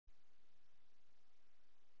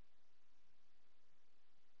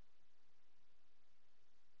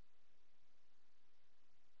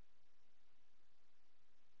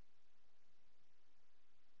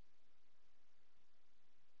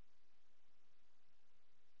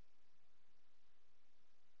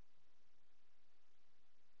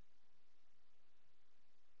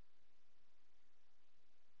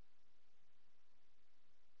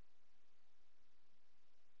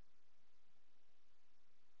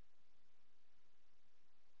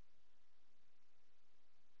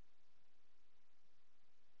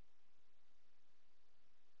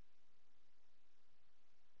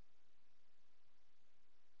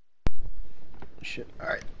shit.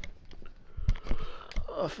 Alright.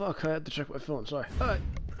 Oh fuck, I had to check my phone, sorry.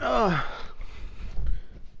 Alright.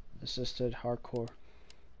 Assisted, hardcore.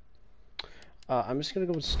 I'm just gonna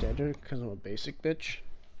go with standard because I'm a basic bitch.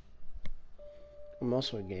 I'm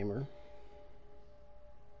also a gamer.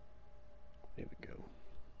 There we go.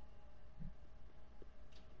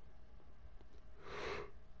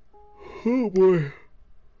 Oh boy.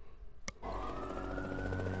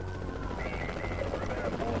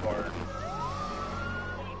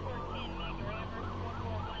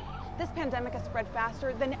 This pandemic has spread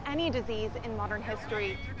faster than any disease in modern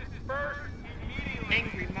history.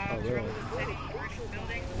 Angry mobs roam the city.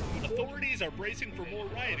 Authorities are bracing for more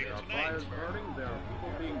rioting tonight. Fires burning. There are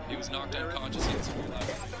people being. He was knocked unconscious yesterday.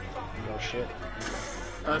 Oh shit.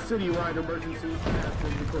 A citywide emergency has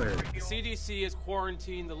been declared. The CDC has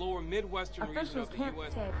quarantined the lower Midwestern region of the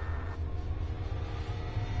U.S.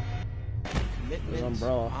 Commitment,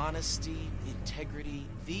 honesty, integrity,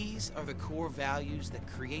 these are the core values that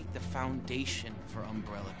create the foundation for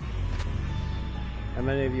Umbrella. How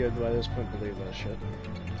many of you by this point believe that shit?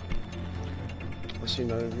 I see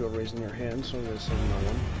none of you are raising your hands, so I'm going to say no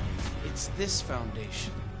one. It's this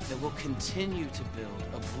foundation that will continue to build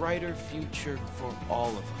a brighter future for all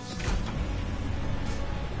of us.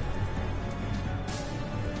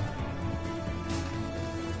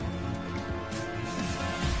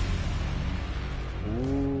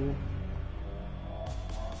 Ooh.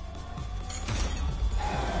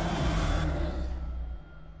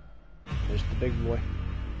 There's the big boy.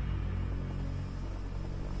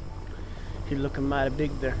 He looking mighty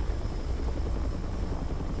big there.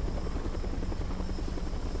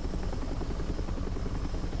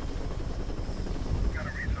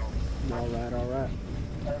 Alright, alright.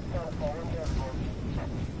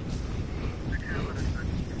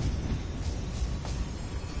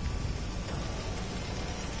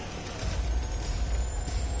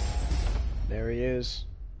 There he is.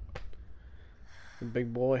 The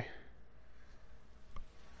big boy.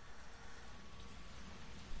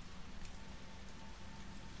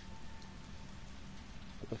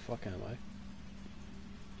 What the fuck am I?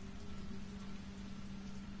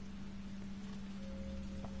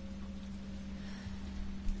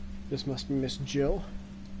 This must be Miss Jill.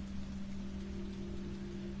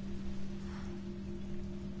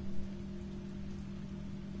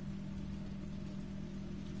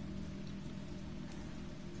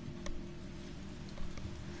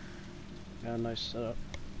 Got a nice setup.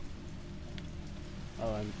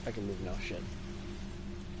 Oh, I can move now, shit.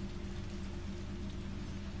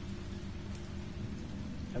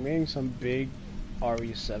 I'm getting some big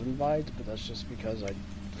RE7 vibes, but that's just because I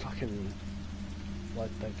fucking like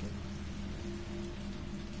thinking.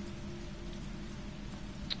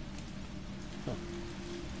 Huh.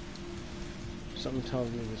 Something tells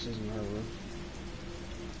me this isn't her room.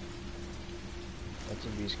 That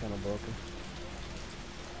TV's kind of broken.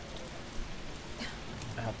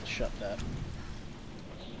 I have to shut that.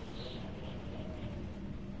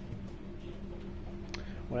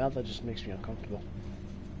 Well, that just makes me uncomfortable.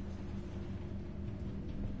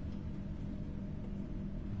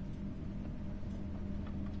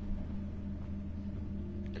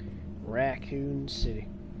 Racoon City.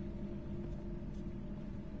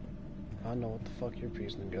 I know what the fuck you're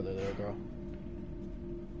piecing together there, girl.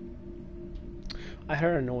 I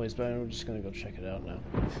heard a noise, but I'm just gonna go check it out now.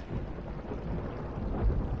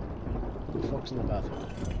 Who the fuck's in the bathroom?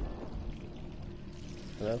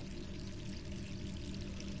 Hello?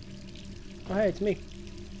 Oh hey, it's me.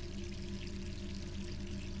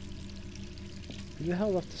 Who the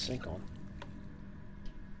hell left the sink on?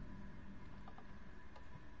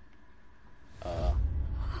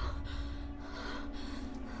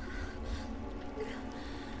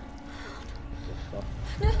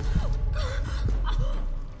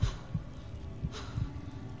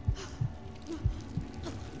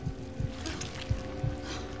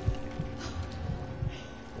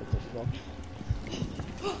 What the fuck?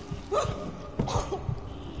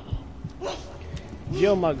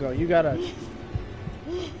 Jill, my girl, you gotta...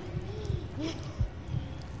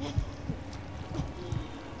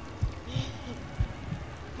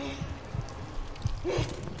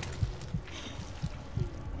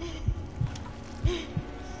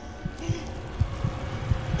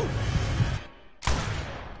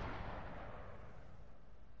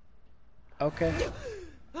 Okay.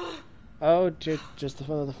 Oh, just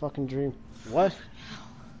another fucking dream. What?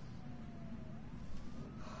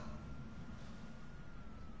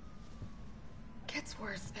 Gets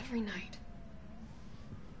worse every night.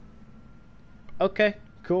 Okay,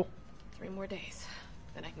 cool. 3 more days,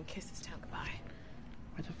 then I can kiss this town goodbye.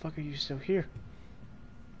 Why the fuck are you still here?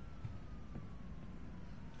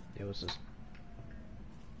 Hey, what's this?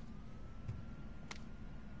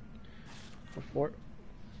 Before.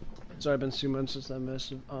 Sorry, been 2 months since that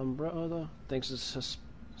massive umbrella. Thanks to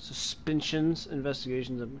suspensions,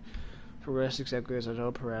 investigations have progressed exactly as I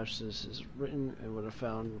hoped. Perhaps this is written and would have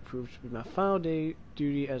found will prove to be my final day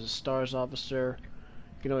duty as a STARS officer.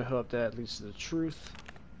 You can only hope that leads to the truth.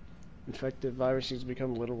 Infected virus seems to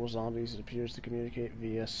become literal zombies. It appears to communicate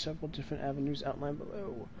via several different avenues outlined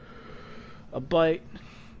below. A bite.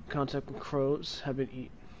 Contact with crows have been eaten.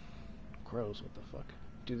 Crows, what the fuck?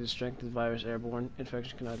 Due to the strength of the virus, airborne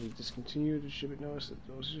infection cannot be discontinued. It should be noticed that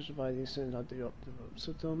those who survive the incident not develop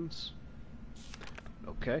symptoms.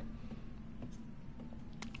 Okay.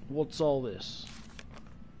 What's all this?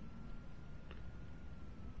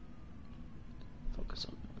 Focus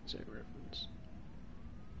on military reference.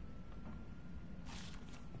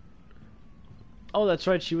 Oh, that's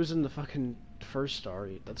right. She was in the fucking first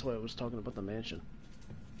story. That's why I was talking about the mansion.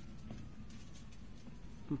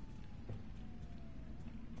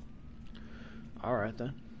 Alright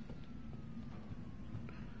then.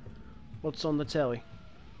 What's on the telly?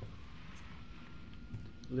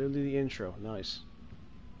 Literally the intro. Nice.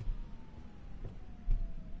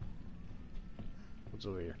 What's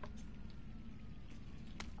over here?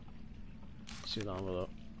 See the envelope.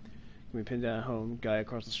 Can be pinned down at home. Guy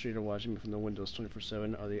across the street are watching me from the windows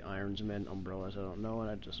 24/7. Are the Irons Men umbrellas? I don't know, and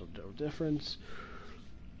I just don't know the difference.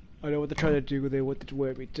 I know what they're trying to do. They want to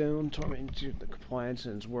wear me down, taught me into the compliance,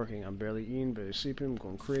 and it's working. I'm barely eating, barely sleeping. I'm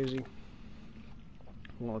going crazy.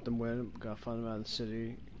 Won't let them win. Gotta find them out of the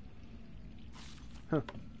city. Huh.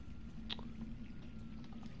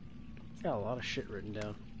 Got a lot of shit written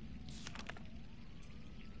down.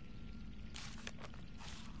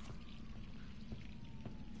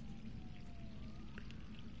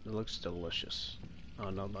 It looks delicious. I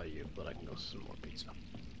don't know about you, but I can go some more pizza.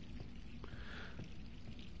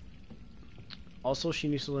 Also, she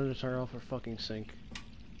needs to learn to turn off her fucking sink.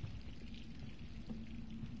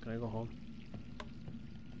 Can I go home?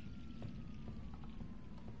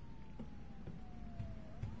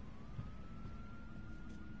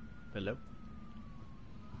 Hello?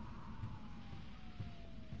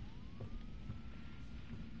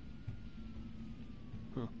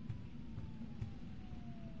 Huh.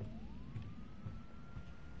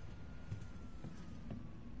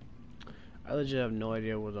 I legit have no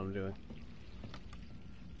idea what I'm doing.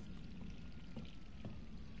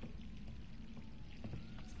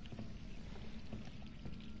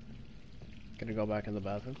 Gonna go back in the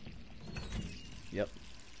bathroom? Yep.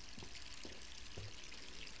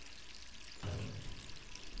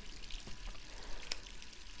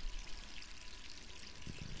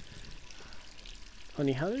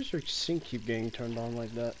 Honey, how does your sink keep getting turned on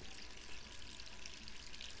like that?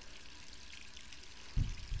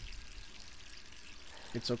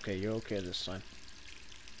 It's okay, you're okay this time.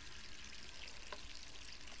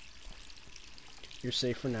 You're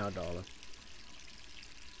safe for now, darling.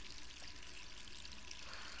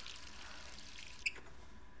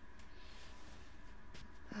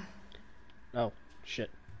 Oh,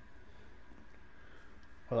 shit.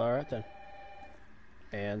 Well, alright then.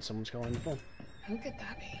 And someone's calling the phone. Who could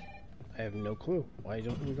that be? I have no clue. Why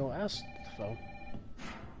don't we go ask the phone?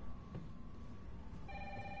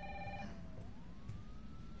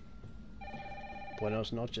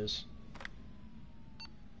 Buenos noches.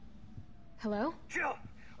 Hello? Jill,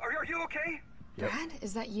 are you okay? Yep. Brad,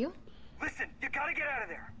 is that you? Listen, you gotta get out of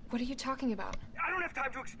there. What are you talking about? I don't have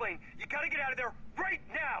time to explain. You gotta get out of there right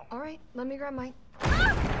now. All right, let me grab my...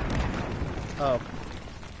 Oh.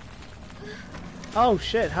 Oh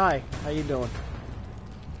shit, hi. How you doing?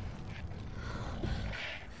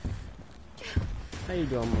 How you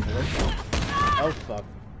doing, my boy? Oh fuck.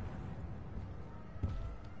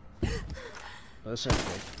 Oh, this ain't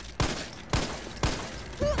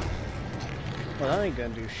good. Well, that ain't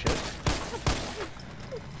gonna do shit.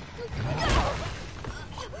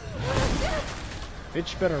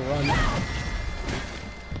 Bitch better run.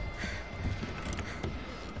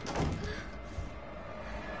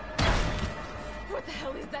 What the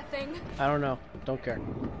hell is that thing? I don't know. Don't care.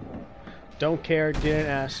 Don't care, didn't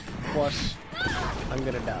ask. Plus, I'm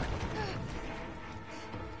gonna die.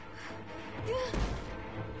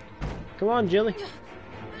 Come on, Jilly.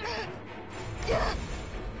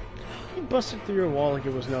 You busted through your wall like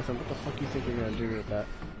it was nothing. What the fuck you think you're gonna do with that?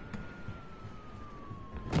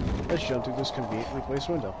 Let's jump through this conveniently placed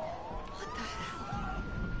window.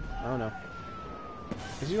 I don't know.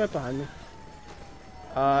 Is he right behind me?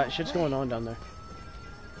 Shit's going on down there.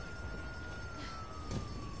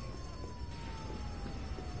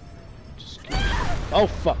 Just keep... Oh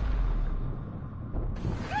fuck!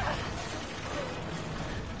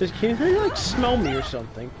 Can he like smell me or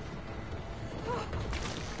something?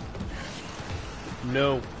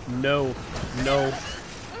 No, no, no.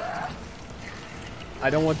 I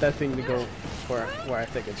don't want that thing to go where I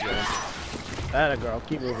think it's going. That a girl,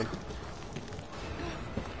 keep moving.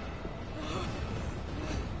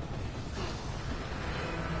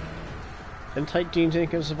 Them tight jeans ain't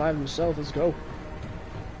gonna survive himself, let's go.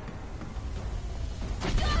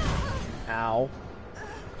 Ow.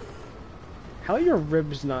 How are your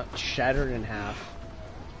ribs not shattered in half?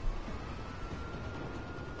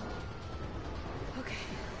 Okay.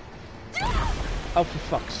 Oh, for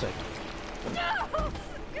fuck's sake.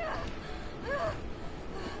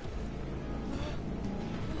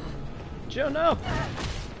 Joe, no!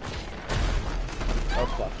 Oh,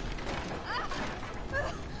 fuck.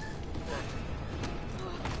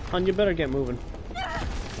 Hun, you better get moving.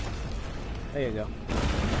 There you go.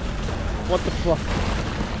 What the fuck?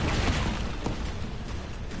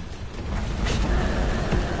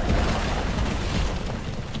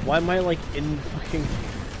 Why am I like in fucking...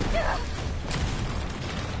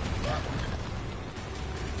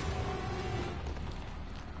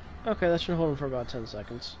 Okay, that should hold him for about 10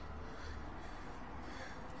 seconds.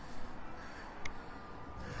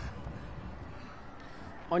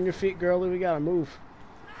 On your feet, girlie, we gotta move.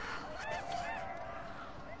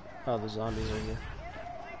 Oh, the zombies are here.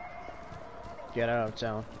 Get out of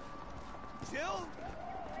town. Jill?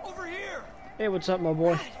 Over here! Hey, what's up, my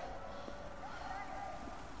boy?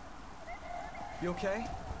 You okay?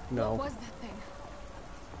 No. What was that thing?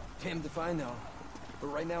 Damned if I know. But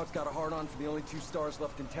right now it's got a hard-on for the only 2 stars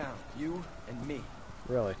left in town. You and me.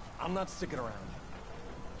 Really? I'm not sticking around.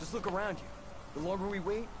 Just look around you. The longer we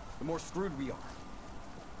wait, the more screwed we are.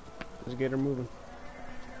 Let's get her moving.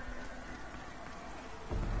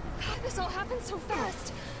 This all happened so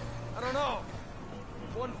fast. I don't know.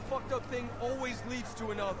 One fucked up thing always leads to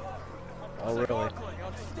another. Oh, It's really? like Arcling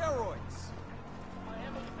on steroids.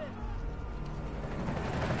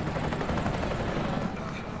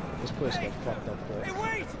 This place got fucked up quick. Hey,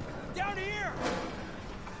 wait! Down here!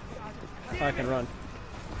 I can run.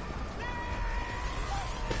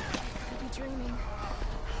 I'd be dreaming.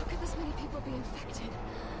 How could this many people be infected?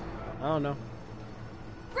 I don't know.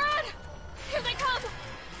 Brad! Here they come!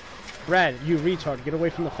 Brad, you retard, get away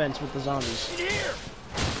from the fence with the zombies. Here!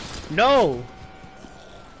 No!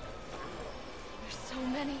 There's so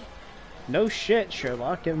many. No shit,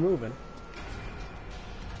 Sherlock, get moving.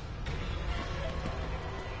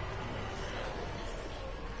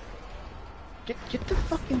 Get the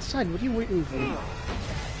fuck inside, what are you waiting for?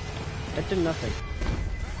 That did nothing.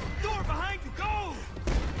 Door behind you, go!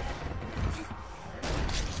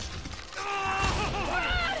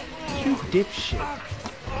 You dipshit.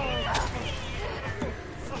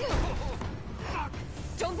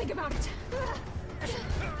 Don't think about it.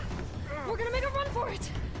 We're gonna make a run for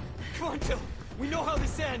it. Come on, Jill. We know how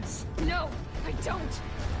this ends. No, I don't.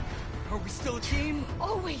 Are we still a team?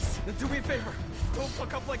 Always. Then do me a favor. Don't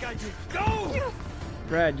fuck up like I did. Go!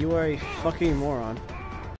 Brad, you are a fucking moron.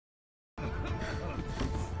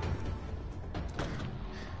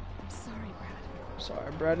 Sorry, Brad.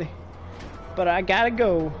 Sorry, Brady. But I gotta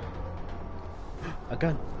go. A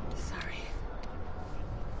gun. Sorry.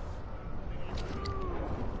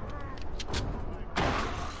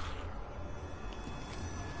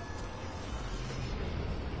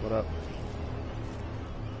 What up?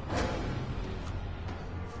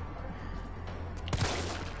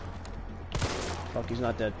 Fuck, he's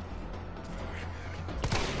not dead.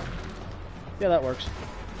 Yeah, that works.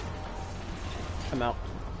 I'm out.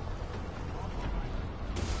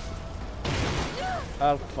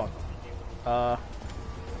 Oh, fuck.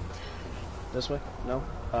 This way? No?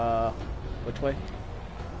 Which way?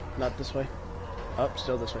 Not this way? Oh,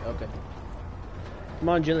 still this way. Okay. Come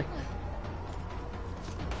on, Jilly.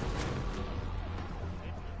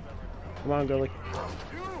 Come on, girlie.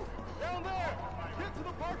 Down there! Get to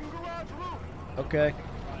the parking garage roof! Okay.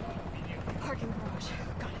 Parking garage.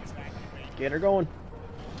 Got it. Get her going.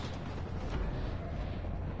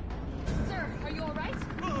 Sir, are you alright?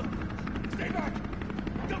 Stay back!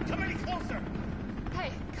 Don't come any closer!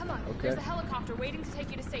 Hey, come on. Okay. There's a helicopter waiting to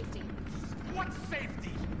take you to safety. What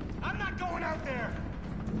safety? I'm not going out there!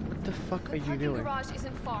 What the fuck The are you parking doing? garage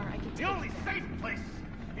isn't far. I can The take only safe place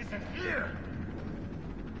is in here!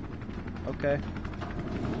 Okay.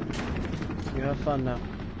 You have fun now.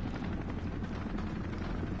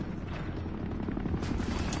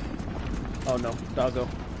 Oh no, doggo.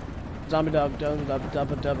 Zombie dog,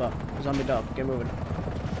 zombie dog, get moving.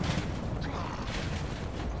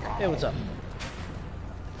 Hey, what's up?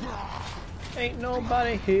 Ain't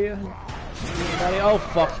nobody here. Nobody. Oh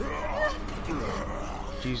fuck.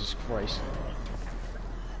 Jesus Christ.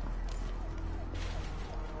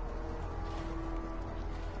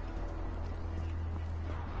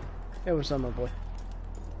 Hey, what's up, my boy?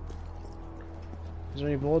 Is there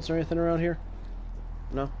any bullets or anything around here?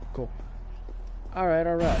 No? Cool. Alright,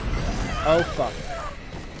 alright. Oh, fuck.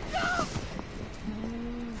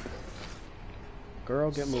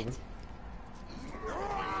 Girl, get moving.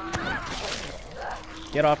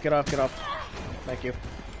 Get off, get off, get off. Thank you.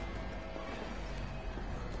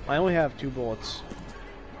 I only have 2 bullets.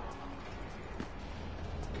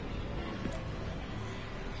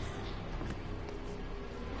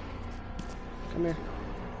 Come here.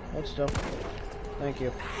 Hold still. Thank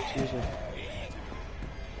you. Excuse me.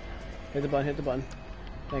 Hit the button, hit the button.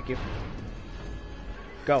 Thank you.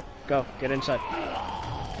 Go, go, get inside.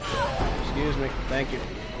 Excuse me. Thank you.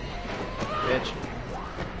 Bitch.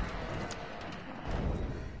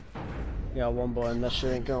 Yeah, 1 button. That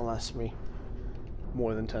shit ain't gonna last me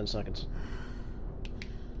more than 10 seconds.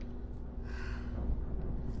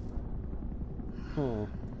 Hmm.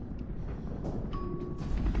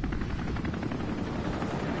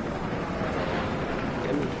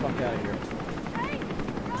 Get me the fuck out of here. Hey,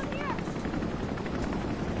 down here.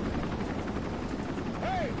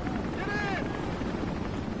 Hey, get in!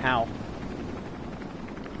 How?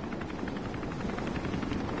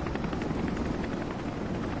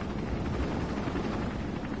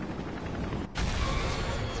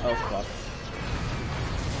 Oh fuck.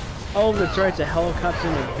 Oh, that's right, it's a helicopter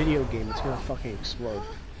in a video game. It's gonna fucking explode.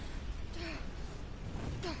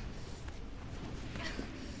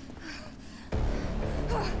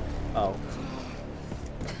 Oh.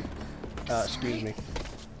 Excuse me.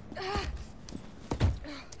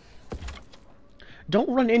 Don't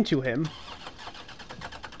run into him.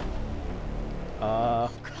 Come on.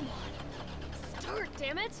 Start,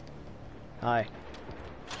 damn it. Hi.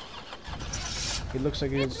 He looks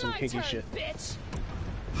like he did some my kinky turn, shit. bitch.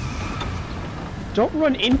 Don't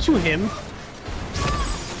run into him!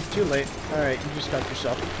 Too late. Alright, you just got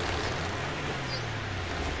yourself.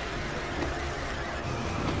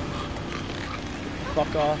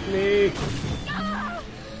 Fuck off me!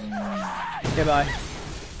 Goodbye.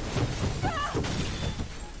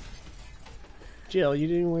 Jill, you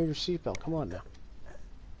didn't wear your seatbelt. Come on now.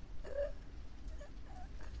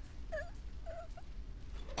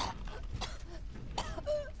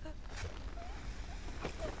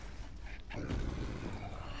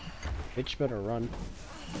 Bitch better run.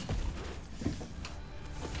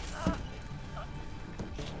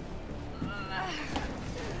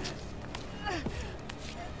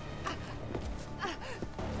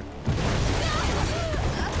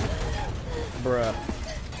 Bruh.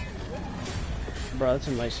 Bruh, that's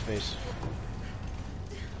a nice face.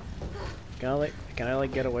 Can I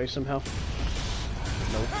like get away somehow?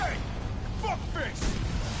 Nope. Hey! Fuckface!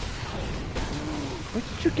 Where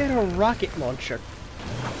did you get a rocket launcher?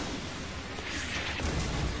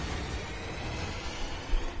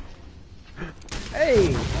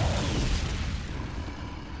 Hey!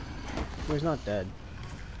 Well, he's not dead.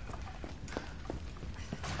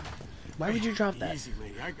 Why would you drop that? Easy,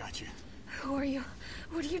 lady. I got you. Who are you?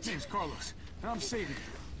 What are you doing? Name's Carlos, and I'm saving you.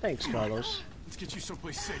 Thanks, Carlos. Let's get you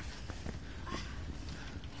someplace safe.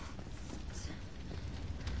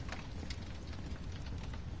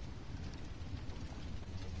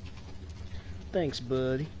 Thanks,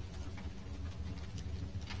 buddy.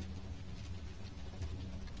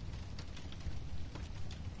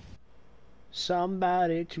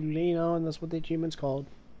 Somebody to lean on, that's what the achievement's called.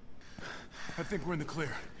 I think we're in the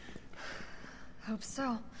clear. Hope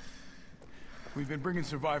so. We've been bringing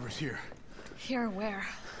survivors here. Here, where?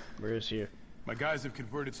 Where is here? My guys have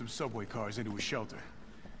converted some subway cars into a shelter.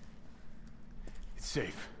 It's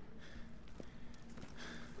safe.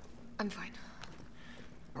 I'm fine.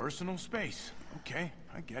 Personal space. Okay,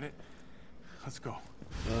 I get it. Let's go.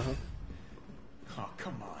 Uh-huh. Oh,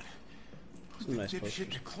 come on. Who's Some the nice dipshit posters.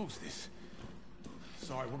 to close this?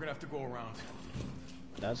 Sorry, we're gonna have to go around.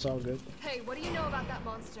 That's all good. Hey, what do you know about that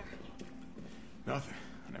monster? Nothing.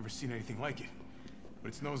 I've never seen anything like it. But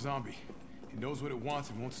it's no zombie. It knows what it wants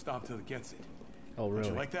and won't stop till it gets it. Oh, Don't really?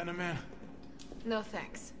 you like that in a man? No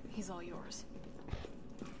thanks. He's all yours.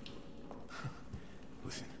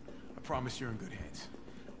 Listen, I promise you're in good hands.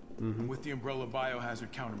 Mm-hmm. I'm with the Umbrella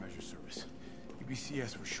Biohazard Countermeasure Service.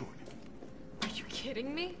 UBCS for short. Are you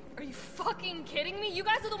kidding me? Are you fucking kidding me? You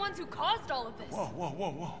guys are the ones who caused all of this. Whoa, whoa,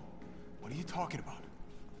 whoa, whoa. What are you talking about?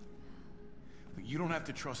 Look, you don't have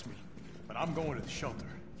to trust me, but I'm going to the shelter.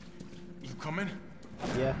 You coming?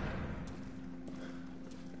 Yeah,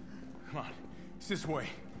 Come on, it's this way.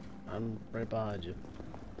 I'm right behind you.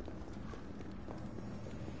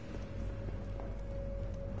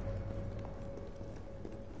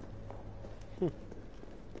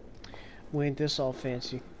 We ain't this all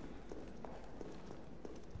fancy.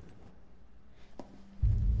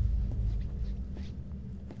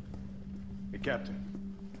 Hey, Captain.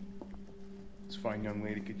 This fine young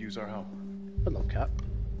lady could use our help. Hello, Cap.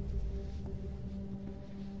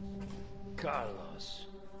 Carlos,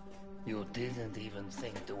 you didn't even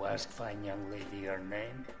think to ask fine young lady her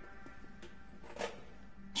name?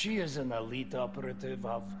 She is an elite operative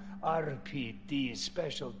of RPD,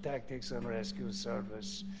 Special Tactics and Rescue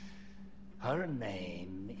Service. Her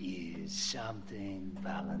name is something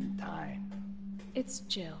Valentine. It's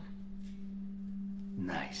Jill.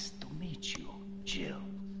 Nice to meet you, Jill.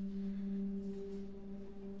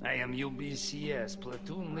 I am UBCS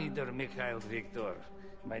Platoon Leader Mikhail Victor.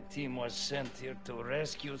 My team was sent here to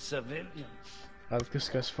rescue civilians. I like this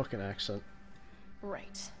guy's fucking accent.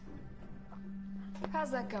 Right.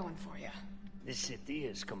 How's that going for you? The city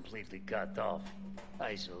is completely cut off,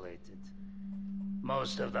 isolated.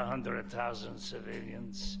 Most of the 100,000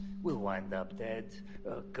 civilians will wind up dead.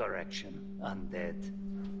 Correction, undead.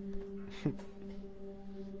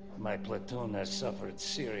 My platoon has suffered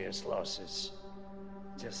serious losses.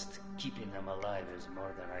 Just keeping them alive is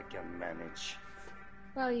more than I can manage.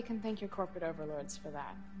 Well, you can thank your corporate overlords for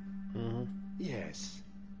that. Yes.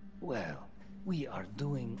 Well, we are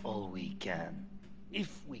doing all we can.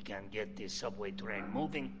 If we can get this subway train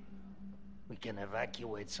moving, we can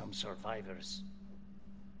evacuate some survivors.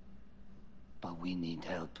 But we need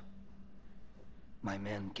help. My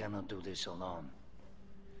men cannot do this alone.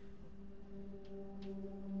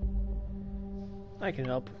 I can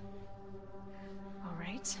help. All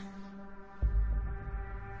right.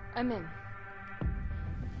 I'm in.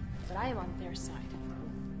 But I am on their side,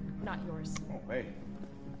 not yours. Oh, hey.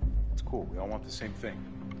 It's cool. We all want the same thing.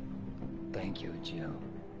 Thank you, Jill.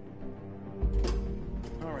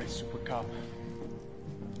 All right, Super Cop.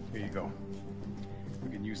 Here you go.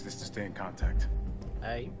 We can use this to stay in contact.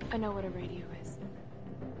 I know what a radio is.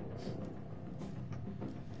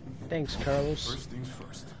 Thanks, Carlos. First things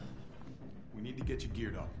first. We need to get you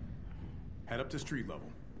geared up. Head up to street level.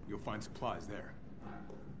 You'll find supplies there.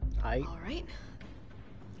 All right.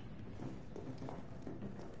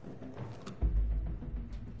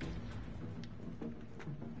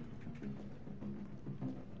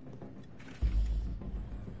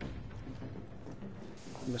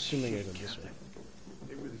 I'm assuming I go this way.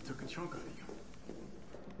 They really took a chunk out of you.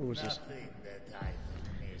 What was this?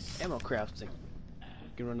 Ammo crafting.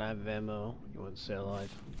 You can run out of ammo. You want to stay alive.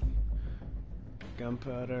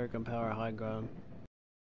 Gunpowder, gunpowder, high ground.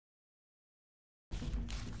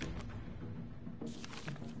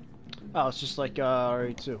 Oh, it's just like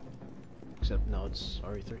RE2. Except, no, it's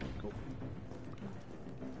RE3. Cool.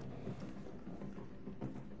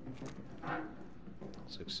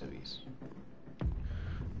 Six cities.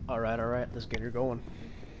 Alright, let's get her going.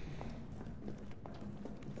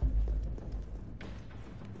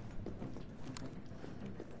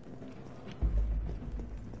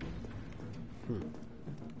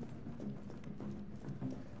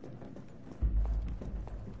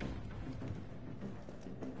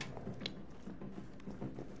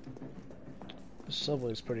 The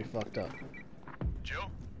subway's pretty fucked up.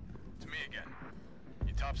 Jill? It's me again.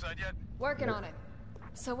 You topside yet? Working on it.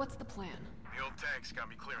 So what's the plan? The old tanks got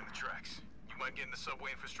me clearing the tracks. You mind getting the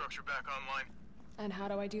subway infrastructure back online? And how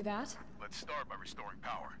do I do that? Let's start by restoring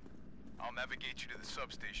power. I'll navigate you to the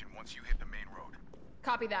substation once you hit the main road.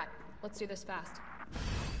 Copy that. Let's do this fast.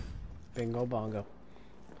 Bingo bongo.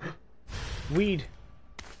 Weed!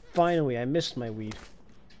 Finally, I missed my weed.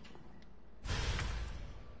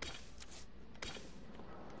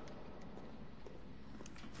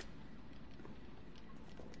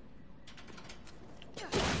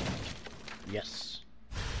 Yes.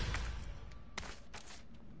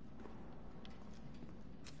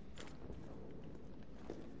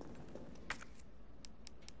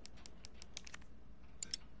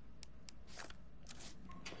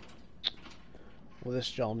 Well,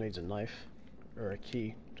 this job needs a knife or a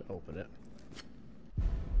key to open it.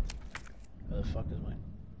 Where the fuck is mine?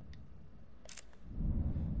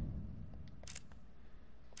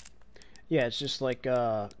 Yeah, it's just like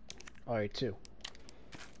RE2.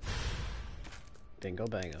 Bingo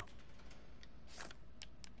bango.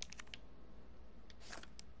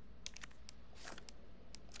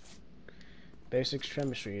 Basics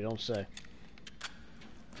chemistry, you don't say.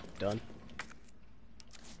 Done.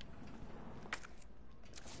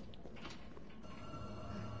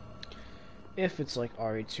 If it's like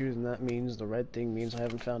RE2, then that means the red thing means I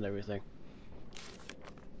haven't found everything.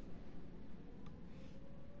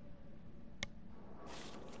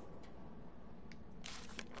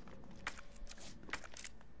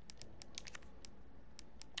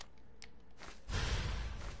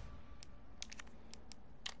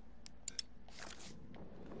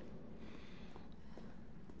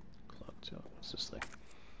 this thing.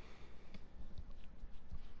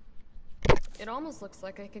 It almost looks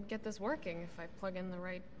like I could get this working if I plug in the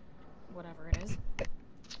right whatever it is.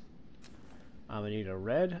 I'm gonna need a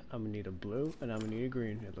red, I'm gonna need a blue, and I'm gonna need a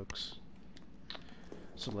green, it looks.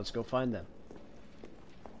 So let's go find them.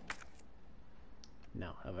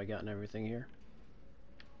 Now, have I gotten everything here?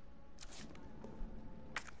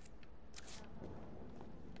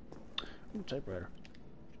 Ooh, typewriter.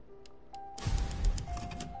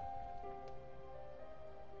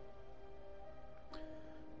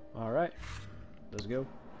 Alright, let's go.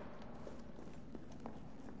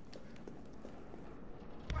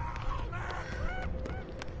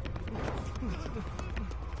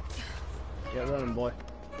 Get running, boy.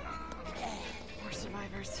 More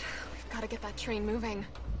survivors. We've got to get that train moving.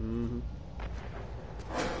 Mm-hmm.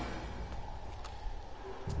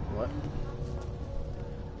 What?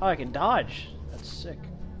 Oh, I can dodge. That's sick.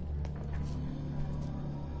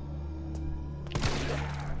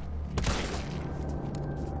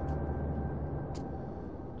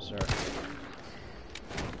 Sir.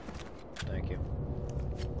 Thank you.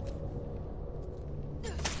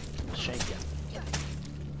 Shank you.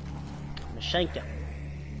 Shank you.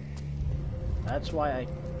 That's why I...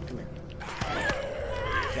 Come here.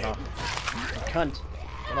 Get off. You cunt.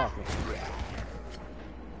 Get off me.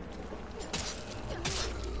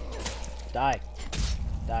 Die.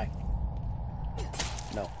 Die.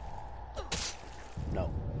 No. No.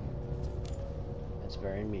 That's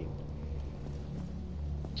very mean.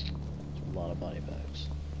 It's a lot of body bags.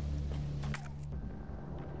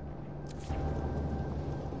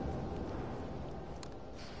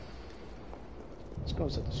 Let's go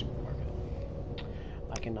inside the supermarket.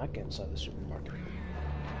 I cannot get inside the supermarket.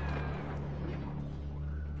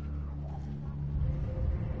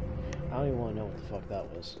 I don't even want to know what the fuck that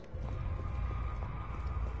was.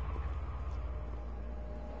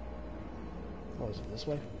 Oh, is it this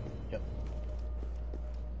way? Yep.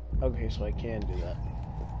 Okay, so I can do that.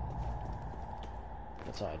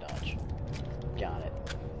 That's how I dodge. Got it.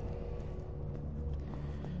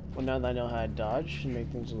 Well, now that I know how to dodge and make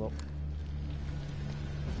things a little...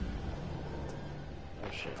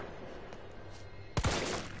 Oh, shit.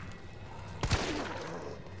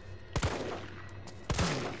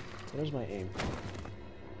 Where's my aim?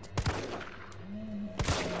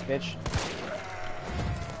 Bitch.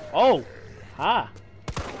 Oh! Ha!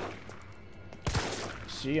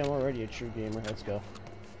 See, I'm already a true gamer. Let's go.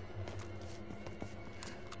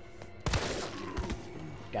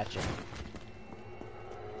 Gotcha.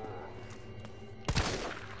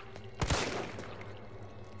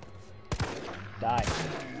 Die.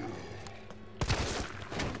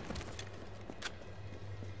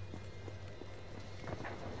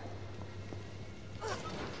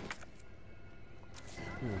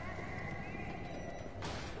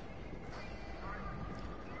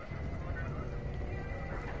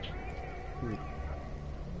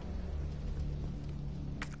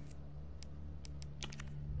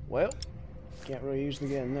 Well, can't really use the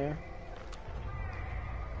gun there.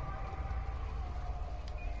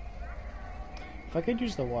 If I could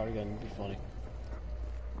use the water gun, it'd be funny.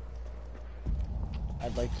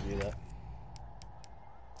 I'd like to do that.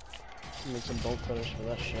 Make some bolt cutters for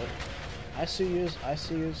that shit. I see yous, I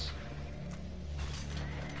see yous.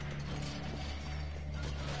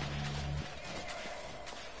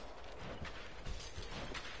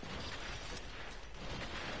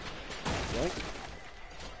 Yoink.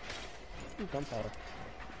 Ooh, gunpowder.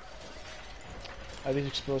 Are these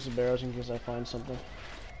explosive barrels in case I find something?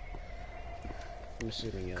 I'm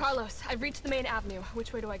assuming yes. Carlos, I've reached the main avenue.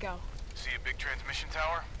 Which way do I go? See a big transmission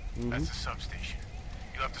tower? That's the substation.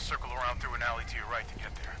 You'll have to circle around through an alley to your right to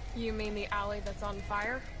get there. You mean the alley that's on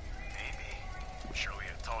fire? Maybe. Surely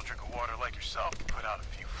a tall drink of water like yourself to put out a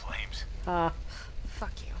few flames.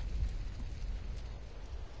 Fuck you.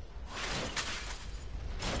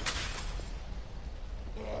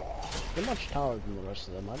 They're much taller than the rest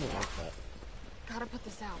of them. I don't like that. Gotta put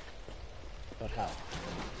this out. But how?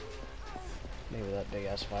 Maybe that big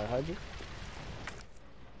ass fire hydrant?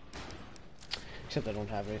 Except I don't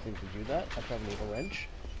have anything to do that. I probably need a wrench.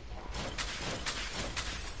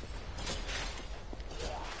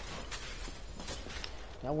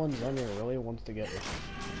 That one's under really wants to get me.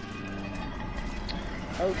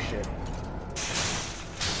 Oh shit.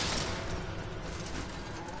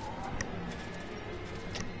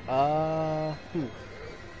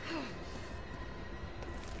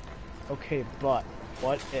 Okay, but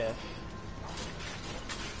what if?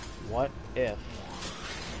 What if?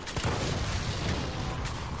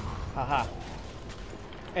 Haha.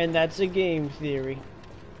 And that's a game theory.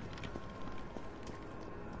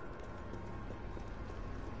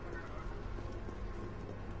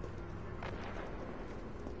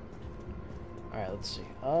 Alright, let's see.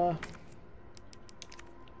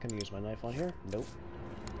 Can I use my knife on here? Nope.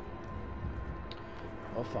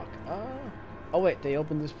 Oh fuck. Oh wait, they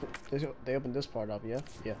opened this. They opened this part up. Yeah.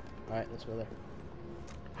 Yeah. All right, let's go there.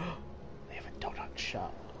 They have a donut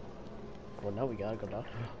shop. Well, no, we gotta go down.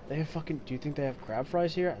 They have fucking. Do you think they have crab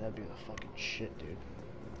fries here? That'd be the fucking shit, dude.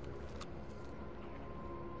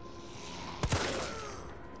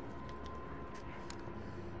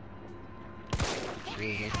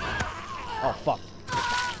 Jesus. Oh fuck.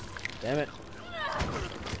 Damn it.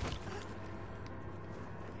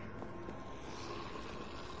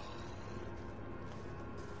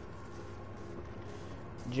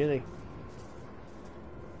 Jilly.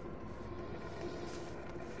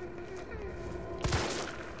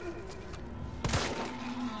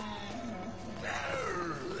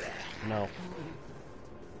 No.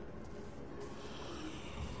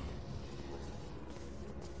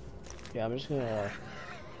 Yeah, I'm just gonna,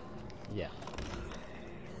 yeah.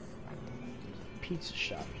 Pizza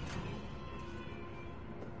shop.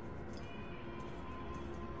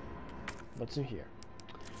 What's in here?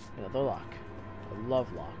 Another lock. I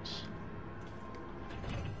love locks.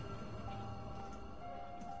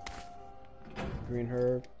 Green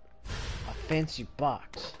herb. A fancy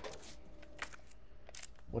box.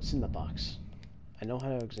 What's in the box? I know how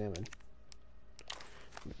to examine.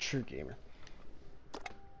 I'm a true gamer.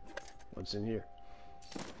 What's in here?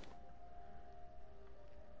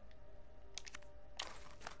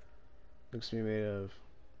 Looks to be made of.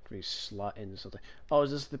 Can we slot into something? Oh,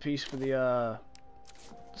 is this the piece for the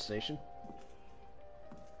station?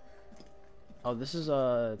 Oh, this is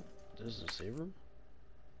a save room?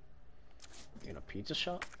 In a pizza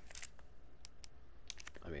shop?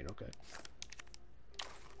 I mean, okay.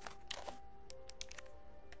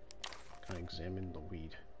 Can I examine the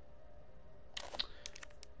weed?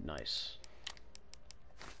 Nice.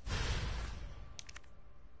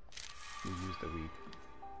 We use the weed.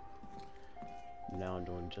 Now I'm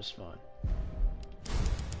doing just fine.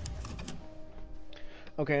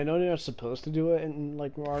 Okay, I know they're not supposed to do it in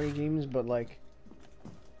like RE games, but like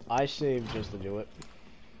I save just to do it.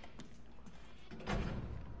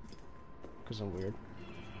 Cause I'm weird.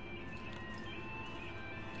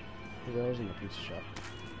 Who the hell's in the pizza shop?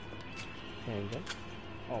 Handgun.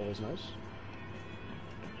 Always nice.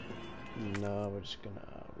 No, we're just gonna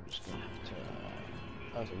have to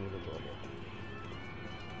I'll have to move the door here.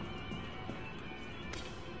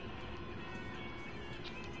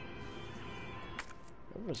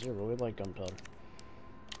 Where was it? Really like gunpowder.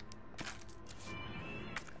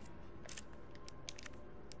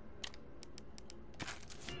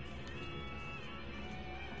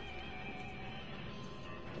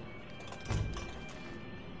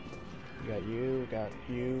 We got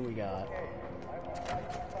you, we got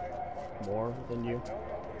more than you.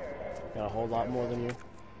 Got a whole lot more than you.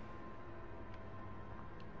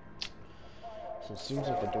 So it seems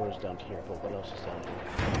like the door is down here, but what else is down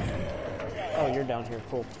here? Oh, you're down here.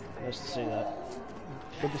 Cool. Nice to see that.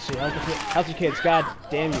 Good to see. How's the kids? God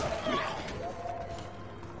damn you.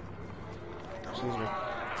 Excuse me.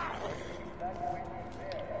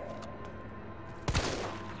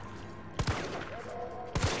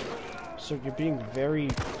 So you're being very,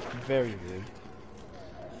 very rude.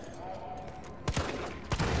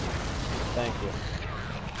 Thank you.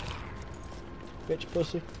 Bitch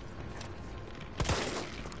pussy.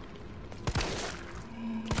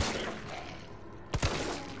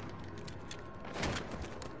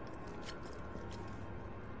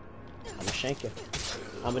 I'ma shank you.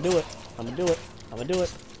 I'ma do it. I'ma do it. I'ma do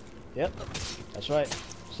it. Yep. That's right.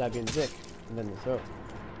 Stab you in the dick. And then the throat.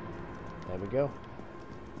 There we go.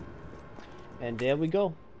 And there we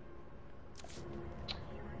go.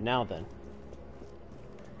 Now then.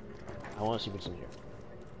 I want to see what's in here.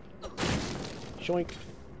 Shoink.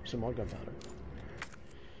 Some more gunpowder.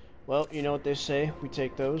 Well, you know what they say. We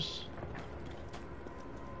take those.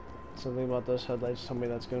 Something about those headlights tell me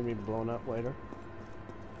that's going to be blown up later.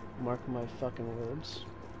 Mark my fucking words.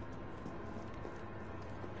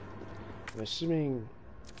 I'm assuming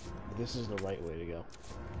this is the right way to go.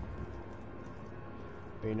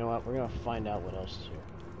 But you know what? We're going to find out what else is here.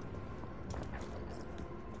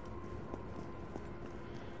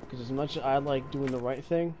 Because as much as I like doing the right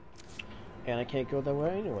thing, and I can't go that way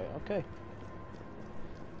anyway. Okay.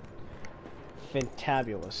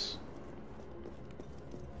 Fantabulous.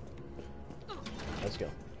 Let's go.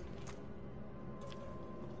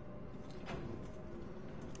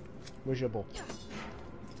 Where's your bowl?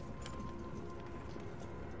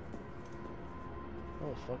 Where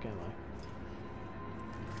the fuck am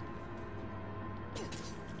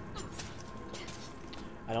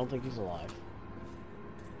I? I don't think he's alive.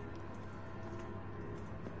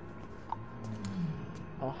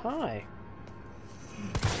 Oh, hi.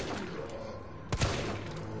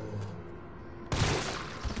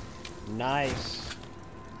 Nice.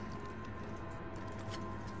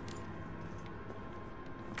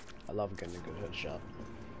 I love getting a good headshot.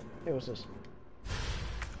 Hey, what's this?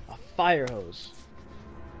 A fire hose.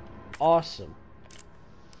 Awesome.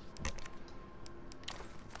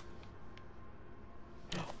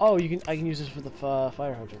 Oh, I can use this for the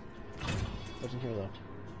fire hydrant. What's in here though?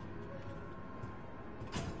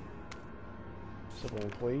 Subway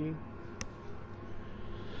employee.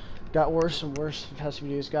 Got worse and worse in the past few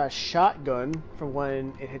days. Got a shotgun for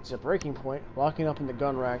when it hits a breaking point. Locking up in the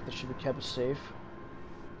gun rack that should be kept safe.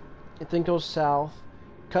 If thing goes south,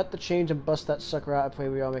 cut the chains and bust that sucker out. I pray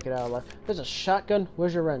we all make it out alive. There's a shotgun?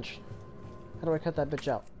 Where's your wrench? How do I cut that bitch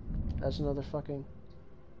out? That's another fucking...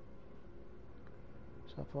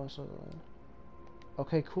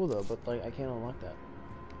 Okay, cool though, but like, I can't unlock that.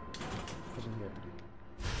 What's in here?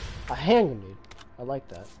 A hand grenade. I like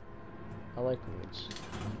that. I like grenades.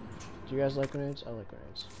 Do you guys like grenades? I like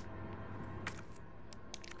grenades.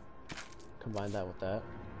 Combine that with that.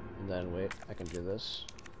 And then, wait, I can do this.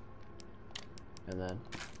 And then,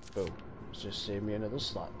 boom. Just save me another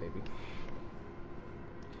slot, baby.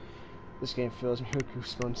 This game fills me with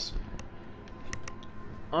goosebumps.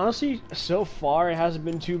 Honestly, so far it hasn't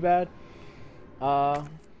been too bad. But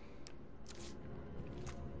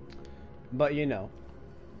you know,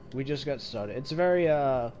 we just got started. It's very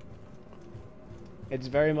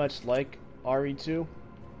much like RE2,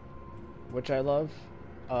 which I love.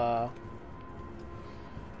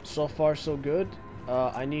 So far so good.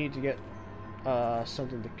 I need to get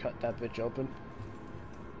something to cut that bitch open.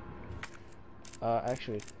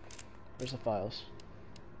 Actually, where's the files?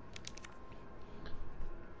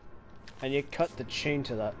 I need to cut the chain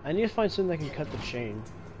to that. I need to find something that can cut the chain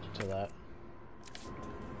to that.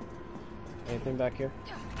 Anything back here?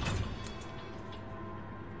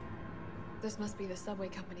 This must be the subway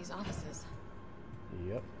company's offices.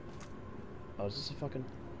 Yep. Oh, is this a fucking...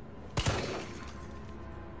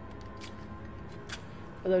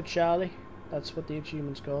 Hello, Charlie. That's what the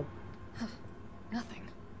achievement's called. Huh. Nothing.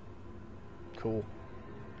 Cool.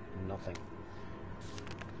 Nothing.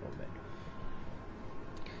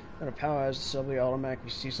 Under power as the subway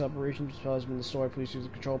automatically cease operations, as well as when the story please use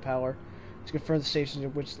the control power to confirm the stations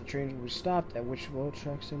at which the trains will be stopped, at which road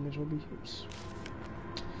tracks image will be used.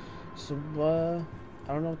 So,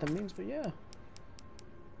 I don't know what that means, but yeah.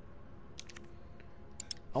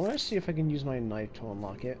 I want to see if I can use my knife to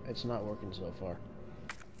unlock it. It's not working so far.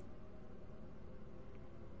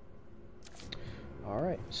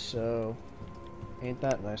 Alright, so... Ain't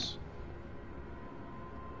that nice.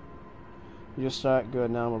 You just start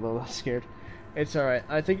good. Now I'm a little scared. It's alright.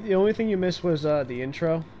 I think the only thing you missed was the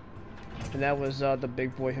intro. And that was the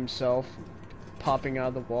big boy himself popping out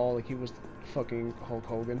of the wall like he was fucking Hulk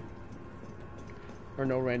Hogan. Or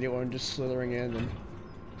no, Randy Orton just slithering in and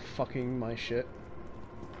fucking my shit.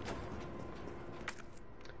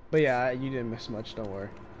 But yeah, you didn't miss much, don't worry.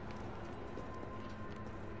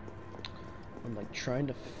 I'm like trying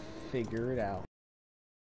to figure it out.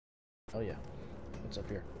 Oh yeah. What's up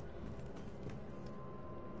here?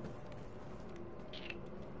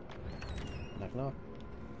 Knock knock.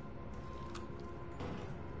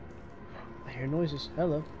 I hear noises.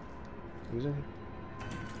 Hello. Who's in here?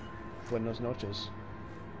 Buenos noches.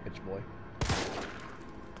 Bitch boy.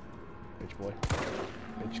 Bitch boy.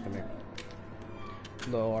 Bitch, come here.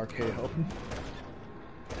 Low RKO.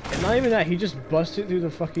 And not even that, he just busted through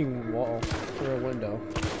the fucking wall through a window.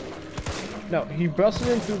 No, he busted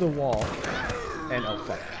in through the wall. And oh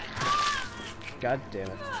fuck. God damn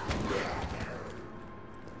it.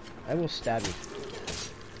 I will stab you.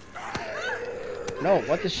 No,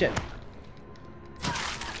 what the shit?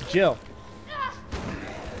 Jill.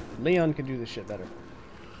 Leon can do this shit better.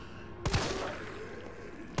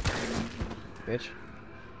 Bitch.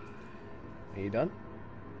 Are you done?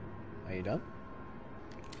 Are you done?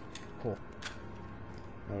 Cool.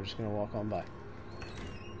 Now we're just gonna walk on by.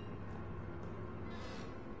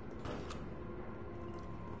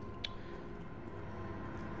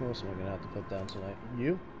 Who else am I gonna have to put down tonight?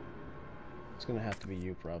 You? It's gonna have to be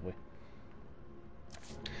you, probably.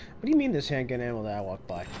 What do you mean this handgun ammo that I walk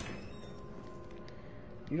by?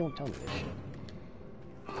 You don't tell me this shit.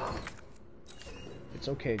 It's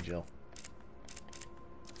okay, Jill.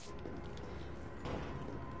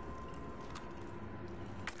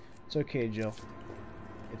 It's okay, Jill.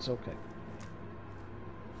 It's okay.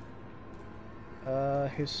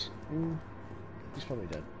 He's probably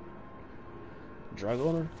dead. Drug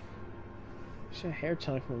owner? See a hair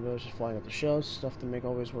ton from those just flying up the shelves. Stuff to make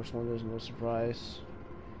always worse wonders, no surprise.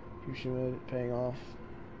 Huge paying off.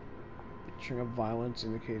 String of violence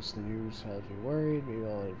indicates the news has me worried. Maybe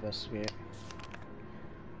I'll investigate.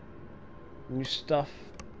 New stuff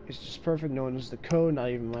is just perfect. No one knows the code, not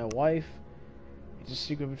even my wife. It's a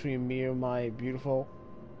secret between me and my beautiful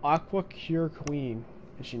Aqua Cure Queen,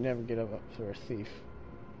 and she never get up for a thief.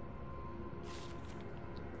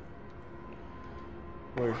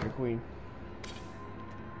 Where's your queen?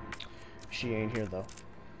 She ain't here though.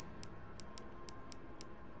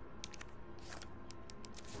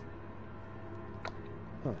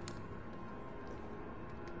 Huh.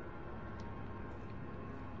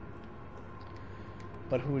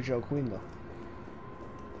 But who is your queen though?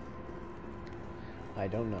 I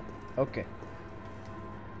don't know. Okay.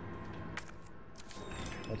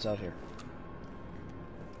 What's out here?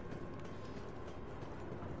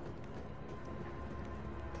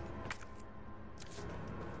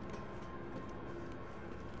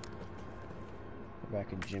 We're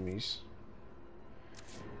back at Jimmy's.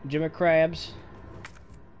 Jimmy Crabs.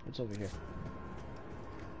 What's over here?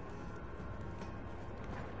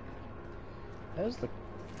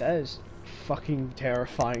 That is fucking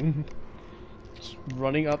terrifying. Just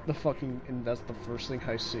running up the fucking, and that's the first thing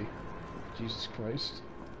I see. Jesus Christ.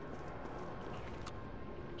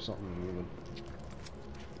 Something human.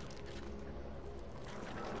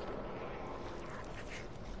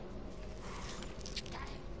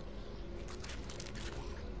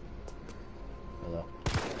 Hello.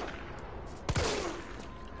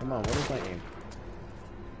 Come on, what is my aim?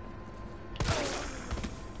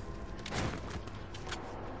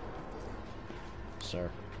 Sir.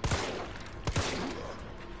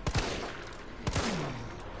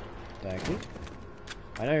 Thank you.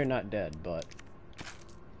 I know you're not dead, but...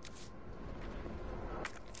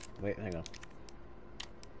 Wait, hang on.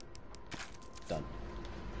 Done.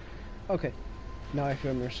 Okay. Now I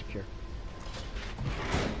feel more secure.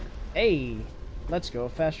 Hey! Let's go.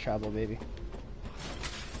 Fast travel, baby.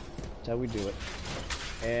 That's how we do it.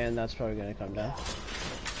 And that's probably gonna come down.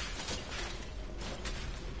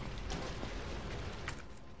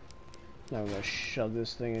 Now we're gonna shove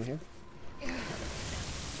this thing in here.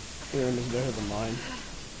 We're almost better than mine.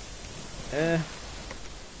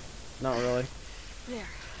 Not really. There.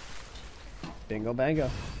 Bingo bango.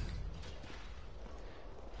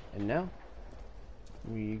 And now,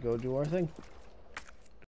 we go do our thing.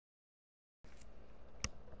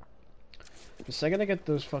 The second I get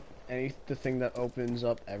those the thing that opens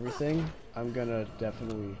up everything, I'm gonna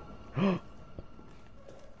definitely...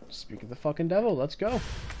 Speak of the fucking devil, let's go!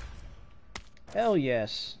 Hell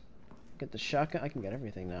yes! Get the shotgun, I can get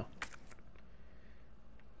everything now.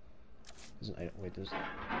 Wait, there's...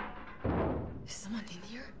 Is someone in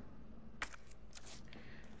here?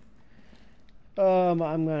 I'm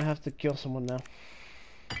gonna have to kill someone now.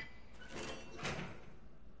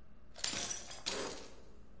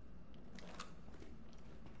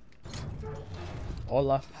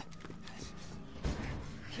 Hola.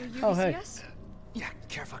 Oh, hey. Yeah,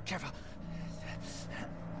 careful, careful.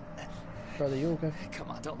 Brother, you okay? Come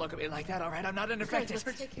on, don't look at me like that, alright? I'm not infected.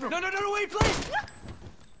 No, wait, please!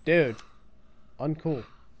 Dude. Uncool.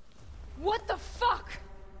 What the fuck?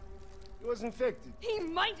 He was infected. He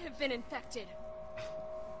might have been infected.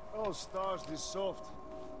 Oh, stars, this soft.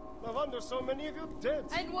 No wonder so many of you dead.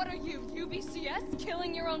 And what are you, UBCS?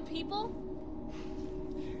 Killing your own people?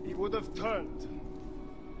 He would have turned.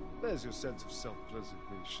 There's your sense of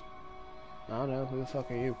self-preservation. I don't know. Who the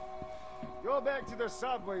fuck are you? Go back to the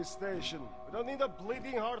subway station. We don't need a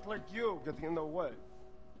bleeding heart like you getting in the way.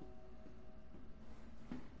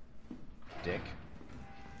 Dick.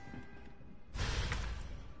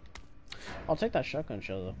 I'll take that shotgun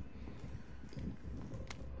shell though.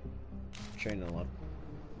 Training a lot.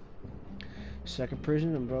 Second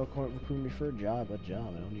prison, Umbrella Court recruited me for a job. I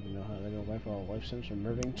don't even know how they're gonna wipe all life sentence for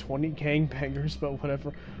murdering 20 gangbangers, but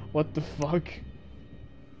whatever. What the fuck?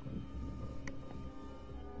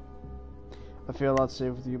 I feel a lot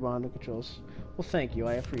safer with you behind the controls. Well, thank you.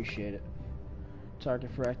 I appreciate it.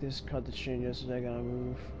 Target for practice. Cut the chain yesterday. I gotta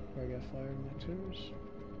move. I got fired in the tours.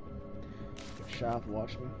 Good shop.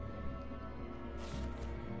 Watch me.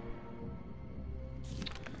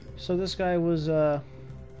 So this guy was, huh.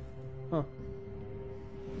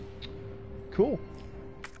 Cool.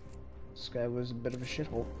 This guy was a bit of a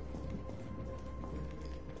shithole.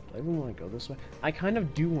 Do I even want to go this way? I kind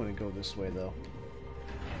of do want to go this way, though.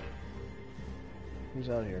 Who's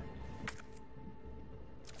out here?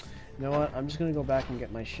 You know what? I'm just gonna go back and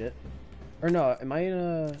get my shit. Or no, am I in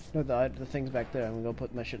a... No, the thing's back there. I'm gonna go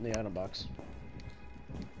put my shit in the item box.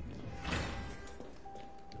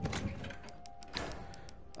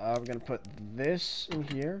 We're gonna put this in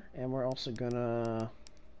here, and we're also gonna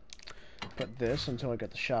put this until I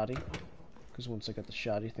get the shoddy. because once I get the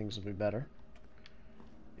shoddy, things will be better.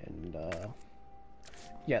 And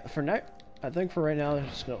yeah, for now, I think for right now, they're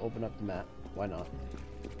just gonna open up the map. Why not?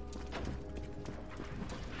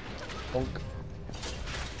 Bonk.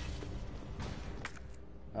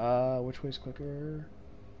 Which way's quicker?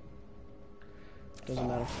 Doesn't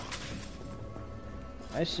matter.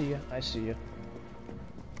 I see ya. I see ya.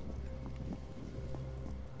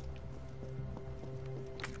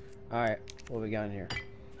 Alright, what we got in here?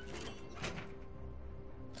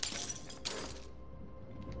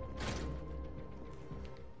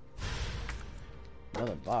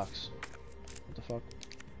 Another box. What the fuck?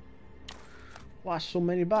 Why so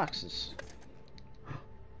many boxes?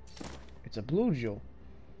 It's a blue jewel.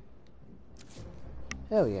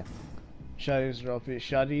 Hell yeah. Shotties are OP.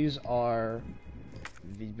 Shotties are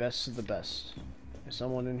the best of the best. Is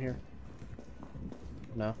someone in here?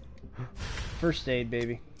 No? First aid,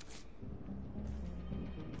 baby.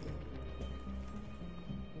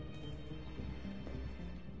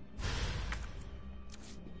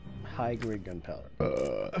 High grade gunpowder.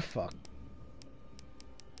 Fuck.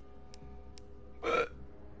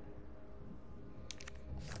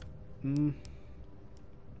 Let me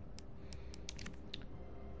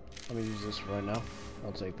use this right now.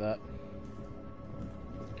 I'll take that.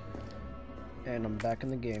 And I'm back in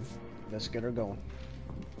the game. Let's get her going.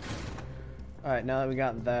 Alright, now that we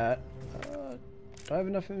got that, do I have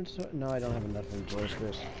enough inventory? No, I don't have enough inventory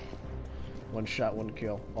space. One shot, one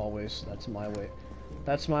kill. Always. That's my way.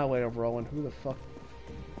 That's my way of rolling. Who the fuck?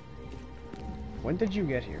 When did you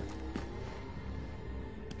get here?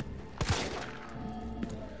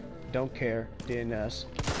 Don't care. DNS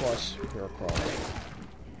plus hero crawler.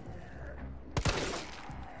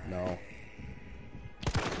 No.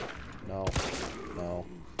 No. No.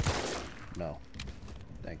 No.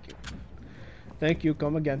 Thank you. Thank you.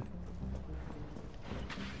 Come again.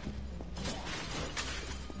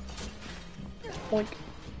 Boink.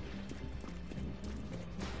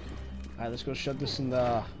 Alright, let's go shove this in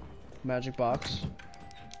the magic box.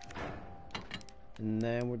 And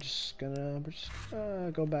then we're just gonna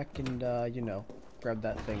go back and, you know, grab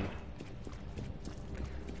that thing.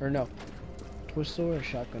 Or no. Pistol or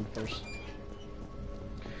shotgun first?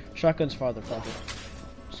 Shotgun's farther, fuck it.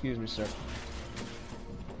 Excuse me, sir.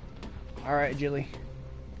 Alright, Jilly.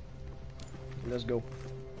 Let's go.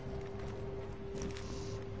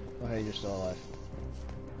 Oh, hey, you're still alive.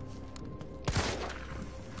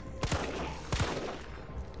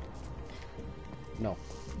 No.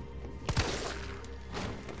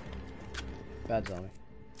 Bad zombie.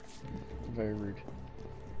 Very rude.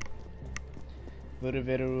 Very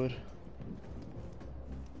rude.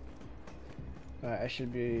 Alright, I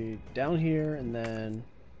should be down here and then...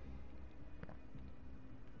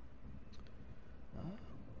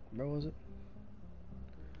 where was it?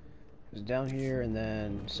 It was down here and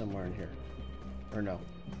then somewhere in here. Or no,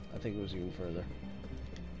 I think it was even further.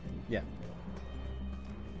 Yeah.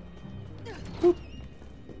 Boop.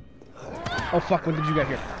 Oh fuck, when did you get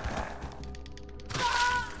here?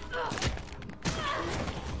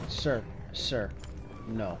 Sir,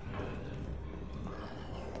 no.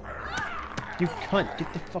 You cunt,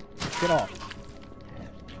 get the fuck, get off.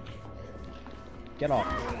 Get off.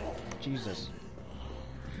 Jesus.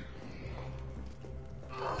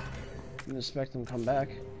 Didn't expect them to come back.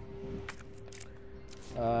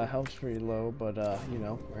 Health's pretty low, but, you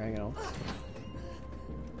know, we're hanging on.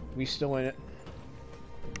 We still in it.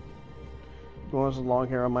 The one with the long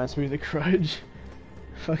hair reminds me of The Grudge.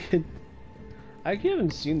 Fucking... I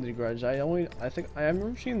haven't seen The Grudge. I think I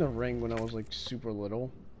remember seeing The Ring when I was, like, super little.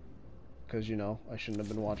 Because, you know, I shouldn't have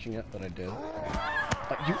been watching it, but I did.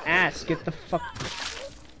 But you ass! Get the fuck...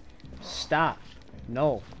 Stop.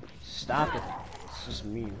 No. Stop it. It's just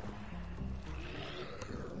mean.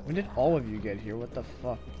 When did all of you get here? What the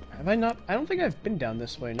fuck? Have I not? I don't think I've been down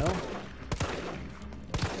this way, no?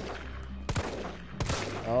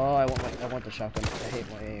 Oh, I want the shotgun. I hate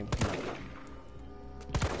my aim. Come on.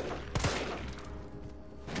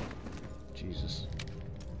 Jesus.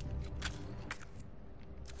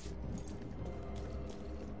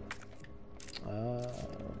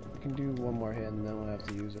 I can do one more hit and then we'll have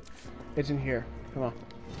to use it. It's in here. Come on.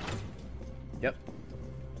 Yep.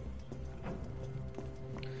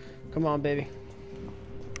 Come on, baby.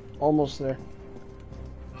 Almost there.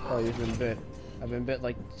 Oh, you've been bit. I've been bit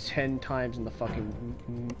like 10 times in the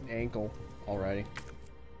fucking ankle already.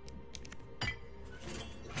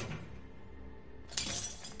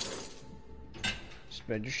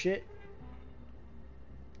 Spread your shit.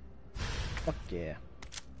 Fuck yeah.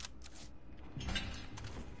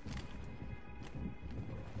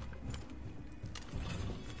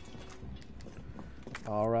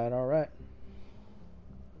 Alright, alright.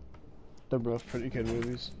 They're both pretty good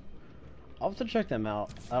movies. I'll have to check them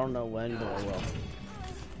out. I don't know when, but I will.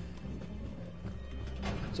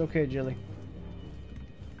 It's okay, Jilly.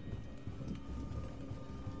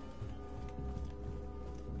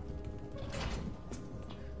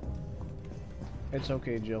 It's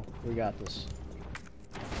okay, Jill. We got this.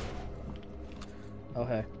 Oh,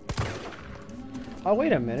 hey. Oh,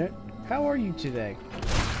 wait a minute. How are you today?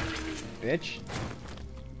 Bitch.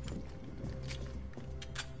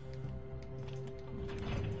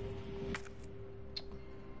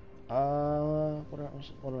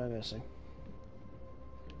 What am I missing?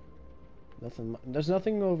 Nothing. There's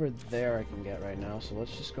nothing over there I can get right now, so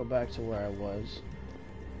let's just go back to where I was.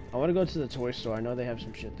 I want to go to the toy store. I know they have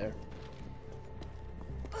some shit there.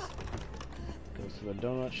 Go to the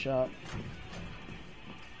donut shop.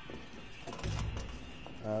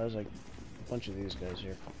 There's like a bunch of these guys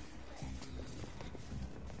here.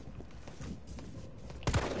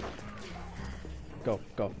 Go,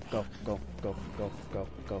 go, go, go, go, go, go,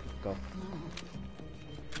 go, go.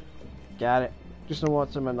 Got it. Just don't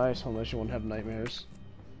want somewhere nice unless you won't have nightmares.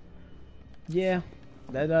 Yeah,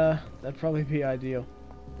 that'd probably be ideal.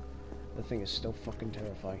 That thing is still fucking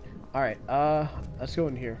terrifying. Alright, let's go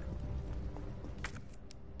in here.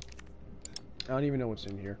 I don't even know what's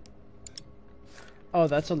in here. Oh,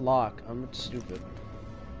 that's a lock. I'm stupid.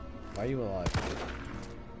 Why are you alive?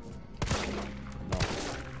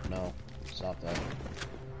 No. No. Stop that.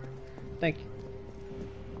 Thank you.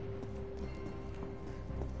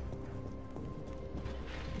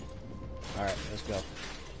 Alright, let's go.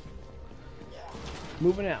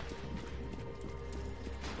 Moving out.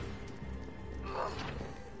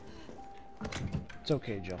 It's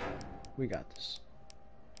okay, Joe. We got this.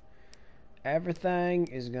 Everything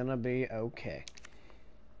is gonna be okay.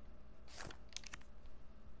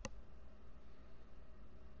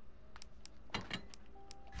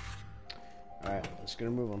 Alright, let's get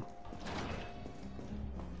a move on.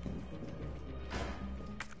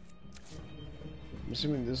 I'm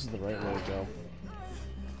assuming this is the right way to go.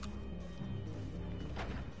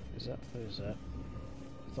 Is that? What is that?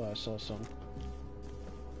 I thought I saw something.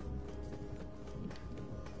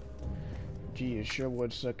 Gee, it sure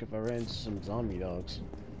would suck if I ran into some zombie dogs.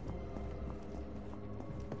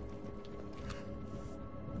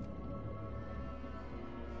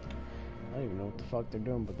 I don't even know what the fuck they're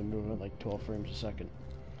doing, but they're moving at like 12 frames a second.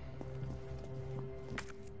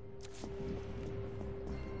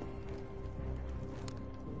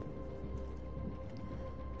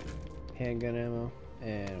 Handgun ammo,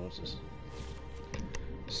 and what's this?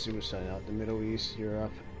 Suicide out the Middle East,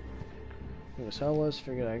 Europe. It was helpless,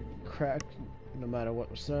 figured I cracked no matter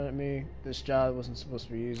what was thrown at me. This job wasn't supposed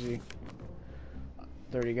to be easy.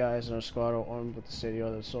 30 guys in our squad are armed with the city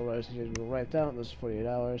or the soul riders were wiped out in those 48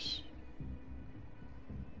 hours.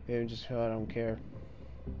 Even just how I don't care.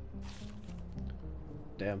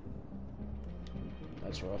 Damn.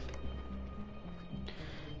 That's rough. Do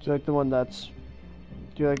you like the one that's...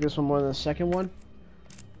 Do you like this one more than the second one?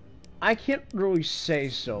 I can't really say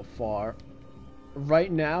so far.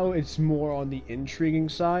 Right now, it's more on the intriguing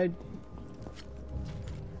side.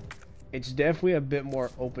 It's definitely a bit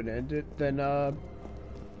more open-ended than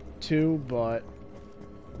 2, but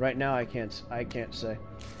right now I can't say.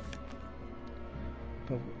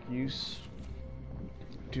 Public use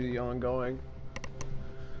to the ongoing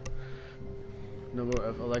number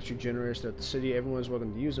of electric generators throughout the city. Everyone is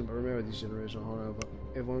welcome to use them, but remember these generators are harmful.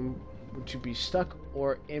 Everyone to be stuck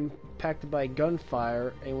or impacted by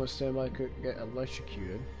gunfire, anyone standing by could get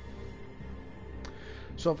electrocuted.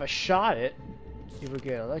 So if I shot it,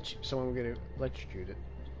 someone would get electrocuted.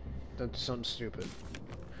 That's something stupid.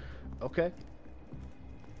 Okay.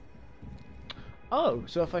 Oh,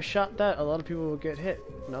 so if I shot that, a lot of people would get hit.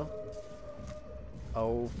 No?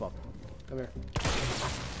 Oh, fuck. Come here.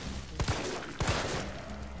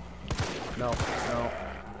 No, no.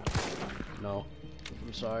 No.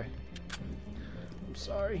 I'm sorry. I'm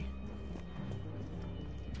sorry.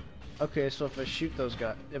 Okay, so if I shoot those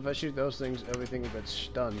guys, if I shoot those things, everything gets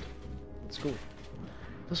stunned. It's cool.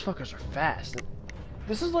 Those fuckers are fast.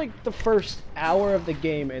 This is like the first hour of the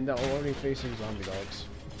game and they're already facing zombie dogs.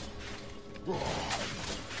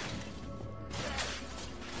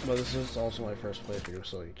 But this is also my first playthrough,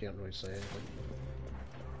 so you can't really say anything.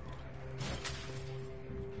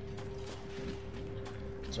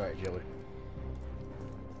 It's alright, Joey.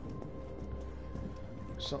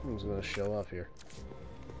 Something's gonna show up here.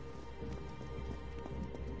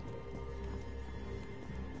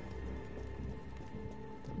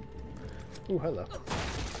 Ooh, hello.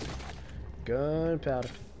 Gunpowder.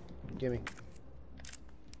 Gimme.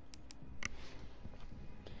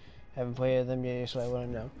 Haven't played them yet, so I want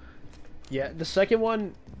to know. Yeah, the second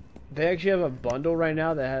one, they actually have a bundle right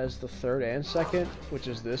now that has the third and second, which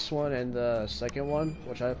is this one and the second one,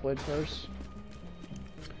 which I played first.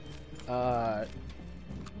 I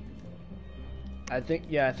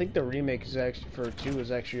think the remake is actually for 2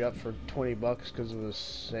 is actually up for $20 because of the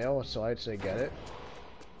sale, so I'd say get it.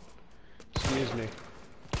 Excuse me.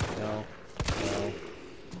 No. No.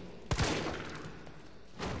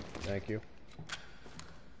 Thank you.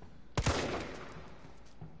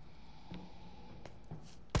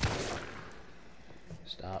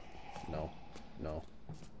 Stop. No. No.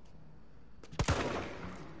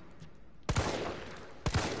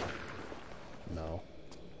 No.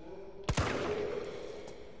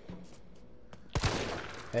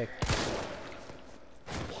 Hey.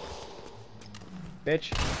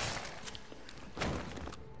 Bitch.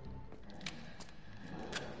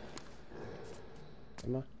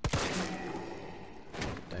 Come on.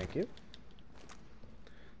 Thank you.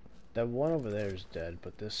 That one over there is dead,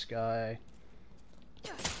 but this guy...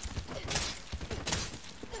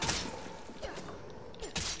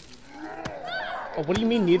 Oh, what do you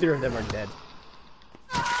mean neither of them are dead?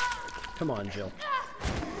 Come on, Jill.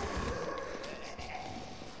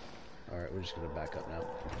 Alright, we're just gonna back up now.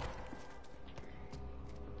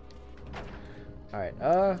 Alright,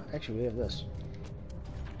 actually we have this.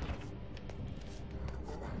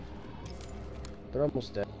 They're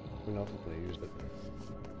almost dead. I don't know if I'm gonna use it.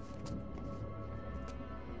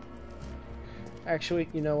 Actually,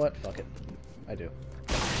 you know what? Fuck it. I do.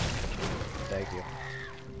 Thank you.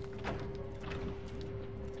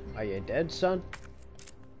 Are you dead, son?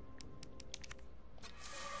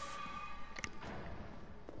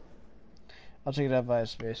 I'll take it out via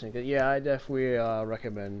space. Yeah, I definitely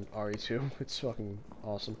recommend RE2. It's fucking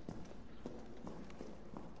awesome.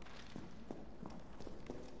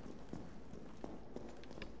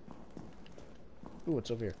 Ooh,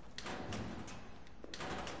 what's over here?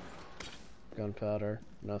 Gunpowder,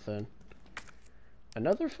 nothing.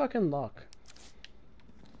 Another fucking lock.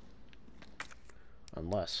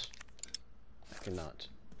 Unless I cannot.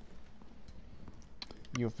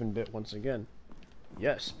 You've been bit once again.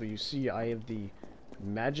 Yes, but you see I have the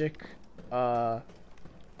magic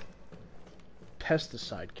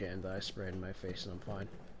pesticide can that I sprayed in my face and I'm fine.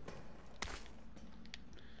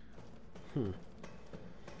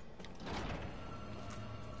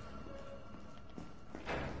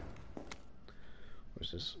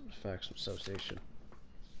 Where's this fax from substation?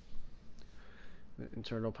 The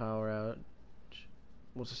internal power outage.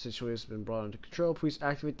 Once the situation has been brought under control, please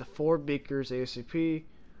activate the 4 beakers ASAP.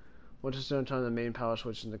 Once it's done, turn the main power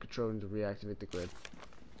switch in the control room to reactivate the grid.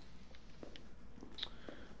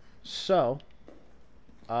 So,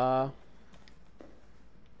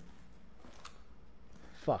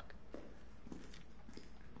 fuck.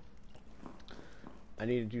 I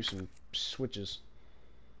need to do some switches.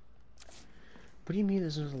 What do you mean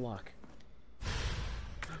there's no lock?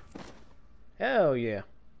 Hell yeah.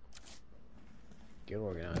 Get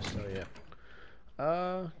organized, oh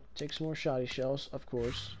yeah. Take some more shoddy shells, of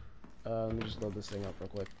course. Let me just load this thing up real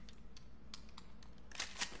quick.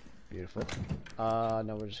 Beautiful.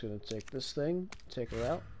 Now we're just gonna take this thing, take her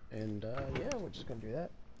out, and yeah, we're just gonna do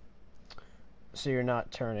that. So you're not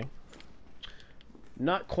turning.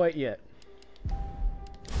 Not quite yet.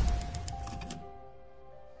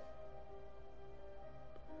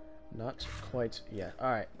 Not quite yet.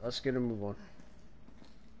 Alright, let's get a move on.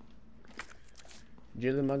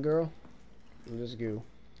 Jilly, my girl, let's go.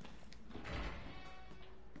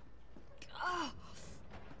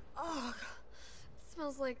 Oh, it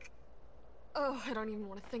smells like... Oh, I don't even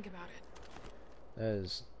want to think about it. That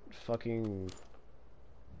is fucking...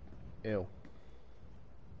 Ew.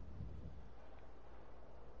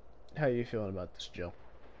 How are you feeling about this, Jill?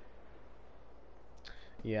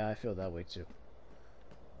 Yeah, I feel that way too.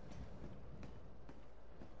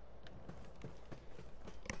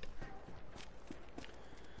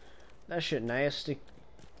 That shit nasty.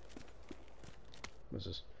 What's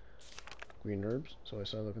this? Green herbs? So I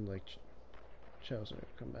started looking like Chelsea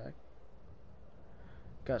come back.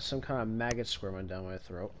 Got some kind of maggot squirming down my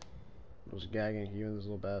throat. I was gagging you and those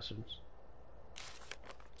little bastards.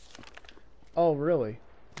 Oh, really?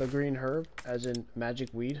 The green herb? As in magic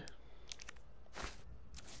weed?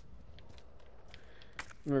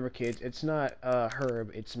 Remember, kids, it's not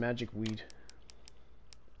herb, it's magic weed.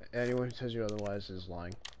 Anyone who tells you otherwise is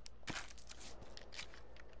lying.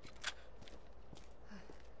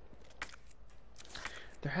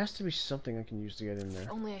 There has to be something I can use to get in there.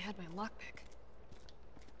 If only I had my lockpick.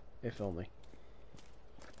 If only.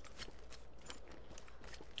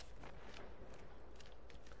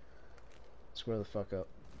 Square the fuck up.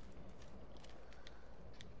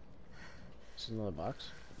 It's another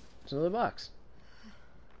box. It's another box.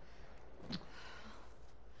 Is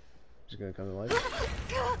it gonna come to life?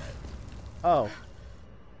 Oh.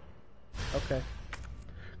 Okay.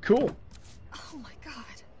 Cool. Oh my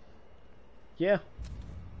god. Yeah.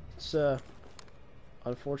 It's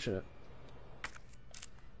unfortunate.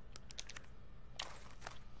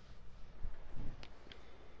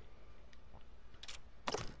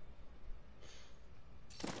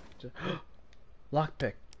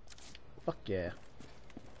 Lockpick. Fuck yeah.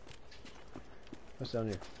 What's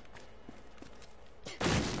down here?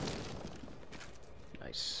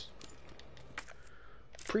 Nice.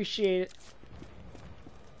 Appreciate it.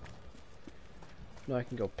 Now I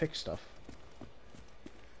can go pick stuff.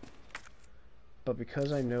 But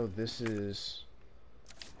because I know this is...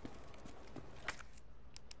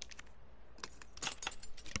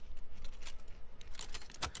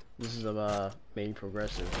 This is a main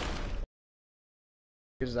progressive.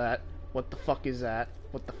 What is that? What the fuck is that?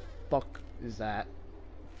 What the fuck is that?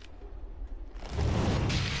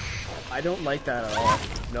 I don't like that at all.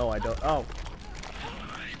 No, I don't. Oh.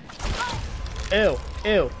 Ew,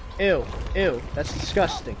 ew, ew, ew. That's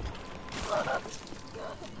disgusting.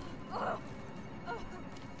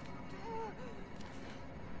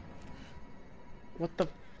 What the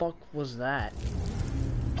fuck was that?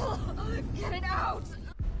 Get it out!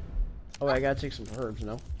 Oh, I gotta take some herbs,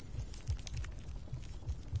 no?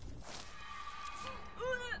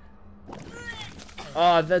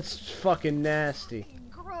 Oh, that's fucking nasty.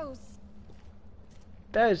 Gross.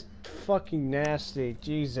 That is fucking nasty.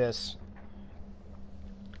 Jesus.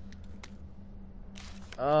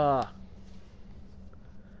 Ugh.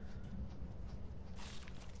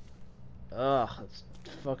 Ugh, that's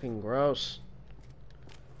fucking gross.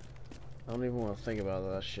 I don't even want to think about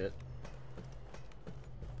that shit.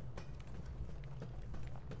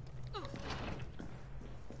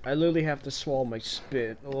 I literally have to swallow my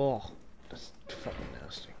spit. Ugh. That's fucking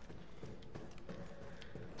nasty.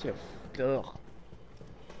 It's like a, ugh.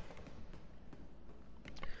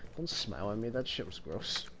 Don't smile at me, that shit was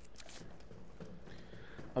gross.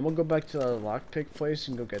 I'm gonna go back to the lockpick place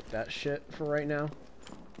and go get that shit for right now.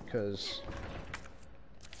 Because,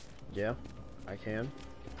 yeah, I can.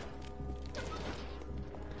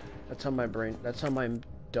 That's how my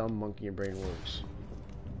dumb monkey brain works.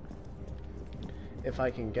 If I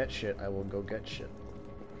can get shit, I will go get shit.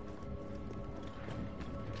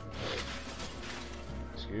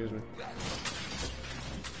 Excuse me.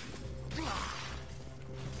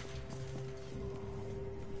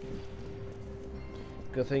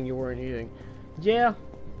 Good thing you weren't eating. Yeah,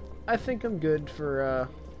 I think I'm good for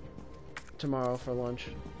tomorrow for lunch.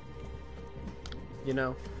 You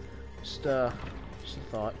know, just a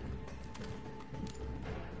thought.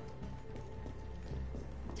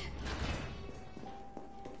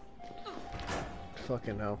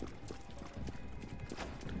 Fucking hell.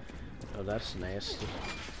 Oh, that's nasty.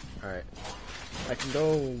 Alright. I can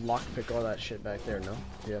go lockpick all that shit back there, no?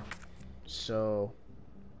 Yeah. So...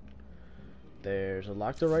 There's a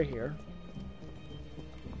lock door right here.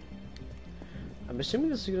 I'm assuming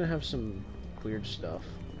this is gonna have some weird stuff,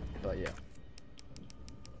 but yeah.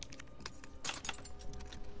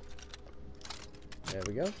 There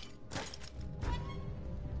we go.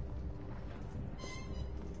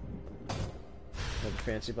 Another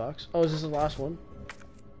fancy box. Oh, is this the last one?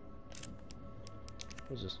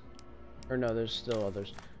 What's this? Or no, there's still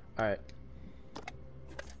others. Alright.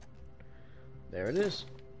 There it is.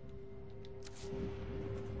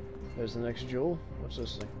 There's the next jewel. What's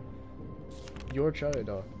this thing? Your child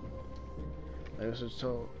dog. I guess it's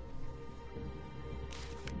told.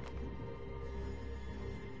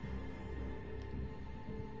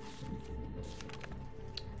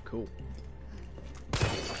 Cool.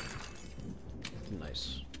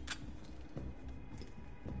 Nice.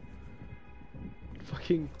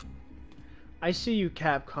 Fucking. I see you,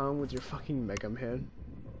 Capcom, with your fucking Mega Man.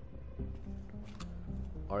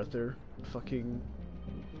 Arthur. Fucking.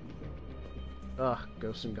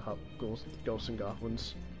 Ghosts and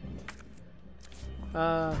goblins.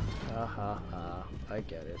 I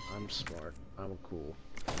get it. I'm smart. I'm cool.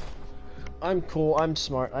 I'm cool. I'm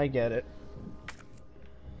smart. I get it.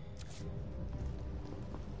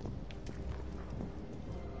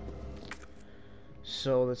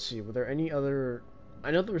 So let's see. Were there any other? I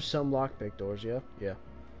know there were some lockpick doors. Yeah. Yeah.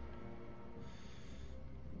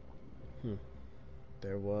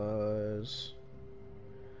 There was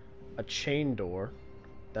a chain door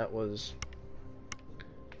that was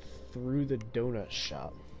through the donut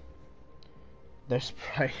shop. There's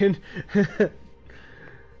Brian.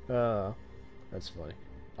 That's funny.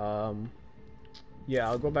 Yeah,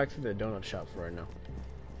 I'll go back to the donut shop for right now.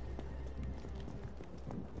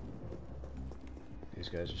 these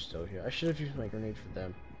guys are still here. I should have used my grenade for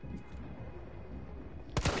them.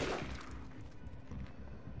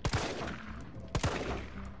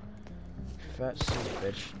 Fat son of a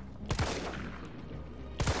bitch.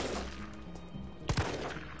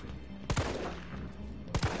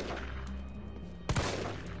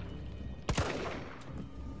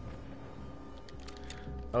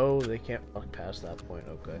 Oh, they can't walk past that point,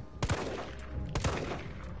 okay.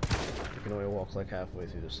 You can only walk like halfway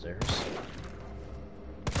through the stairs.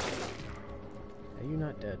 Are you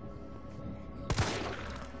not dead?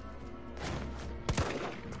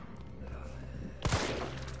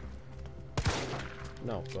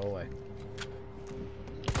 No, go away.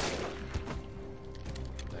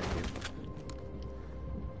 Thank you.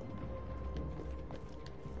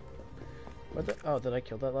 What the? Oh, did I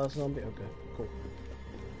kill that last zombie? Okay, cool.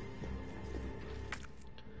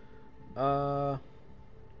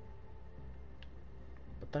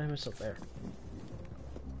 What did I miss up there?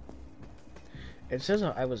 It says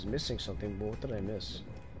I was missing something, but what did I miss?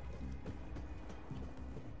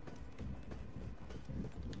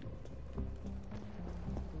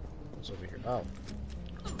 What's over here? Oh.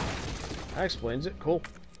 That explains it. Cool.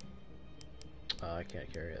 I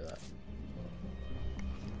can't carry that.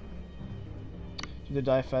 Do they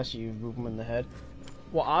die fast? You move them in the head?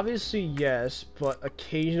 Well, obviously yes, but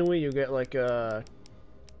occasionally you get like a...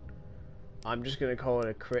 I'm just gonna call it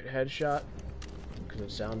a crit headshot, because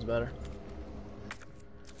it sounds better.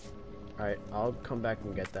 Alright, I'll come back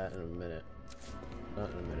and get that in a minute. Not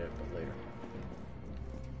in a minute, but later.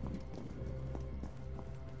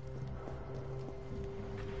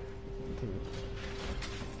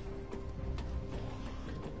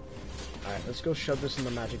 Alright, let's go shove this in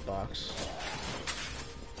the magic box.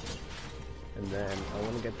 And then I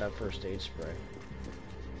want to get that first aid spray.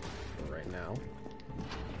 For right now.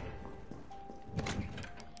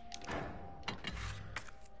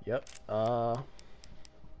 Yep,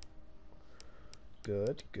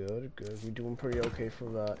 good. We're doing pretty okay for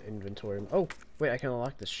the inventory. Oh, wait, I can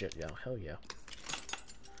unlock this shit. Yeah, hell yeah.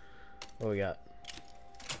 What we got?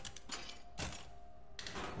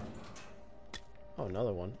 Oh,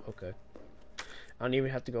 another one. Okay. I don't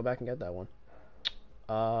even have to go back and get that one.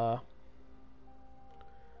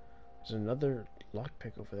 There's another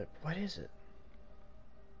lockpick over there. What is it?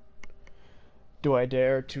 Do I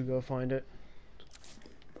dare to go find it?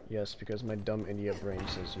 Yes, because my dumb idiot brain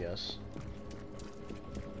says yes.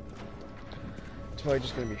 It's probably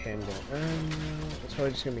just gonna be handgun. It's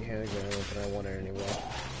probably just gonna be handgun, but I want it anyway.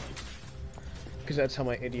 Because that's how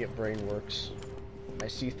my idiot brain works. I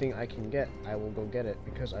see a thing I can get, I will go get it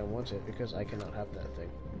because I want it, because I cannot have that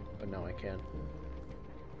thing. But now I can.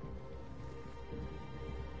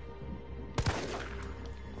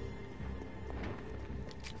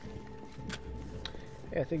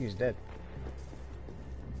 Hey, I think he's dead.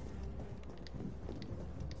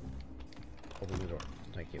 Open the door.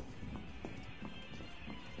 Thank you.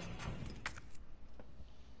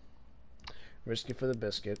 Risky for the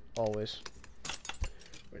biscuit, always.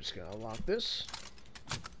 We're just gonna unlock this.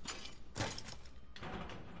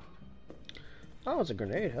 Oh, it's a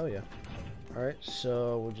grenade, hell yeah. Alright,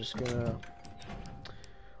 so we're just gonna...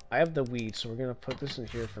 I have the weed, so we're gonna put this in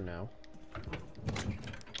here for now.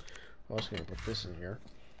 I'm also gonna put this in here.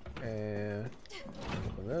 And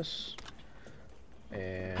open this.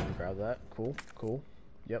 And grab that. Cool, cool.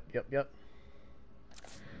 Yep.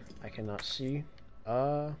 I cannot see.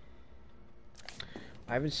 I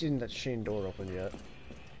haven't seen that chain door open yet.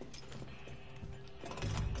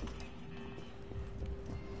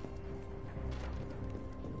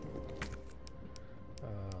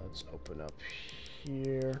 Let's open up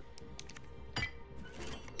here.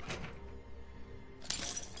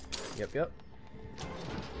 Yep.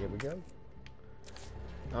 Here we go.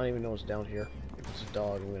 I don't even know what's down here. If it's a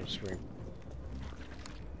dog, I'm gonna scream.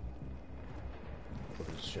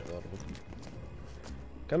 Open this shit out of them.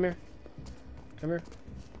 Come here. Come here.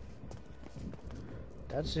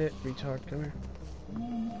 That's it, retard. Come here.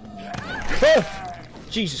 Oh!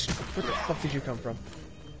 Jesus! Where the fuck did you come from?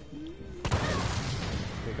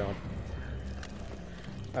 You're gone.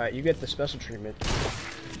 Alright, you get the special treatment.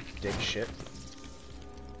 Dick shit.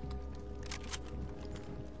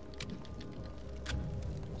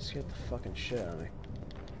 Get the fucking shit out of me.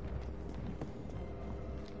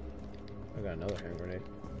 I got another hand grenade.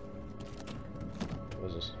 What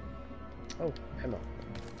is this? Oh, ammo.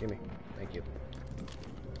 Gimme. Thank you.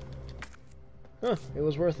 Huh, it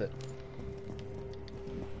was worth it.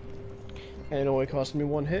 And it only cost me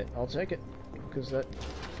one hit. I'll take it. Because that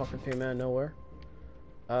fucker came out of nowhere.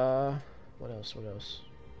 What else?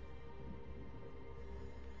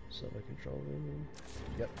 Subway control room.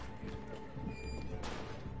 Yep.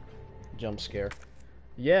 Jump scare.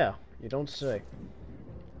 Yeah, you don't say.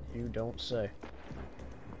 You don't say.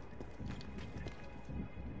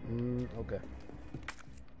 Okay.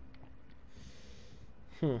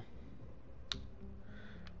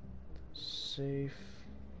 Safe.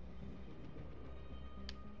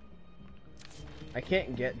 I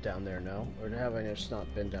can't get down there now, or have I just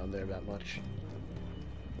not been down there that much?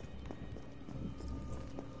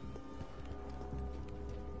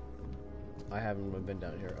 I haven't been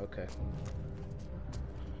down here, okay.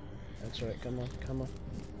 That's right, come on, come on.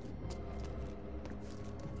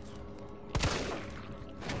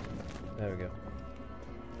 There we go.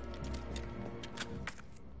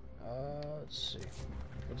 Let's see.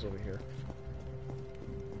 What's over here?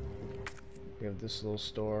 We have this little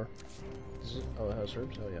store. Oh, it has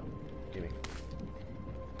herbs? Oh, yeah. Gimme.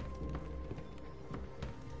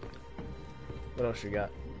 What else you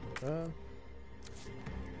got? What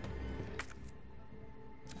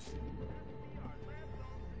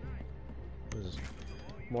is this?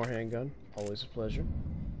 More handgun. Always a pleasure.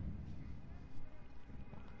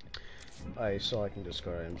 I saw I can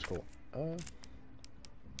discard items. Cool.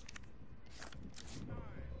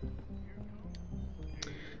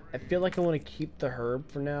 I feel like I want to keep the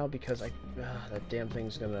herb for now because that damn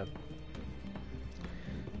thing's gonna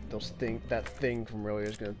that thing from earlier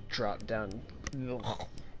is gonna drop down. Ugh, I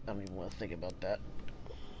don't even want to think about that.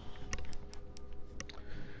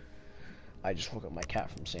 I just woke up my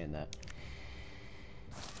cat from saying that.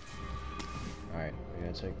 Alright, we're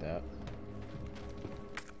gonna take that.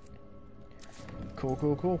 Cool,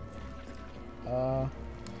 cool, cool.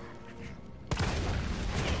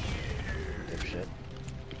 Dipshit.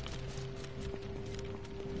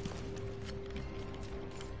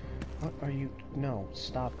 What are you? No,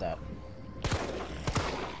 stop that.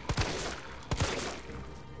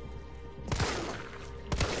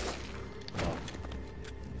 No.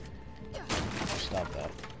 Stop that.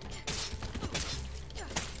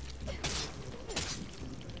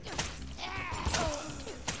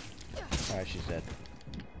 Alright, she's dead.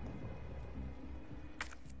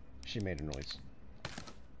 She made a noise.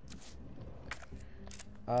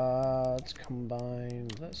 Let's combine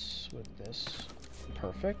this with this.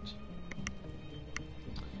 Perfect.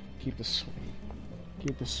 Keep the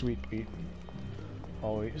sweet beat.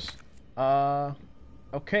 Always.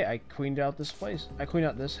 Okay, I cleaned out this place. I cleaned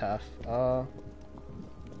out this half. What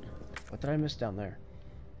did I miss down there?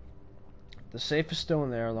 The safe is still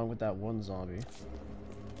in there along with that one zombie.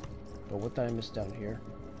 But what did I miss down here?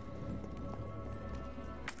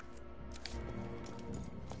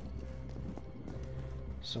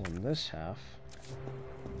 So in this half,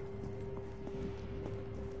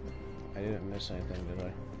 I didn't miss anything, did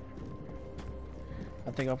I?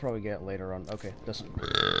 I think I'll probably get it later on. Okay, it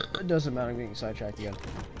doesn't matter. I'm getting sidetracked again.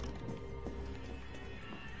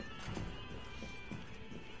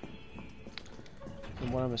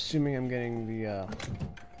 From what I'm assuming, I'm getting the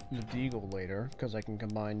deagle later because I can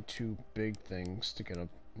combine two big things to get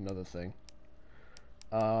another thing.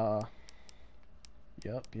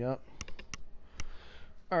 Yep.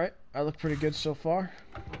 Alright, I look pretty good so far.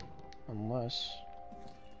 Unless...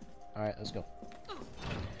 Alright, let's go.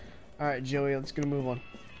 Alright, Joey, let's get a move on.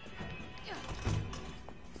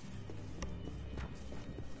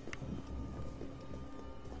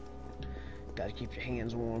 Gotta keep your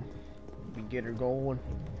hands warm. We get her going.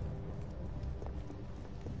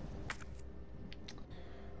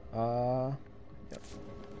 Yep.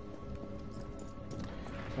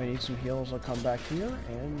 If I need some heals, I'll come back here,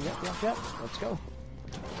 and yep, let's go.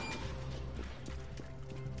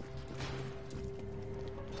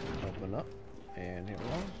 Open up, and here we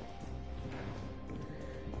go.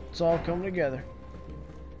 It's all coming together.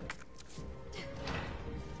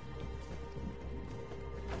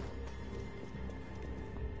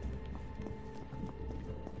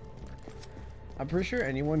 I'm pretty sure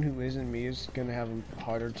anyone who isn't me is gonna have a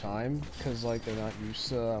harder time because like they're not used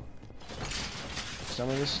to some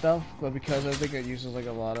of this stuff, but because I think it uses like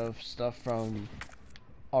a lot of stuff from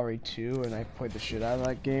RE2 and I played the shit out of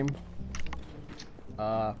that game,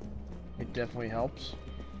 it definitely helps.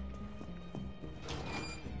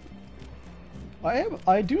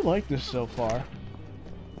 I do like this so far.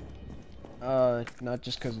 Not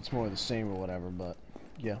just because it's more of the same or whatever, but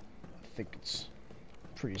yeah, I think it's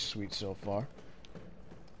pretty sweet so far.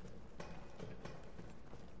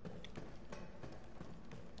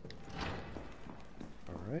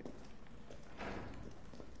 Alright.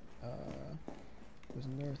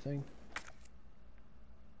 Wasn't there a thing?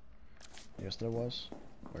 Yes, there was.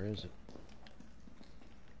 Where is it?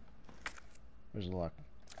 Where's the lock?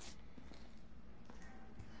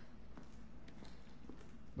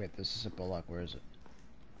 Wait, this is a bullock. Where is it?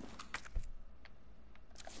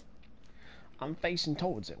 I'm facing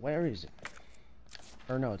towards it. Where is it?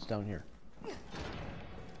 Or no, it's down here.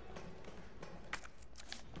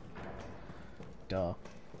 Duh.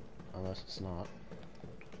 Unless it's not.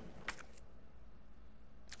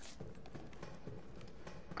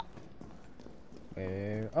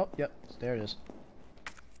 Where? Oh, yep. There it is.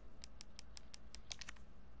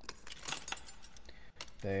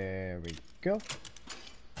 There we go.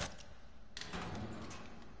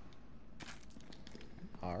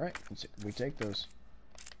 Alright, we take those.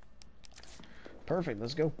 Perfect,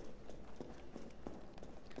 let's go.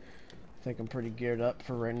 I think I'm pretty geared up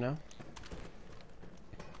for right now.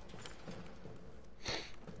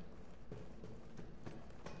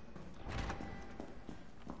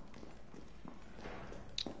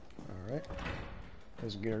 Alright.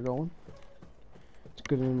 Let's get her going. It's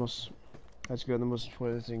good and that's good. The most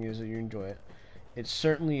important thing is that you enjoy it. It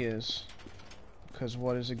certainly is. Because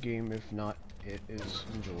what is a game if not it is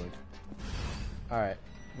enjoyed? Alright.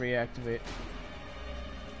 Reactivate.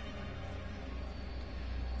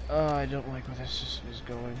 Oh, I don't like where this is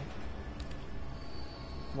going.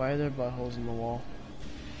 Why are there buttholes in the wall?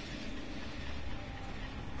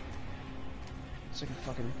 It's like a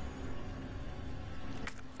fucking...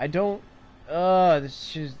 I don't... this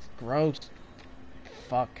shit is gross.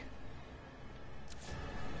 Fuck.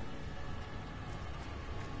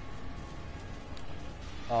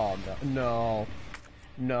 Oh, no.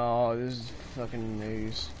 No, this is fucking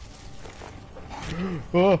maze.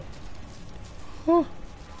 Oh! Oh!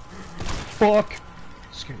 Fuck!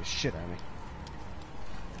 Scared the shit out of me.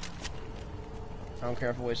 I don't care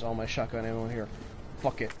if I waste all my shotgun ammo here.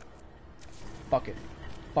 Fuck it. Fuck it.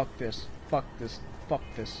 Fuck this. Fuck this. Fuck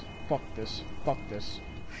this. Fuck this. Fuck this.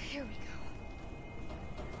 Here we go.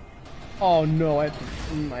 Oh no, I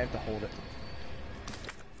have to hold it.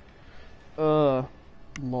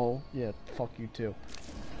 Lol. Yeah, fuck you too.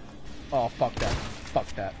 Oh, fuck that. Fuck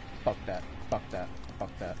that. Fuck that. Fuck that.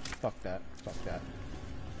 Fuck that. Fuck that. Fuck that.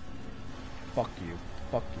 Fuck you.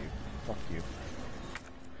 Fuck you. Fuck you.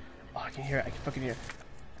 Oh, I can hear it. I can fucking hear it.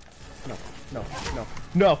 No. No. No.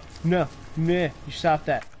 No. No. Meh. You stop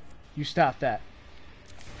that. You stop that.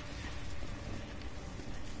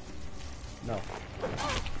 No.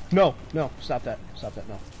 No. No. Stop that. Stop that.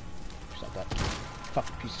 No. Stop that.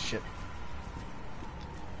 Fucking piece of shit.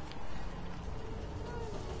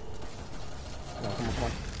 No, come on, come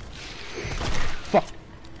on. Fuck!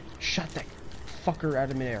 Shot that fucker out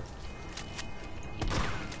of midair.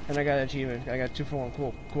 And I got an achievement. I got 2 for 1.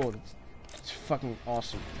 Cool, cool. It's fucking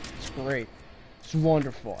awesome. It's great. It's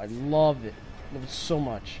wonderful. I love it. Love it so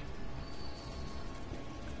much.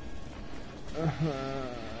 I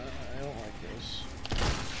don't like this.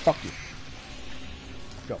 Fuck you.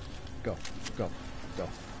 Go, go, go, go,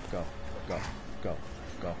 go, go, go,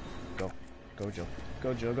 go, go, go, Joe.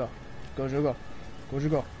 Go, Joe, go. Go, Joe, go. Go, Joe,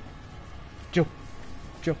 go. Joe.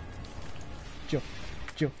 Joe. Joe.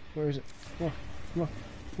 Joe. Where is it? Come on. Come on.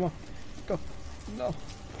 Come on. Go. No.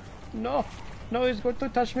 No. No, he's going to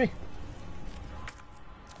touch me.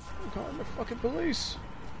 I'm calling the fucking police.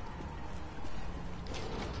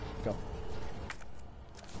 Go.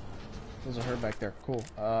 There's a herd back there. Cool.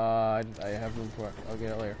 I have room for it. I'll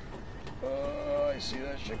get it later. I see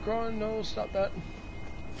that shit crawling. No, stop that.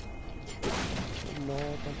 No,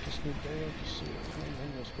 don't just do there. Just see it.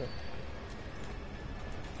 Let's go.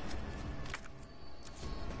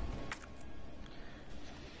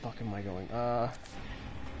 Fuck am I going?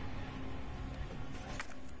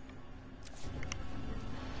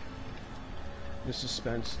 The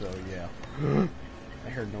suspense though, yeah. I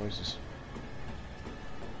heard noises.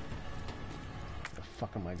 Where the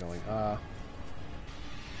fuck am I going? I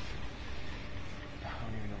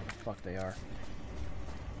don't even know where the fuck they are.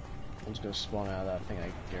 One's gonna spawn out of that thing,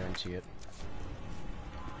 I guarantee it.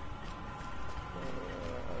 I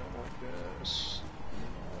don't like this.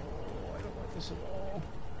 No, I don't like this at all.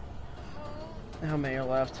 How many are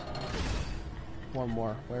left? One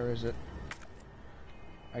more. Where is it?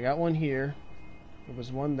 I got one here. There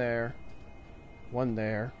was one there. One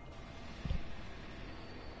there.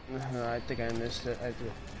 I think I missed it.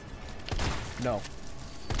 No.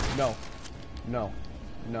 No. No.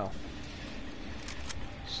 No.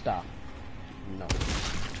 Stop. No.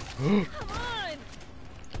 Come on!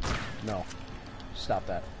 No. Stop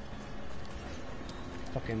that.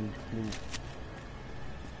 Fucking move.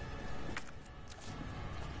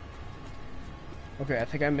 Okay, I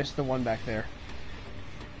think I missed the one back there.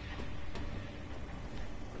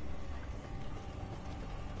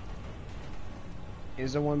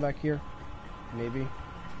 Is there one back here? Maybe.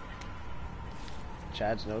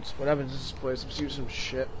 Chad's notes. What happens to this place? I've seen some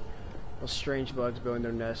shit. Those strange bugs building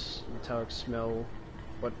their nests. Metallic smell.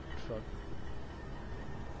 What the fuck?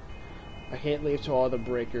 I can't leave till all the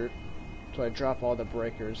breaker. So I drop all the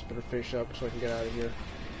breakers. Better finish up so I can get out of here.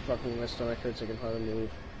 Fucking my stomach hurts. I can hardly move.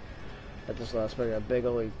 At this last break, a big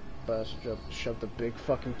old bastard shoved a big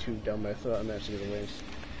fucking tube down my throat. I'm actually gonna waste.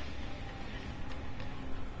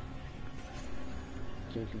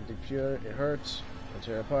 Can't keep it pure. It hurts. I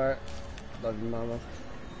tear apart. Love you, mama.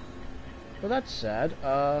 Well, that's sad.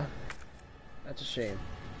 That's a shame.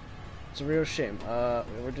 It's a real shame.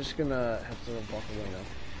 We're just gonna have to walk away now.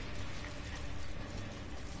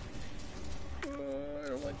 I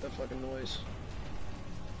don't like that fucking noise.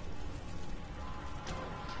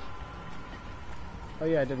 Oh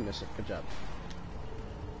yeah, I didn't miss it. Good job.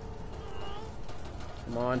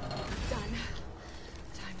 Come on. Done.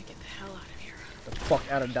 Time to get the hell out of here. The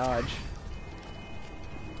fuck out of Dodge.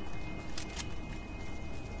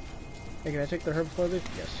 Hey, can I take the herb before I leave?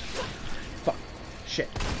 Yes. Fuck. Shit.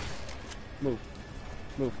 Move.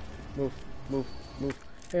 Move. Move. Move. Move.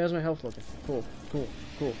 Hey, how's my health looking? Cool. Cool.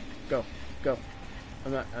 Cool. Go. Go. I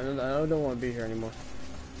don't want to be here anymore.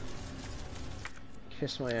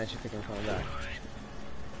 Kiss my ass, you think I'm coming back.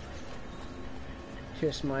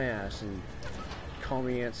 Kiss my ass and call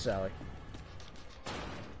me Aunt Sally.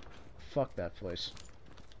 Fuck that place.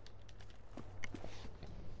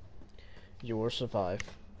 You will survive.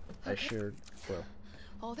 I sure will.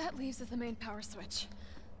 All that leaves is the main power switch.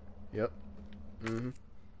 Yep. I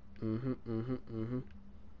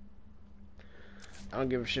don't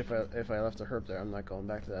give a shit if I left a herb there. I'm not going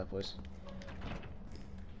back to that place.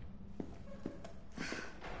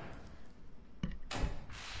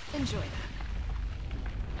 Enjoy that.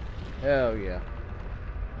 Hell yeah.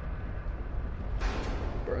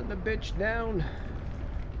 Burn the bitch down.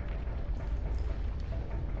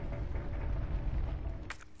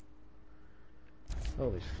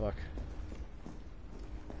 Holy fuck.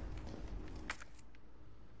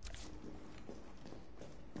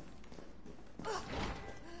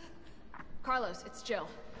 Carlos, it's Jill.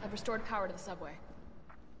 I've restored power to the subway.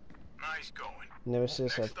 Nice going.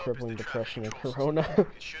 Nemesis have crippling depression and corona.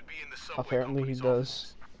 Apparently he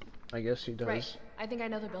does. I guess he does. Right. I think I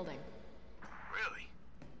know the building. Really?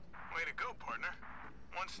 Way to go, partner.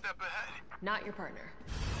 One step ahead. Not your partner.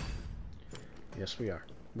 Yes, we are.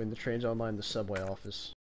 When the train's online, the subway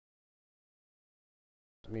office.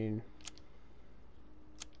 I mean...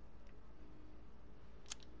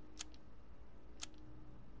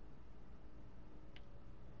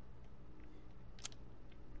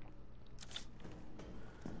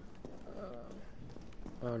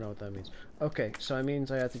 I don't know what that means. Okay, so that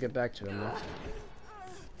means I have to get back to him now.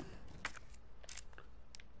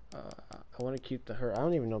 I want to keep the her. I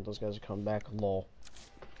don't even know if those guys are coming back. Lol.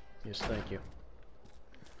 Yes, thank you.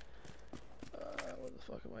 What the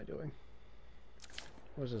fuck am I doing?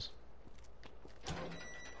 What is this?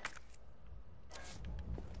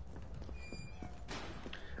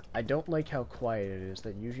 I don't like how quiet it is.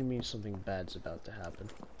 That usually means something bad's about to happen.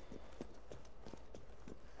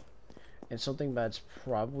 And something bad's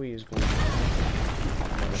probably is going to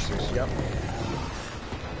happen. Yep.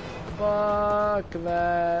 Fuck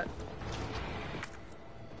that.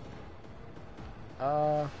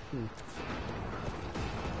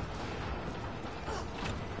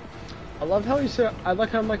 I love how he said, I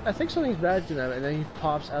like how I'm like, I think something's bad to them, and then he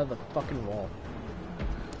pops out of the fucking wall.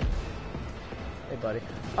 Hey, buddy.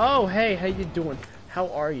 Oh, hey, how you doing? How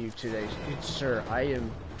are you today? Good sir, I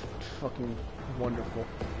am fucking wonderful.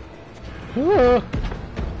 Go.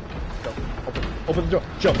 Open the door.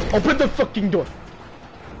 Joe, open the fucking door.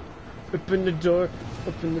 Open the door.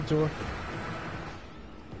 Open the door.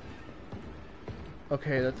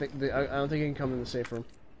 Okay, I don't think he can come in the safe room.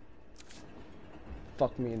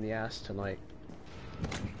 Fuck me in the ass tonight.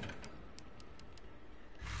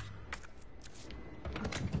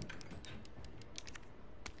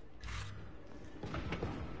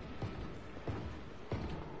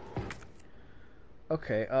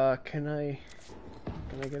 Okay, can I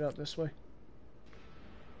get out this way?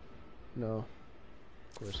 No.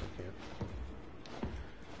 Of course I can't.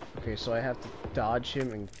 Okay, so I have to dodge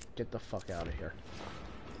him and get the fuck out of here.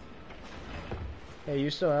 Hey, you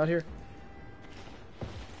still out here?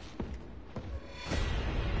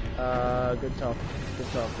 Good talk. Good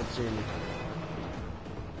talk. Good seeing you.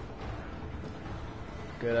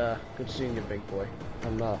 Good seeing you, big boy.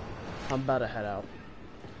 I'm about to head out.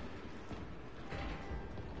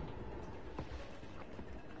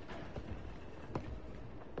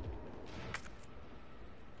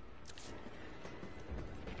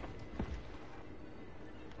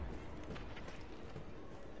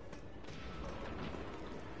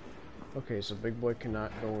 Okay, so Big Boy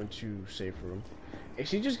cannot go into safe room.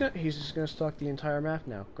 Is he just gonna? He's just gonna stalk the entire map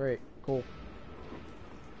now. Great, cool.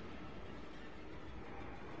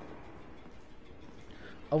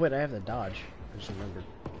 Oh wait, I have the dodge. I just remembered.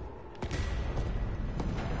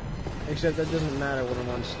 Except that doesn't matter when I'm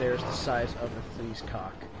on stairs the size of a flea's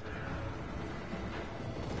cock.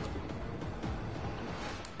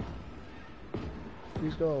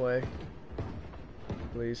 Please go away.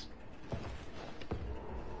 Please.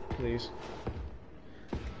 Please.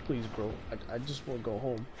 Please, bro. I just want to go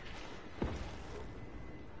home.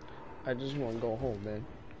 I just want to go home, man.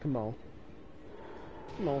 Come on.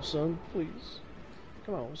 Come on, son. Please.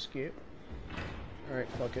 Come on, skip. Alright,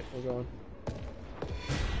 fuck it. We're going.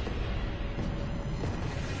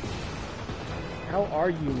 How are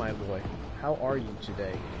you, my boy? How are you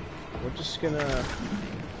today? We're just gonna...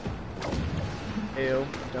 Ew.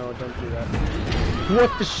 No, don't do that.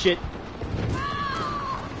 What the shit?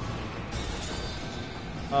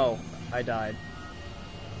 Oh, I died.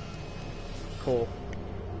 Cool.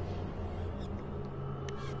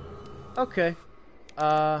 Okay.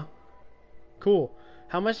 Cool.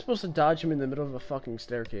 How am I supposed to dodge him in the middle of a fucking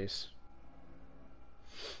staircase?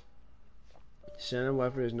 Standard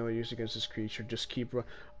weapon is no use against this creature. Just keep running.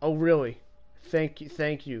 Oh, really? Thank you.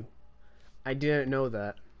 Thank you. I didn't know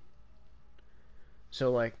that.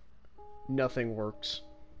 So, like, nothing works.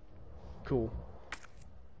 Cool.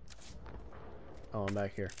 Oh, I'm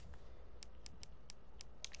back here.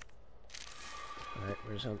 Alright,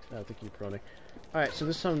 we just have to keep running. Alright, so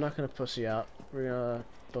this time I'm not gonna pussy out. We're gonna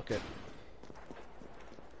book it.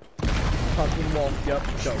 Fucking wall. Yup,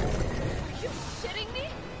 go. Are you shitting me?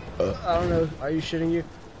 I don't know. Are you shitting you?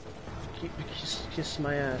 Kiss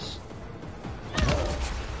my ass.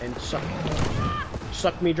 And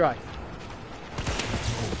suck me dry.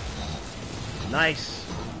 Nice.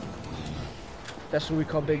 That's what we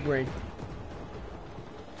call big brain.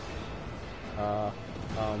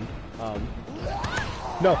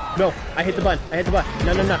 No, I hit the button.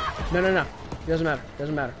 No. Doesn't matter.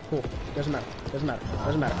 Cool. Doesn't matter.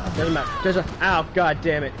 Ow, god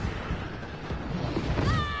damn it.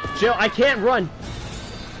 Jill, I can't run.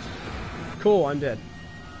 Cool, I'm dead.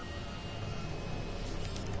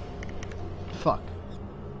 Fuck.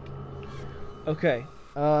 Okay.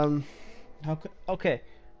 How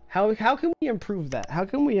can we improve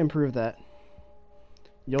that?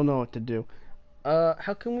 You'll know what to do.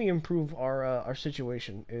 How can we improve our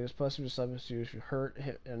situation? It is possible to substitute if you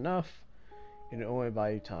hit enough, and it only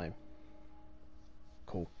buy you time.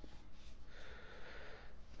 Cool.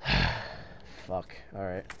 Fuck.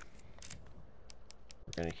 Alright.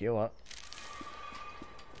 We're gonna heal up.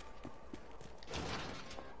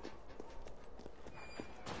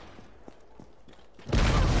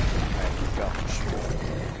 Alright, go. Are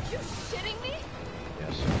you shitting me?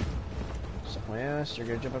 Yes. Suck my ass. You're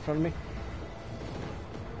gonna jump in front of me?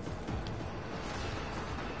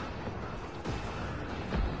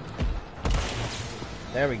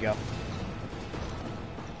 There we go.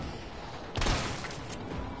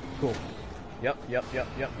 Cool. Yep.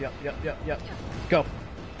 Go.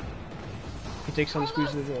 He takes on the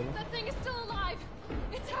squeeze of the door. That thing is still alive.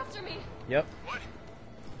 It's after me. Yep. What?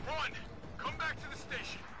 Run! Come back to the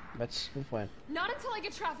station. That's the plan. Not until I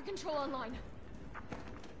get traffic control online.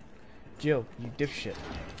 Jill, you dipshit.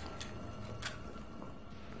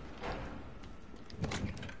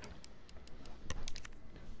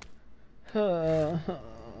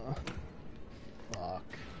 Fuck.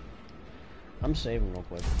 I'm saving real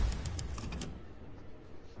quick.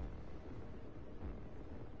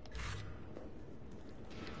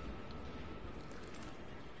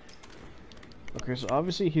 Okay, so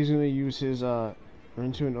obviously he's gonna use his run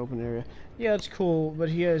into an open area. Yeah, it's cool, but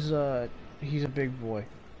he has he's a big boy.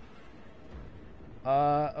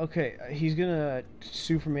 Okay, he's gonna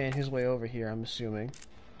Superman his way over here, I'm assuming.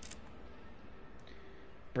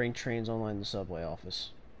 Bring trains online in the subway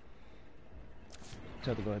office. Just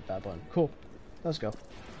have to go hit that button. Cool. Let's go.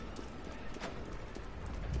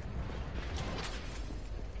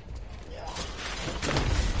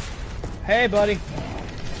 Hey, buddy.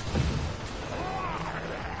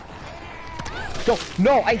 Go.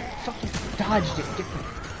 No, I fucking dodged it.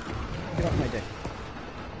 Get off my dick.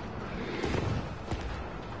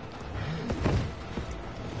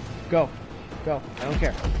 Go. Go. I don't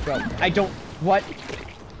care. Go. I don't. What?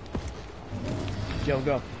 Joe,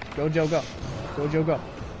 go. Go, Joe, go. Go, Joe, go.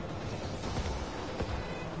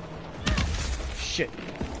 Shit.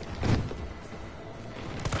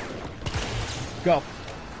 Go.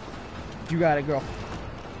 You got it, girl.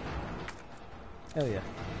 Hell yeah.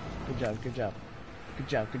 Good job, good job. Good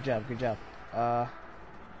job, good job, good job.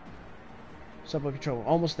 Subway control.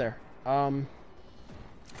 Almost there.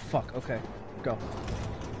 Fuck, okay. Go.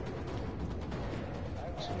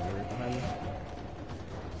 Somebody right behind me.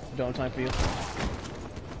 Don't have time for you.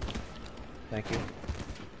 Thank you.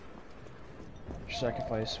 Your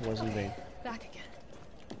sacrifice was in vain. Back again.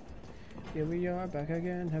 Here we are, back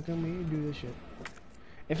again. How can we do this shit?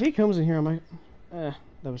 If he comes in here, I'm like, that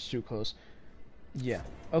was too close. Yeah.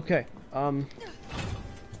 Okay.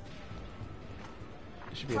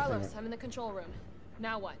 Should be Carlos, a thing, right? I'm in the control room.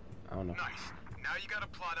 Now what? I don't know. Nice. Now you gotta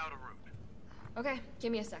plot out a route. Okay,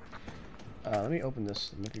 give me a sec. Let me open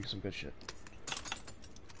this and make you some good shit.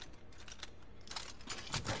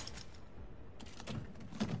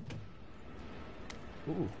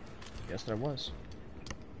 Ooh. Yes, there was.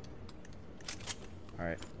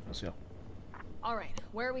 Alright, let's go. Alright,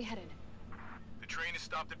 where are we headed? The train is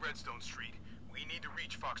stopped at Redstone Street. We need to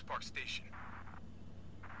reach Fox Park Station.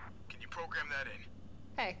 Can you program that in?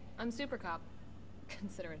 Hey, I'm Super Cop.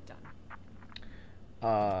 Consider it done.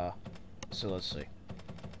 So let's see.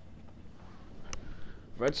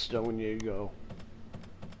 Redstone, you go.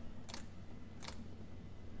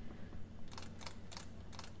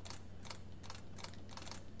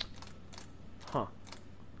 Huh.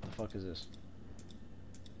 The fuck is this?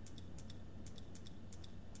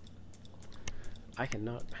 I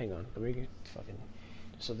cannot, hang on, let me get fucking,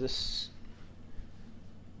 so this,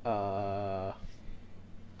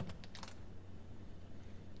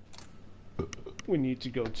 we need to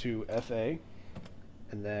go to FA,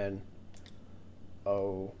 and then,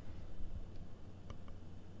 what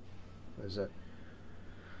is that?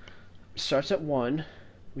 Starts at 1,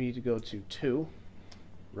 we need to go to 2,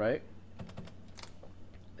 right?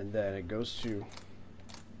 And then it goes to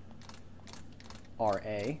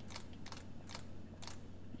RA.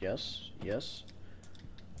 Yes, yes.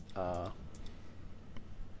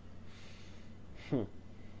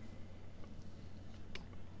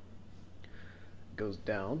 Goes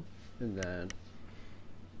down, and then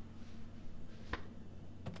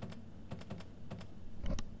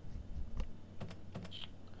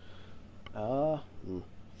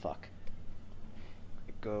fuck.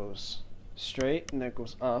 It goes straight, and then it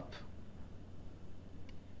goes up.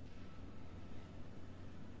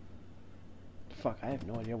 Fuck, I have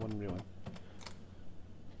no idea what I'm doing.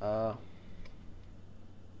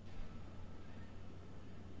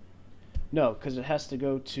 No, because it has to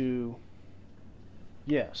go to...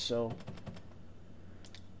 Yeah, so...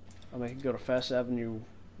 I can go to Fast Avenue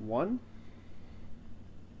 1?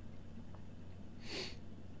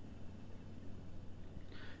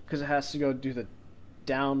 Because it has to go do the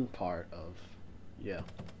down part of... Yeah.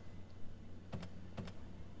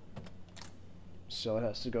 So it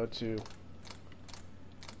has to go to...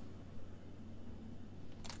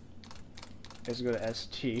 It has to go to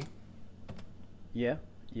ST. Yeah,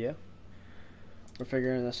 yeah. We're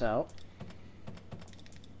figuring this out.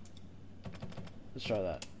 Let's try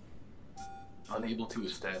that. Unable to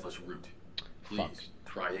establish route. Please Fuck.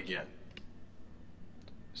 try again.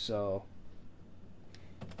 So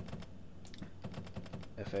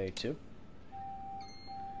FA2.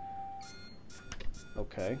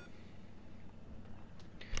 Okay.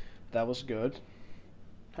 That was good.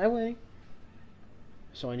 Highway.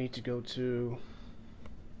 So I need to go to...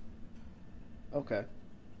 Okay.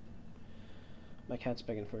 My cat's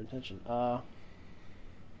begging for attention. RE3.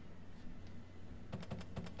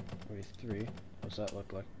 What's that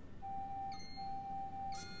look like?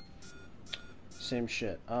 Same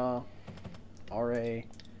shit. RA2.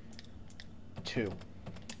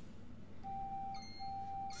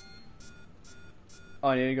 Oh,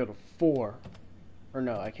 I need to go to 4. Or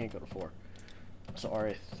no, I can't go to 4. So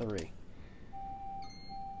RA3.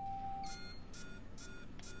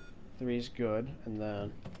 3 is good, and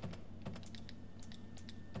then...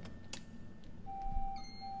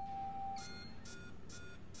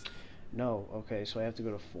 No, okay, so I have to go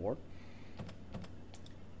to 4.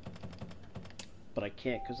 But I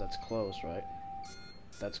can't because that's closed, right?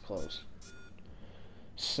 That's closed.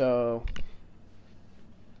 So...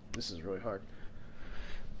 This is really hard.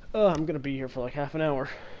 Oh, I'm gonna be here for like half an hour.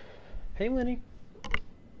 Hey, Lenny.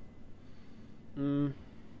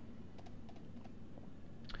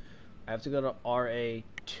 I have to go to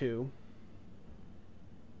RA2.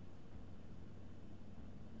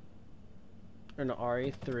 Or no,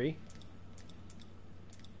 RA3.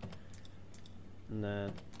 And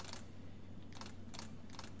then...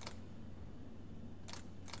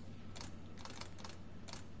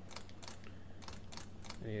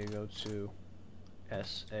 I need to go to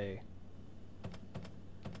SA.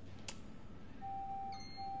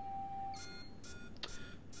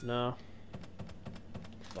 No.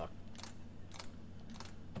 Fuck.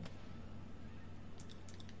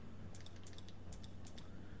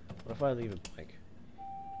 What if I leave it blank?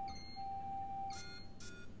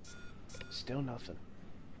 Still nothing.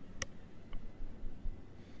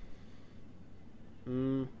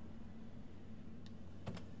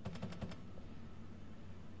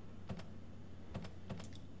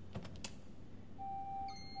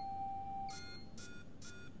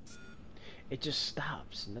 It just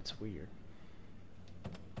stops, and that's weird.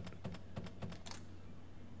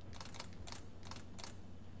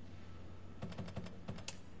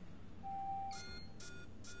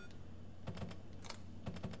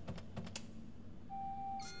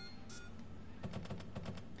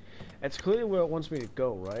 It's clearly where it wants me to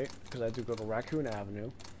go, right? Because I have to go to Racoon Avenue.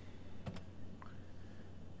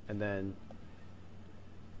 And then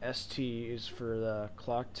ST is for the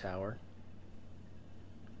clock tower.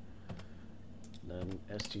 Then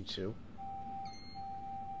ST2.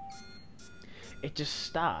 It just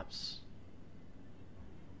stops.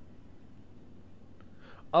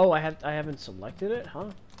 Oh, I haven't selected it, huh?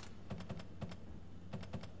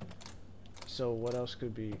 So what else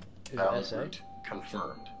could be? Is Valid it SA? route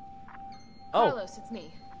confirmed. Oh. Carlos, it's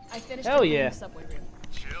me. I finished Hell the yeah. subway route.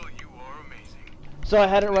 Jill, you are amazing. So I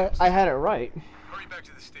had it right. I had it right. Hurry back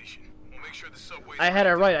to the station. We'll make sure the subway. I had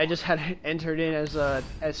it right. I just had it entered in as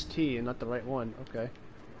ST and not the right one. Okay.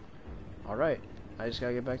 All right. I just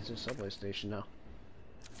gotta get back to the subway station now.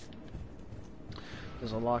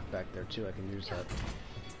 There's a lock back there too. I can use that.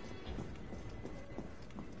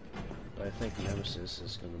 But I think Nemesis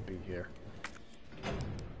is gonna be here.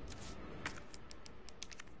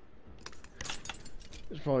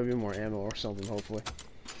 There's probably be more ammo or something, hopefully.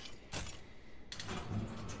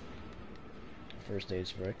 First aid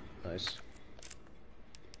spray. Nice.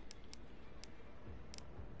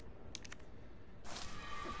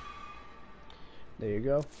 There you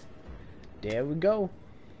go. There we go.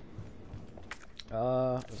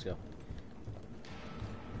 Let's go.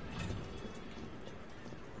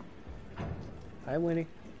 Hi, Winnie.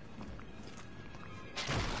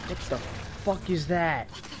 What the fuck is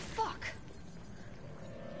that? What the fuck?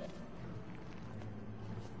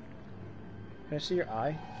 Can I see your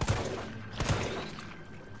eye?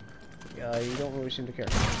 Yeah, you don't really seem to care.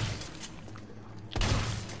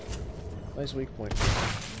 Nice weak point.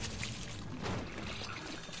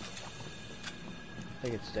 I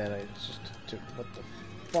think it's dead. It's just what the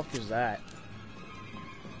fuck is that?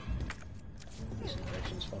 This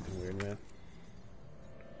infection's fucking weird, man.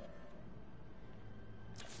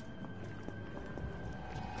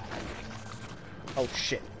 Oh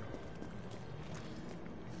shit.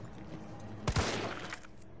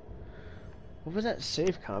 What was that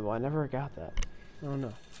save combo? I never got that. Oh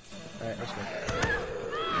no. Alright, let's go.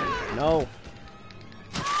 No!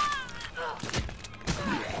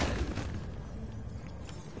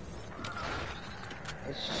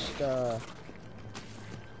 Let's just,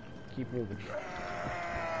 keep moving.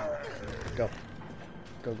 Go.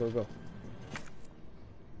 Go, go, go.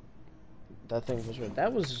 That thing was right.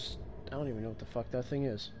 That was... I don't even know what the fuck that thing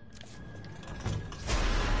is.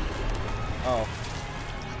 Oh.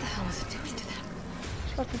 What the hell is it doing to them?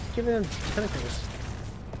 It's fucking giving them tentacles.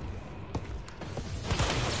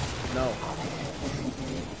 No.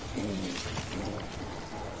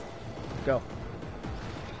 Go.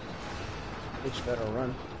 Bitch better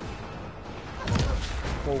run.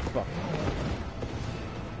 Oh fuck.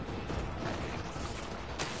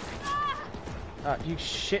 Ah, you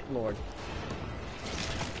shit lord.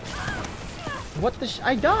 What the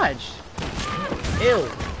I dodged! Ew!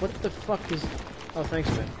 What the fuck is... Oh, thanks,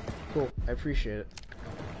 man. Cool. I appreciate it.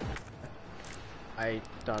 I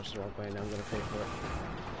dodged the wrong way, now I'm gonna pay for it.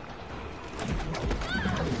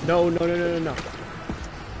 No, no, no, no, no, no.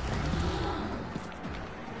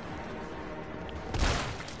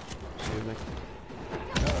 Excuse me.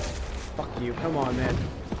 Fuck you. Come on, man.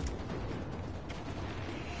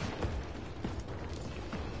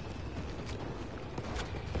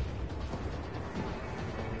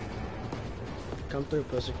 Come through,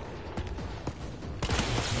 pussy.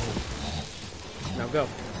 Now go.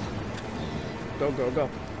 Go, go, go.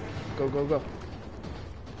 Go, go, go.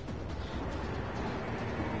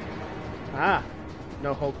 Ah!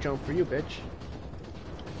 No hope jump for you, bitch.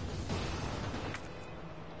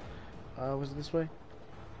 Was it this way?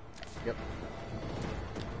 Yep.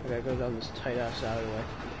 I gotta go down this tight ass alleyway.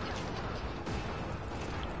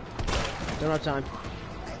 Don't have time.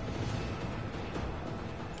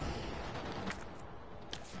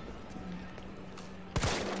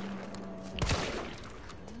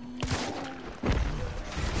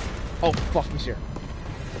 Oh fuck, he's here.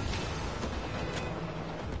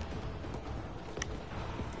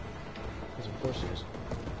 Because of course he is.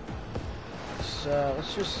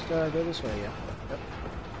 Let's just go this way, yeah. Yep.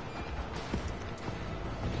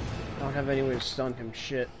 don't have any way to stun him.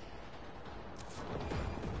 Shit.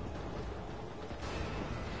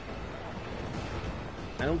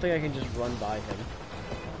 I don't think I can just run by him.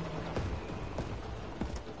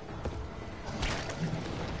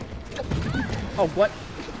 Oh, what?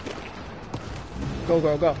 Go,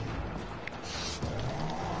 go, go.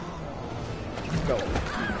 Go.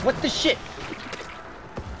 What the shit?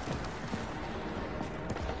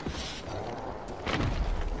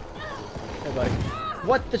 Hey, buddy.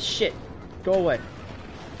 What the shit? Go away.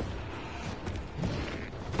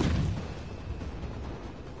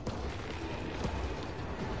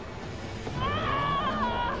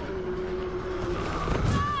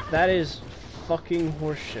 That is fucking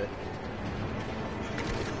horseshit.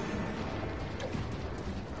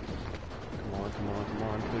 Come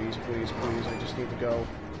on, please, please, please. I just need to go.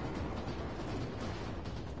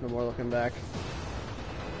 No more looking back.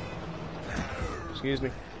 Excuse me.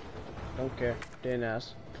 Don't care. Didn't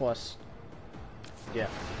ask. Plus. Yeah.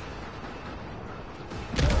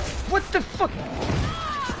 What the fuck?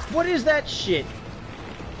 What is that shit?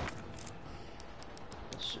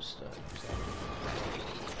 Let's just,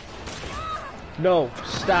 No,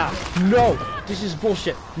 stop. No! This is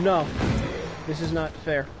bullshit. No. This is not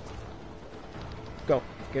fair. Go.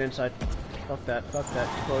 Get inside. Fuck that. Fuck that.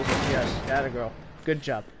 Close it. Yes. Atta girl. Good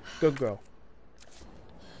job. Good girl.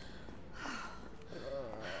 I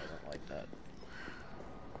don't like that.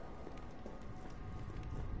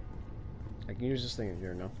 I can use this thing in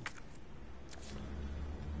here now.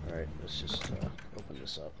 Alright, let's just open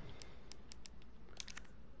this up.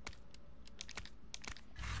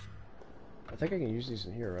 I think I can use these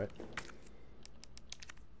in here, right?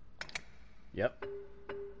 Yep.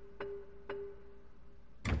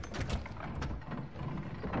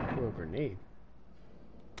 Ooh, a grenade.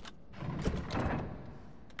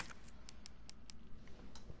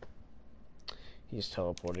 He's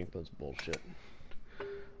teleporting, but it's bullshit.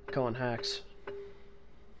 Come on, hacks.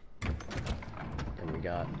 Then we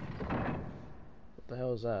got... What the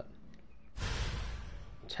hell is that?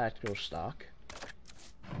 Tactical stock.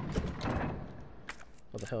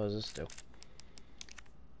 What the hell does this do?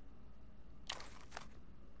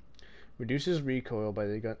 Reduces recoil by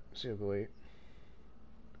the gun. Wait.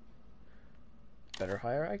 Better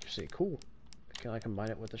higher accuracy. Cool. Can I combine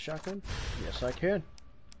it with the shotgun? Yes, I can.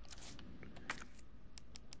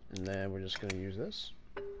 And then we're just going to use this.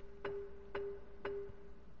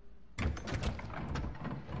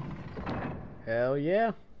 Hell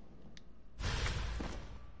yeah.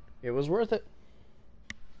 It was worth it.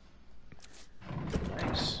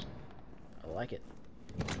 Nice. I like it.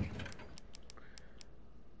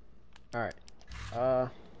 Alright.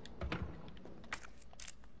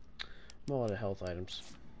 More of the health items.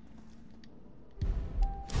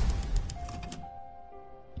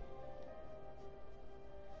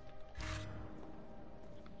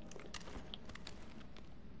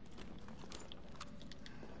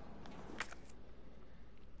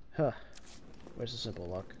 Huh. Where's the simple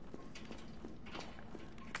lock?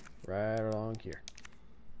 Right along here.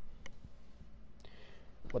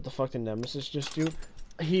 What the fuck did Nemesis just do?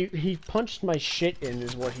 He punched my shit in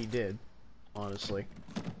is what he did. Honestly.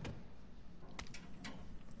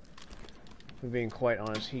 If I'm being quite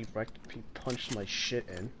honest, he punched my shit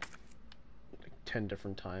in. Like 10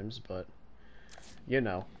 different times, but... You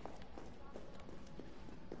know.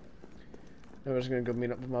 I was gonna go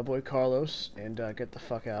meet up with my boy Carlos and get the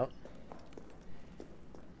fuck out.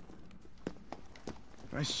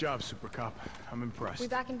 Nice job, Super Cop. I'm impressed. We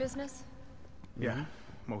back in business? Yeah,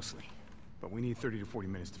 mostly. But we need 30 to 40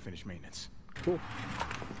 minutes to finish maintenance. Cool.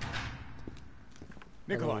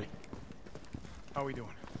 Nikolai, how are we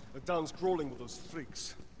doing? The town's crawling with those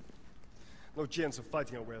freaks. No chance of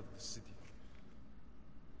fighting our way out of the city.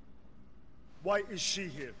 Why is she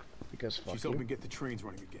here? Because fuck She's you. helping get the trains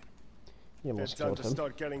running again. You almost It's time killed to him.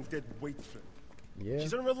 start carrying dead weight for it. Yeah.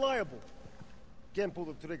 She's unreliable. Can't pull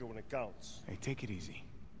the trigger when it counts. Hey, take it easy.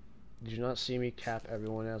 Did you not see me cap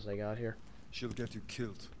everyone as I got here? She'll get you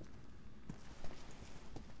killed.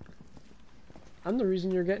 I'm the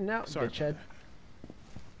reason you're getting out, Sorry bitchhead.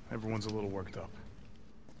 Everyone's a little worked up.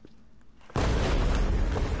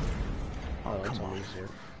 Oh, come on. Easier.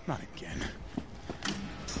 Not again.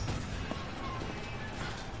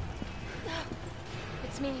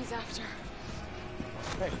 It's me he's after.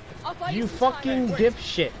 Hey. I'll fight You some time. fucking Wait.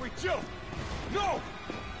 dipshit. Wait, Joe! No!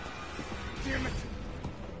 Damn it!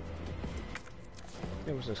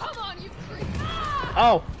 What was this? Come on, you freak!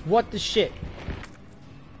 Oh, what the shit?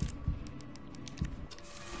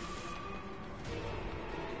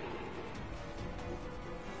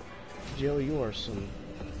 Jill, you are some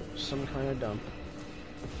kind of dumb.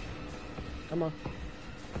 Come on.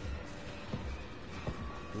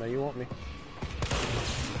 know you want me.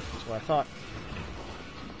 That's what I thought.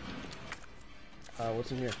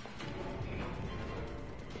 What's in here?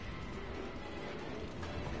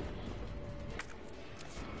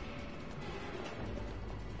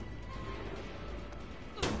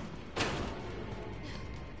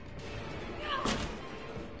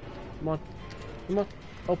 Come on. Come on.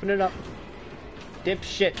 Open it up.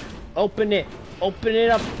 Dipshit. Open it. Open it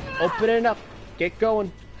up. Open it up. Get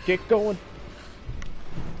going. Get going.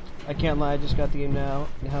 I can't lie, I just got the game now.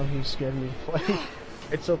 Now he scared me to play.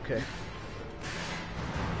 It's okay.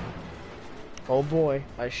 Oh boy,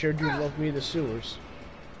 I sure do love me the sewers.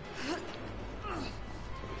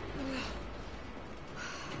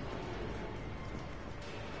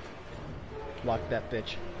 Lock that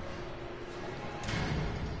bitch.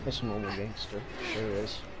 It's normal gangster. Sure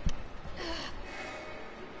is.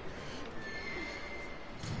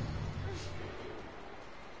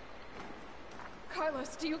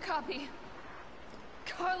 Carlos, do you copy?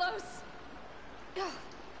 Carlos! Oh,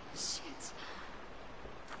 shit.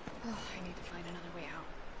 Oh, I need to find another way out.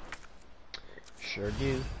 Sure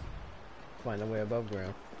do. Find a way above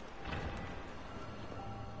ground.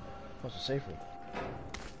 What's the safe room?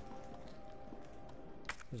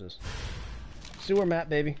 What's this? Sewer map,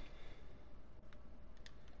 baby.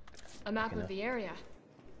 A map of the area.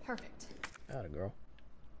 Perfect. Atta girl.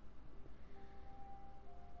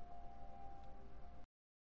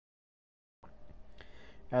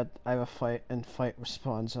 I have a fight, and fight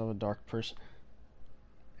responds of a dark person.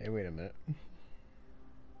 Hey, wait a minute.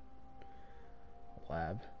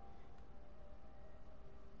 Lab.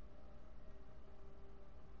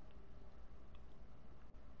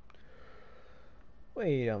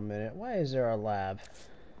 Wait a minute, why is there a lab?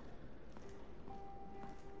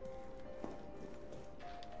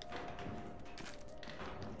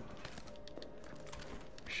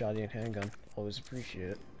 Shotty and handgun, always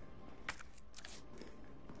appreciate it.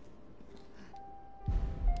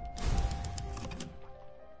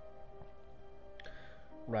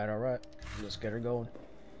 Right, alright. Let's get her going.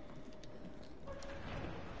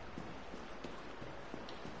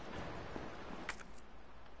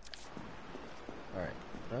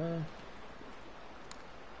 Alright.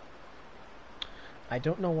 I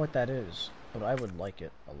don't know what that is, but I would like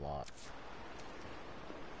it a lot.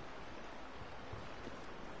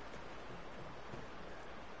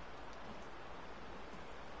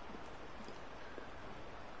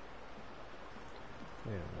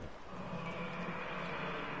 Wait a minute.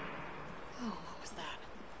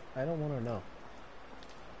 I don't want to know.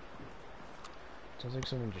 Sounds like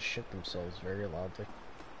someone just shit themselves very loudly.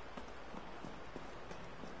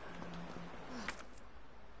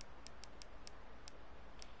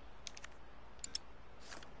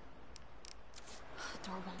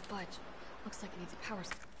 Door won't budge. Looks like it needs a power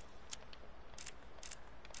supply.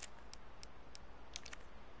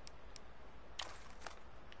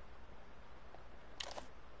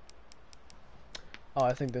 Oh,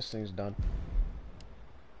 I think this thing's done.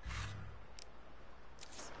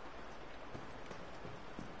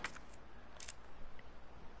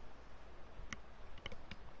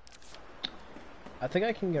 I think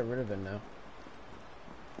I can get rid of it now.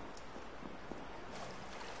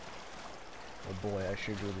 Oh boy, I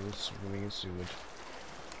should go to swimming in sewage.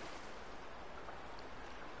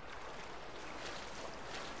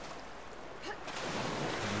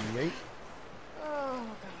 Yeet. Oh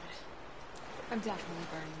god. I'm definitely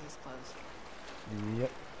burning these clothes.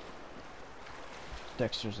 Yep.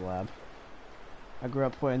 Dexter's Lab. I grew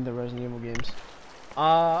up playing the Resident Evil games.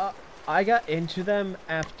 I got into them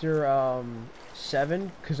after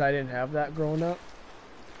 7 because I didn't have that growing up.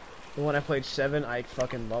 But when I played 7, I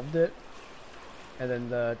fucking loved it. And then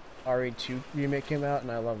the RE2 remake came out,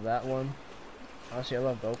 and I love that one. Honestly, I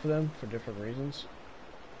love both of them for different reasons.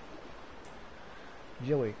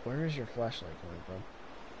 Joey, where is your flashlight coming from?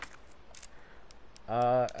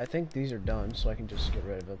 I think these are done, so I can just get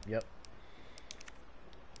rid of them. Yep.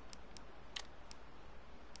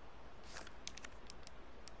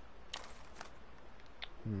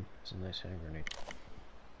 It's a nice hand grenade.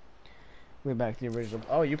 Way back to the original.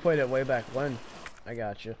 Oh, you played it way back when. I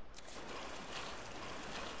got you.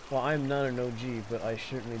 Well, I'm not an OG, but I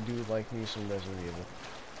certainly do like me some Resident Evil.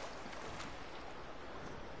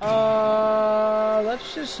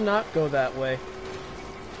 Let's just not go that way.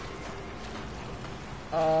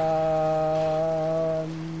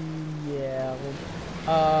 Yeah.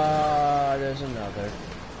 There's another.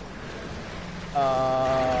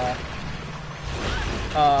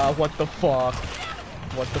 What the fuck?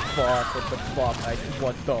 What the fuck? What the fuck?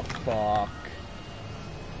 What the fuck?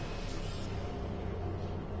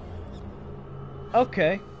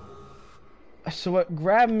 Okay. So it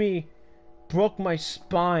grabbed me, broke my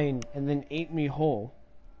spine, and then ate me whole.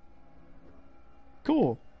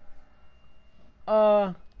 Cool.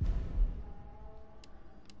 Would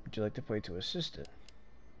you like to play to assist it?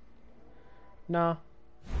 Nah,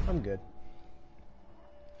 I'm good.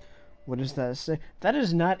 What does that say? That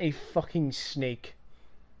is not a fucking snake.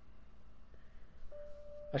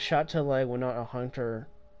 A shot to the leg will not a hunter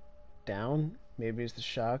down. Maybe it's the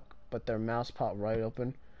shock, but their mouths pop right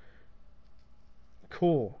open.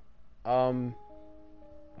 Cool. What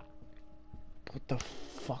the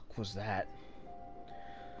fuck was that?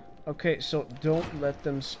 Okay, so don't let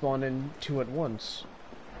them spawn in two at once.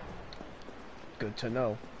 Good to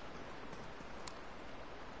know.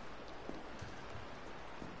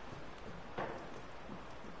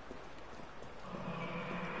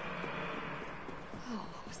 Oh,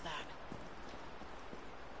 what was that?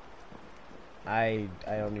 I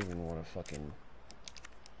don't even want to fucking...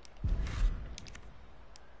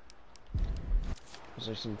 Is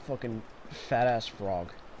there some fucking fat ass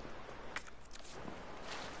frog?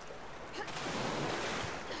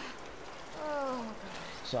 Oh, God.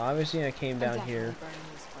 So obviously I came down definitely here. burning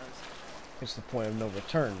these clothes. It's the point of no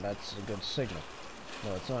return. That's a good signal.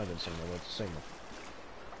 No, it's not a good signal, but it's a signal.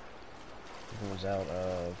 Everyone's out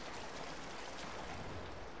of...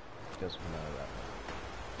 Doesn't come out of that.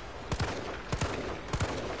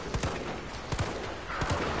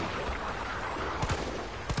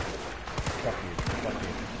 Fuck you. Fuck you.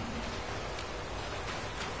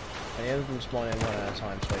 Any of them spawn in one at a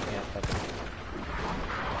time, so I can't fucking...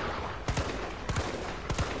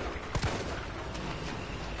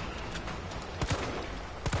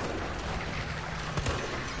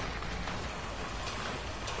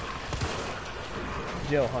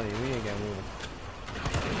 Yo, honey, we ain't gonna move.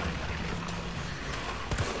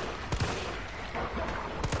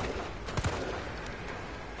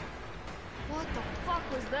 What the fuck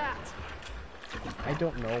was that? I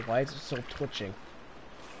don't know. Why is it still twitching?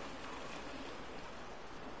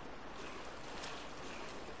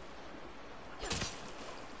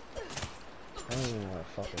 I don't even want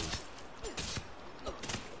to fucking...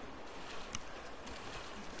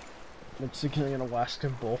 It's like an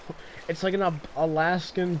Alaskan bull. It's like an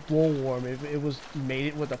Alaskan bullworm. It was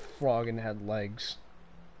mated with a frog and had legs.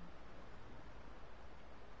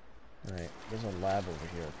 Alright, there's a lab over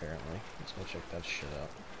here apparently. Let's go check that shit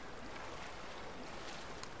out.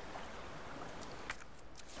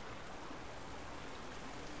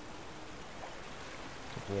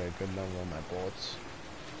 Took away a good number of my bullets.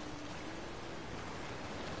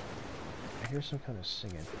 I hear some kind of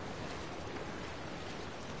singing.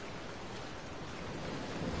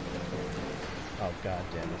 Oh, god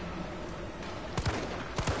damn it.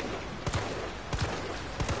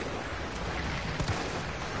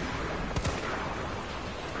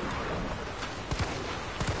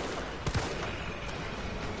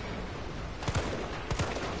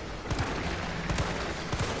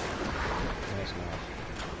 Nice enough.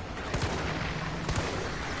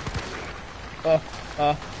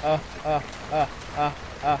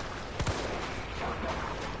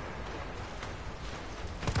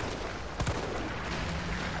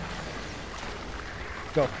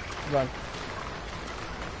 Go, run.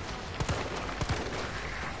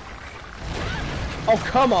 Oh,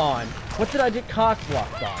 come on! What did I get cock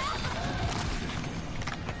blocked on?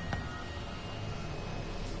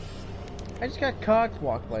 I just got cock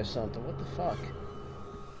blocked by something. What the fuck?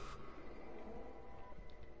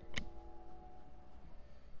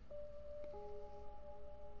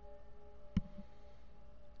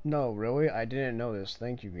 No, really? I didn't know this.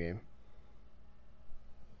 Thank you, game.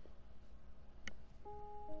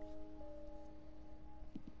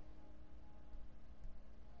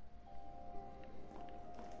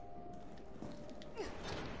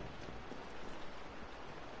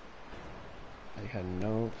 I had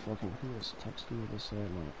no fucking... Who was texting me this late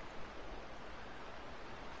night?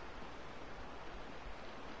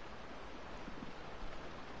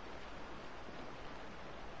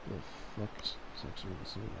 The fuck is texting me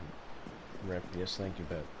this late night? Rip, yes, thank you,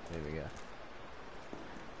 but there we go.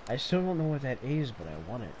 I still don't know what that is, but I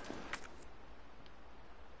want it.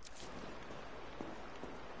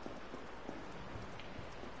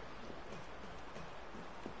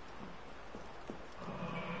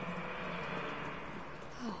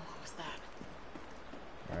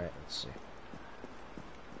 Alright, let's see.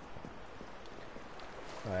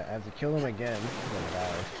 Alright, I have to kill him again. I'm gonna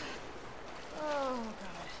die. Oh,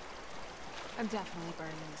 God. I'm definitely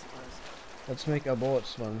burning these clothes. Let's make a bullet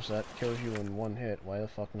sponge that kills you in one hit. Why the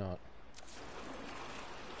fuck not?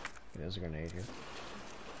 There's a grenade here.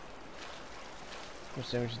 What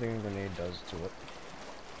damage do you think a grenade does to it?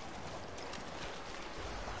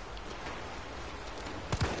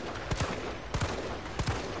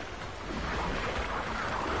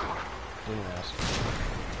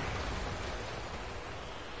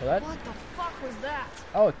 That? What the fuck was that?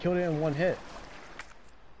 Oh, it killed it in one hit.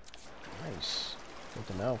 Nice. Good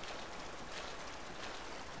to know.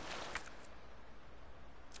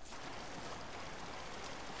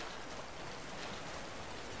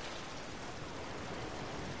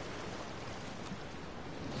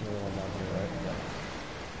 There's another one down here, right? Yeah.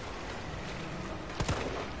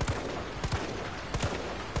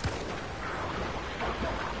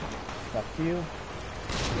 Fuck you.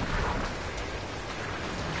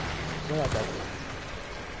 Still not dead.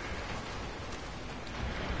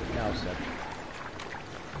 Now it's dead.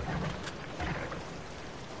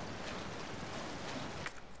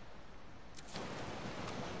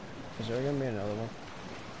 Is there gonna be another one?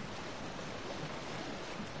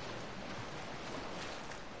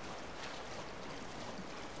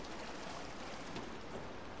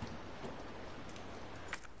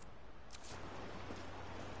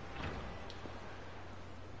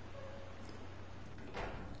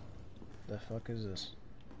 The fuck is this?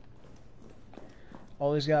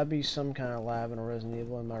 Always gotta be some kind of lab in a Resident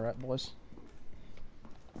Evil, am I right, boys?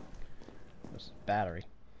 What's the battery?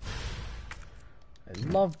 I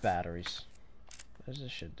love batteries. What does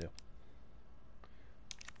this shit do?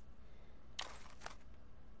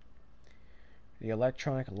 The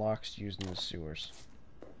electronic locks used in the sewers.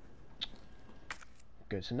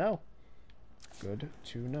 Good to know. Good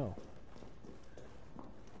to know.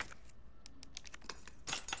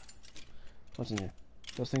 What's in here?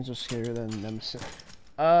 Those things are scarier than Nemesis.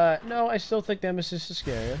 No, I still think Nemesis is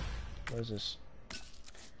scarier. What is this?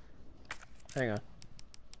 Hang on.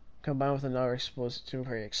 Combine with another explosive to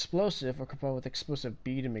very explosive, or combine with explosive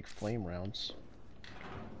B to make flame rounds.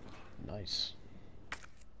 Nice.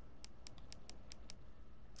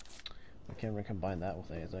 I can't really combine that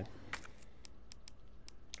with anything.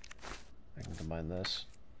 I can combine this.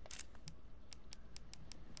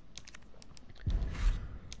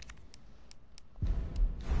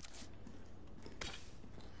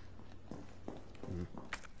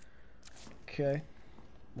 Okay.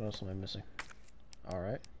 What else am I missing?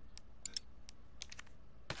 Alright.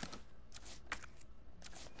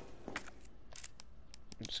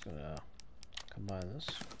 I'm just gonna combine this.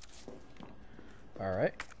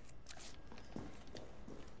 Alright.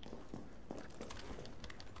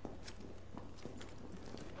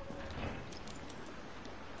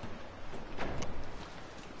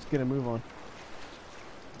 Let's get a move on.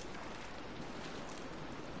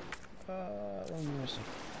 What am I missing?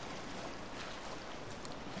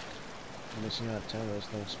 I'm missing out 10 of those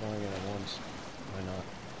things spawning in at once. Why not?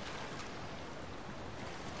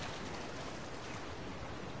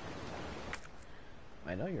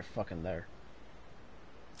 I know you're fucking there.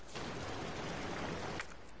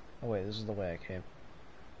 Oh wait, this is the way I came.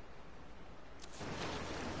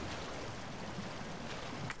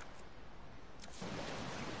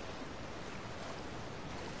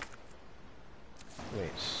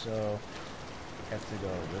 Wait, so I have to go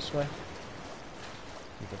this way?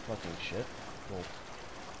 The fucking shit. Cool.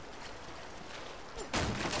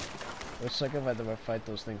 Looks like if I had to fight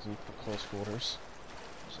those things in close quarters.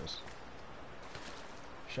 What's this?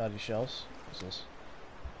 Shoddy shells. What's this?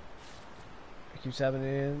 It keeps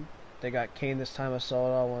happening. They got Kane this time. I saw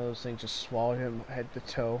it all. One of those things just swallowed him head to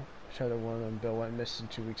toe. Tried to one of them. Bill went missing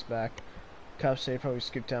 2 weeks back. Cops say he probably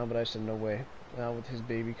skipped town, but I said no way. Now with his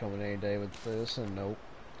baby coming any day with this, and nope.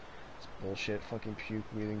 Bullshit, fucking puke,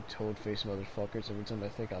 breathing, toad-faced motherfuckers. Every time I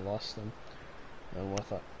think I lost them. And what I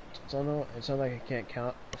thought, it's not like I can't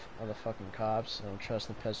count on the fucking cops. I don't trust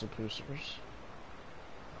the pencil boosters.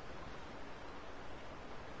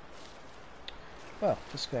 Well,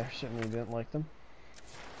 this guy certainly didn't like them.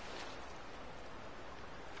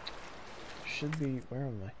 Should be, where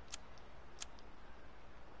am I?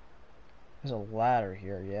 There's a ladder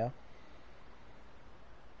here, yeah?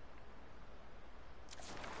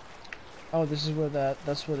 Oh, this is where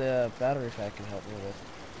that's where the battery pack can help me with.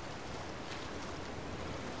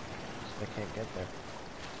 So I can't get there.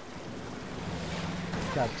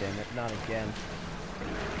 God damn it, not again.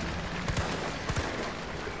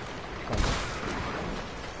 Come.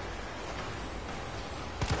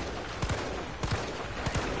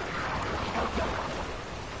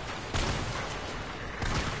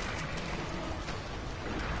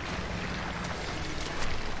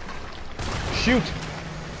 Shoot!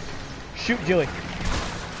 Shoot, Julie.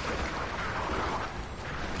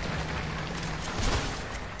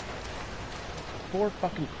 Four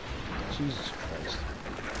fucking... Jesus Christ.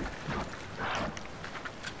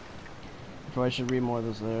 Probably should read more of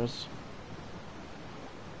those letters.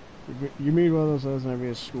 You read one of those letters in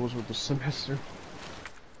every schools with the semester.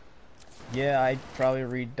 Yeah, I probably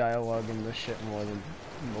read dialogue and this shit more than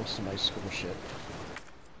most of my school shit.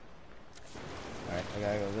 Alright, I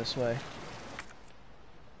gotta go this way.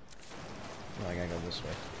 No, I gotta go this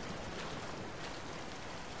way.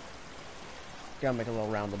 Gotta make a little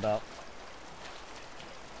roundabout.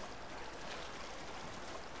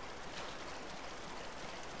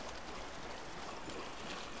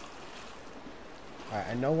 Alright,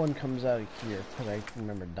 I know one comes out of here, because I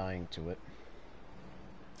remember dying to it.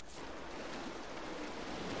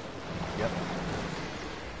 Yep.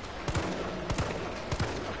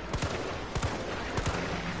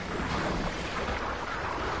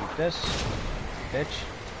 Keep this, bitch.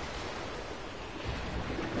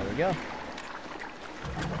 There we go.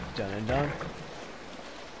 Done and done.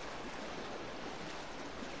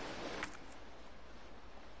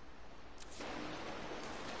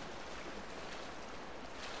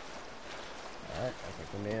 Alright, I think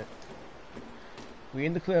we made it. We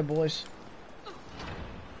in the clear, boys.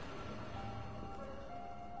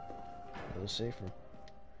 A little safer.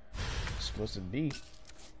 It's supposed to be.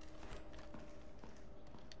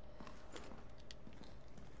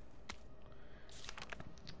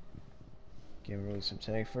 Game release some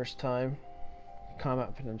tag. First time.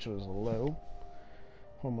 Combat potential is low.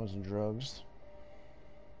 Hormones and drugs.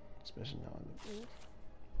 Especially now in the build.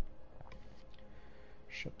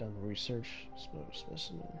 Shut down the research.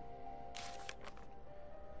 Specimen.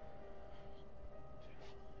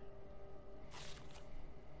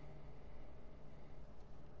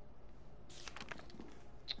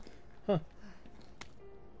 Huh.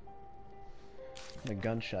 The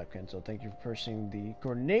gunshot cancel. Thank you for purchasing the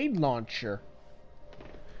grenade launcher.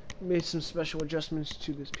 Made some special adjustments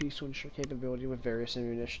to this piece to ensure capability with various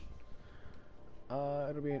ammunition.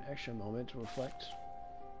 It'll be an extra moment to reflect.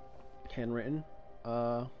 Handwritten.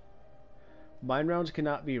 Mine rounds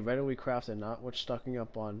cannot be readily crafted, not what stocking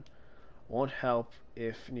up on won't help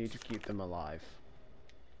if need to keep them alive.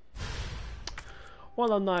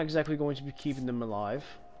 Well, I'm not exactly going to be keeping them alive.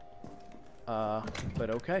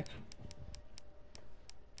 But okay.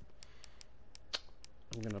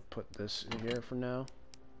 I'm gonna put this in here for now.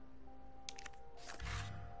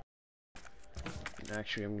 And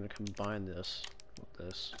actually, I'm gonna combine this with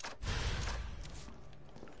this.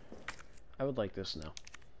 I would like this now.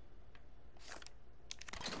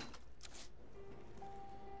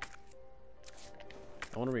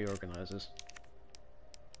 I want to reorganize this.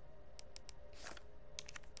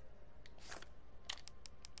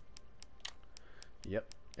 Yep,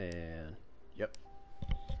 and yep.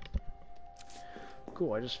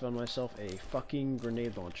 Cool, I just found myself a fucking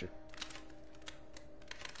grenade launcher.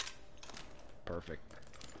 Perfect.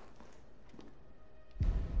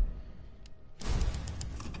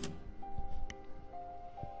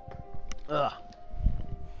 Ugh.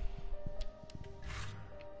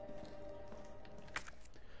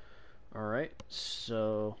 Alright,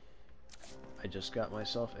 so I just got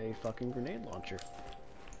myself a fucking grenade launcher.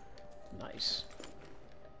 Nice.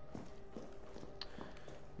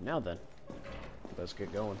 Now then, let's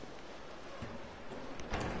get going.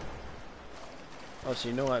 Oh, so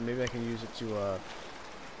you know what? Maybe I can use it to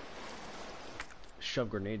shove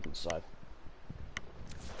grenades inside.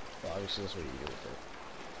 Well, obviously that's what you do with it.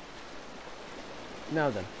 Now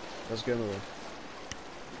then, let's get moving.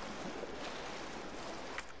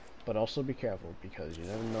 But also be careful, because you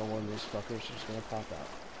never know when these fuckers are just gonna pop out.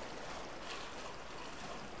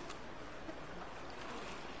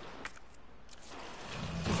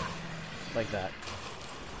 Like that.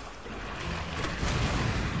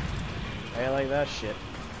 I like that shit.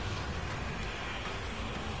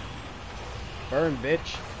 Burn,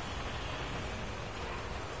 bitch.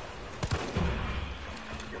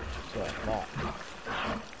 That's what I thought.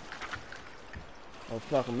 Oh,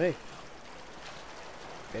 fucking me.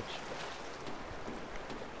 Bitch.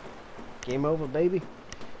 Game over, baby.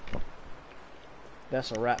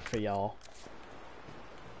 That's a wrap for y'all.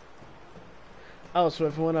 Oh, so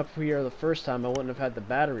if I went up here the first time, I wouldn't have had the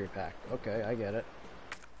battery pack. Okay, I get it.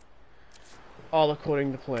 All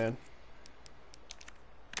according to plan.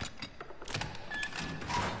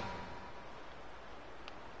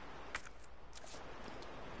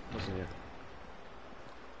 What's in here?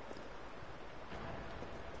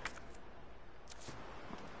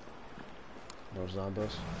 More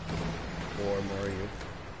zombies. Or more of you.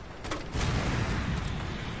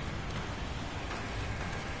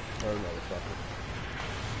 Or motherfucker.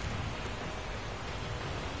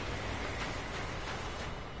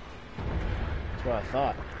 That's what I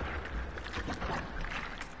thought.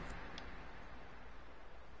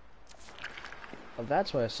 Oh,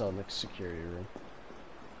 that's why I saw in the security room.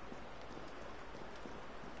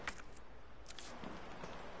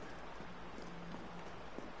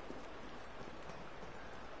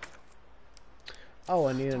 Oh,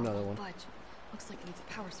 I need another one. Looks like it needs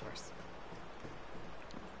a power source.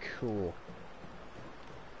 Cool.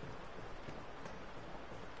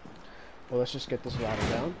 Well, let's just get this ladder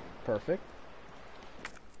down. Perfect.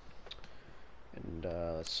 And,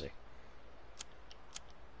 let's see.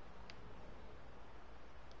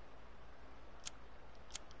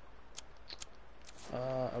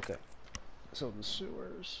 Okay. So the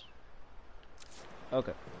sewers.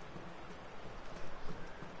 Okay.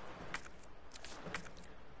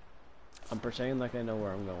 I'm pretending like I know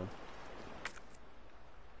where I'm going.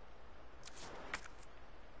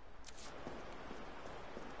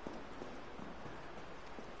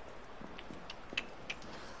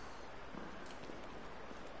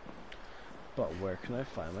 But where can I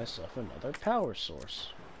find myself another power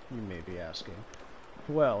source? You may be asking.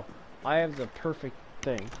 Well, I have the perfect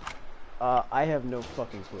thing. I have no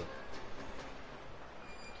fucking clue.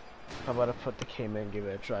 How about I put the K-Man and give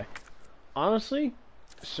it a try? Honestly,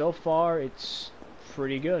 so far it's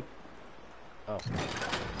pretty good. Oh.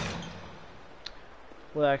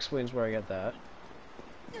 Well, that explains where I get that.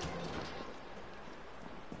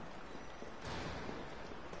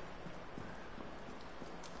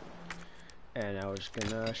 And now we're just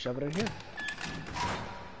gonna shove it in here.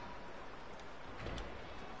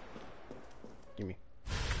 Gimme.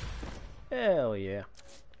 Hell yeah.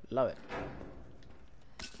 Love it.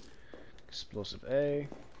 Explosive A.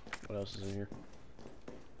 What else is in here?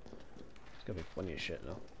 There's gotta be plenty of shit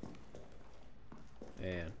now.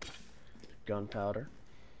 And gunpowder.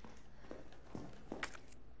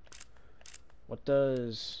 What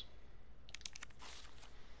does...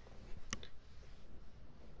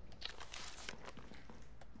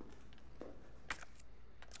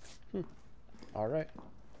 Alright.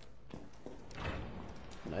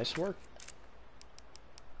 Nice work.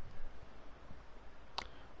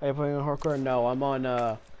 Are you playing on hardcore? No, I'm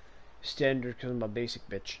on standard because I'm a basic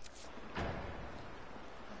bitch.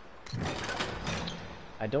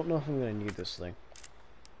 I don't know if I'm gonna need this thing.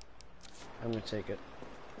 I'm gonna take it.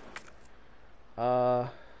 Huh.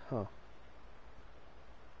 I'm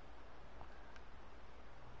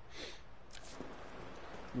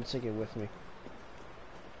gonna take it with me.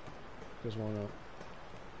 Because why not?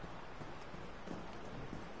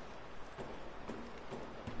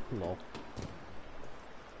 Lol.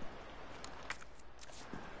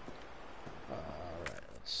 Alright,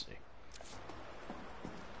 let's see.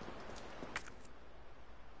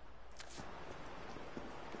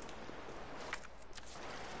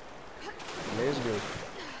 Let's go.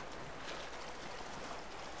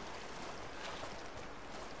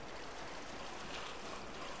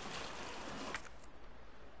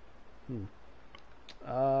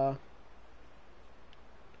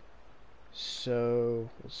 So,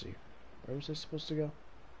 let's see. Where was I supposed to go?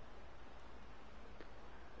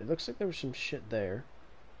 It looks like there was some shit there.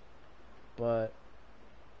 But,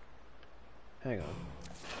 hang on.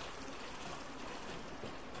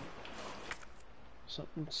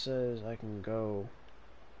 Something says I can go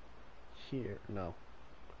here. No.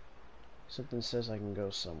 Something says I can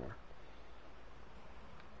go somewhere.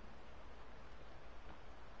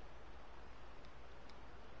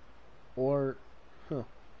 Or, huh.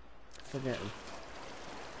 Forgetting.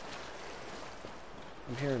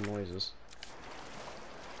 I'm hearing noises.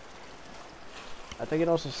 I think it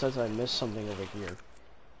also says I missed something over here.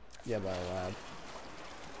 Yeah, by a lab.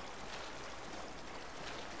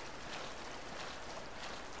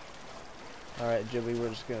 Alright, Jibby, we're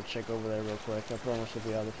just gonna check over there real quick. I promise we'll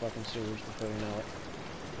be out of the fucking sewers before you know it.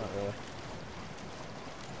 Not really.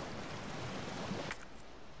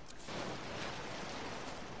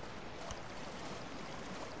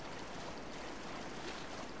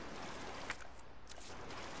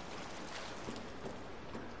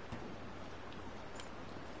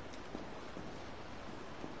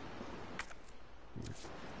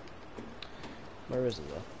 Where is it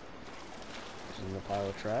though? It's in the pile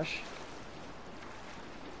of trash.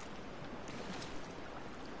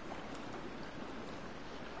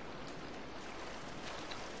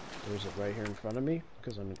 Or is it right here in front of me?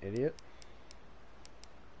 Because I'm an idiot.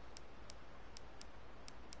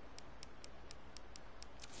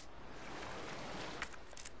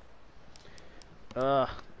 Ugh.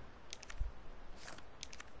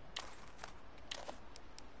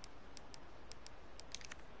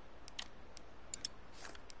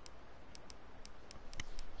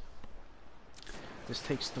 This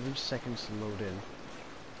takes 3 seconds to load in,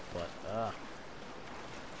 but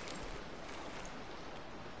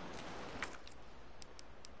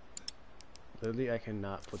literally I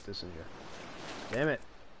cannot put this in here. Damn it.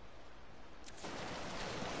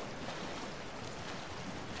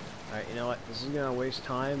 Alright, you know what? This is gonna waste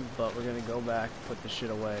time, but we're gonna go back, put the shit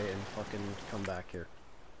away, and fucking come back here.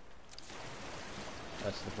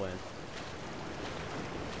 That's the plan.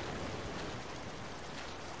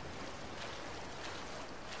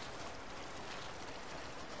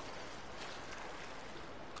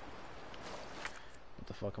 What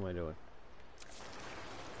the fuck am I doing?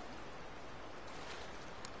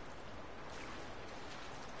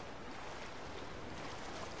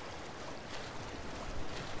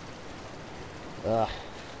 Ugh.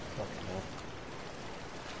 Fucking hell.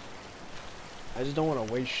 I just don't want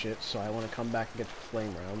to waste shit, so I want to come back and get the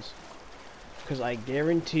flame rounds. Because I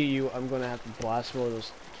guarantee you I'm going to have to blast one of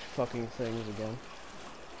those fucking things again.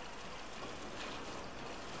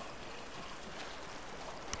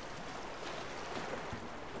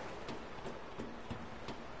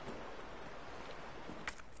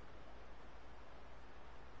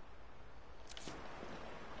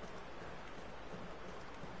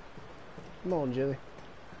 Come on, Jilly.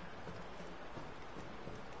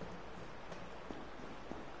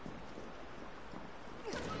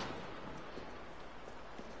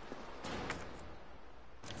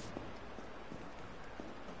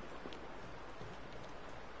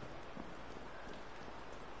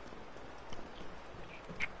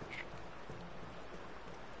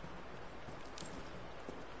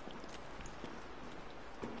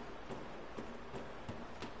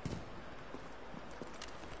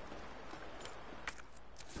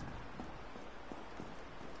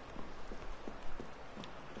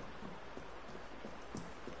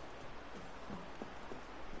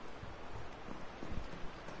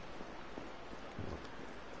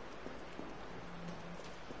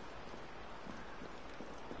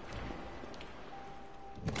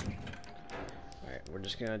 We're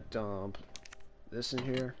just gonna dump this in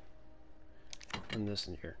here and this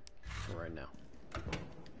in here for right now.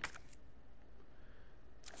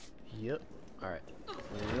 Yep. Alright.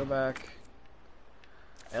 We're gonna go back.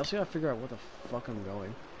 I also gotta figure out where the fuck I'm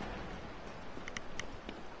going.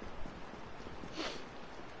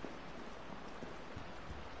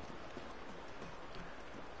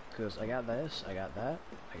 Because I got this, I got that,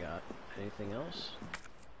 I got anything else?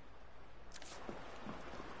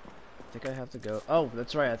 I think I have to go. Oh,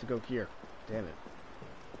 that's right, I have to go here. Damn it.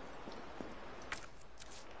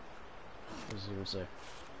 What does it even say?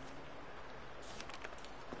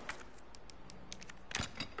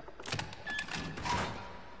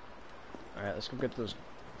 Alright, let's go get those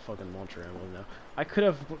fucking launcher ammo now. I could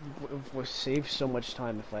have saved so much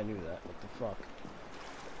time if I knew that. What the fuck?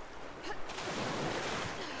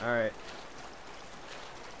 Alright.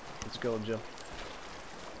 Let's go, Jill.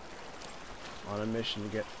 On a mission to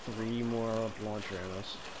get 3 more launcher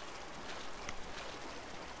ammos.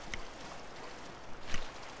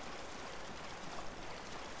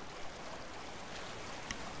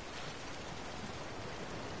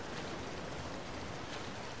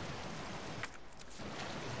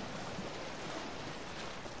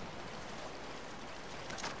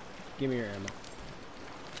 Give me your ammo.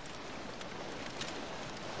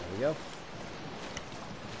 There we go.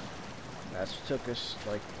 That's what took us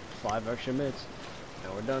like 5 extra minutes.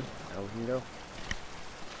 Now we're done. Now we can go.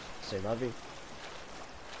 Say la vie.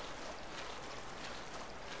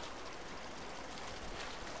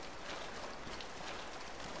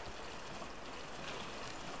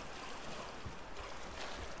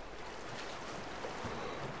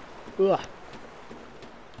 Ugh.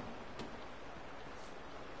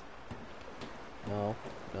 No,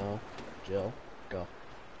 no, Jill, go.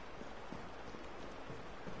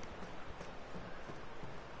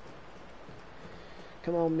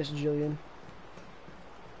 Come on, Miss Jillian.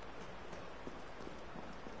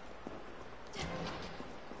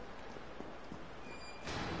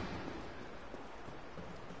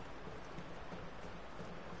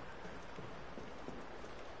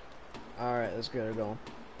 Alright, let's get her going.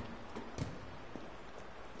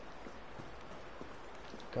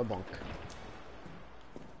 Kabunk.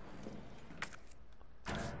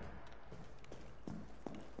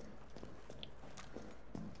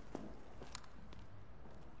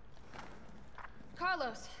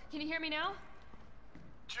 Carlos, can you hear me now?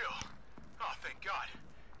 Jill! Oh, thank God.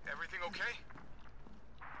 Everything okay?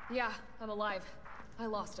 Yeah, I'm alive. I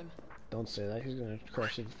lost him. Don't say that. He's gonna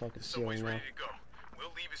crash through the fucking ceiling now. Ready to go.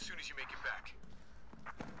 We'll leave as soon as you make it back.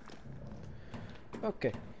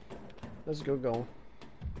 Okay. Let's go going.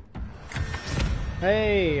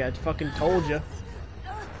 Hey, I fucking told you.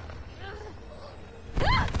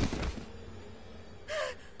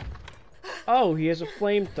 Oh, he has a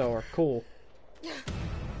flamethrower. Cool.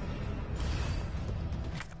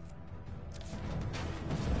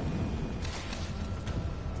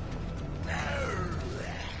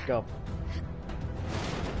 go.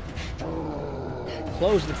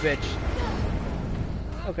 Close the bitch.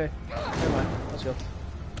 Okay, never mind. Let's go.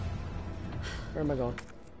 Where am I going?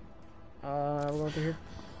 We're going through here.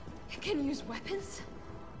 It can use weapons?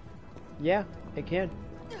 Yeah, it can.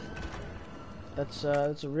 That's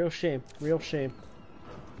a real shame. Real shame.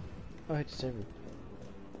 Oh, I hate to save him.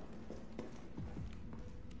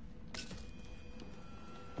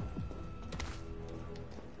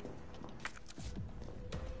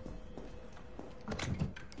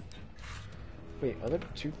 Wait, are there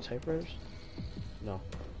 2 typewriters? No.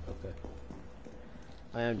 Okay.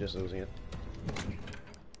 I am just losing it.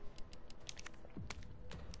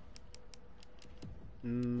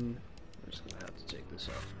 I'm just gonna have to take this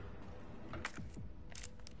out.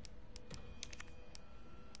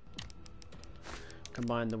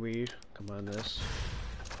 Combine the weed, combine this.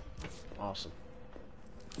 Awesome.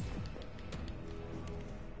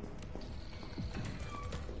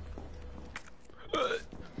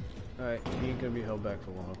 Alright, he ain't gonna be held back for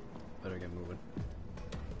long. Better get moving.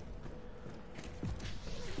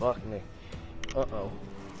 Fuck me. Uh-oh.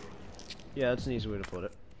 Yeah, that's an easy way to put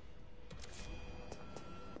it.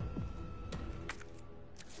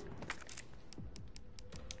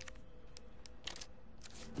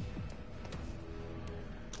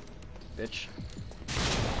 Bitch.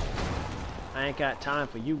 I ain't got time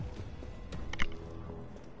for you.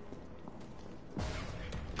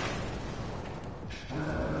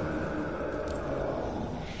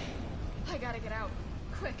 I gotta get out.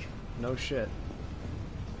 Quick. No shit.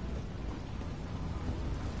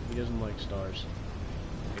 He doesn't like stars.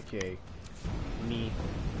 AKA me.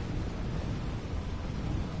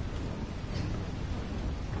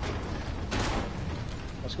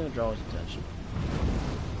 That's gonna draw his attention.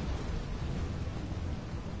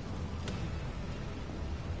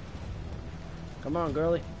 Come on,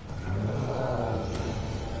 girly.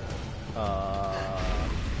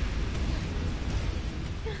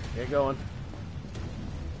 Get going.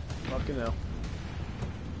 Fucking hell.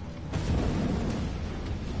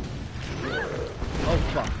 Oh,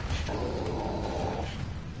 fuck.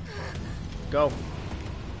 Go.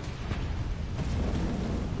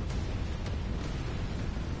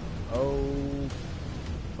 Oh,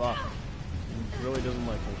 fuck. He really doesn't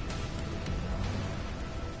like me.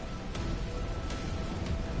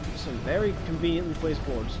 Some very conveniently placed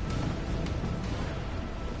boards.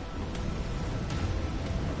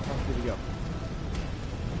 How did he go?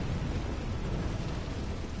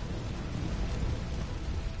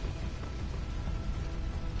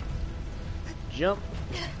 Jump.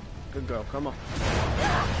 Good girl, come on.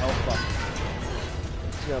 Oh fuck.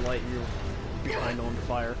 It's gonna light you behind on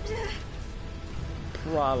fire.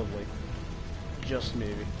 Probably. Just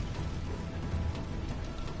maybe.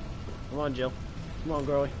 Come on, Jill. Come on,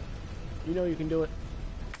 girlie. You know you can do it.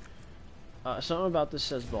 Something about this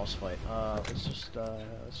says boss fight. Let's just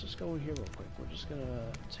go in here real quick. We're just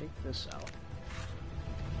gonna take this out.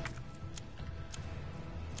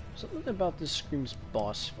 Something about this screams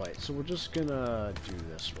boss fight, so we're just gonna do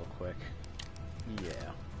this real quick.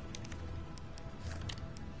 Yeah.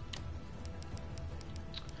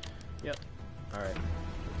 Yep. All right.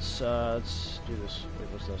 Let's do this. Wait,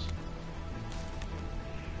 what's this?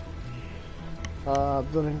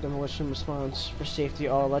 Building demolition response for safety.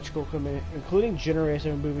 All electrical equipment, including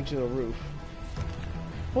generator, moving to the roof.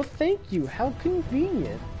 Well, thank you. How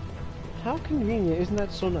convenient. How convenient. Isn't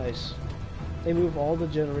that so nice? They move all the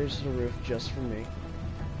generators to the roof just for me.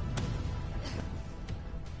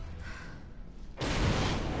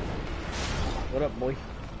 What up, boy?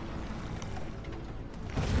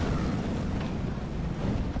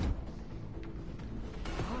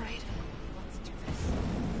 Alright, let's do this.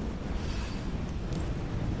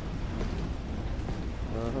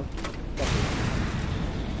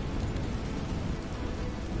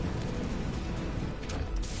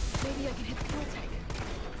 Maybe I can hit the fuel tank.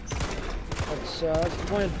 That's the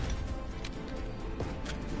plan.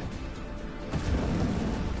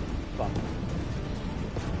 Fuck.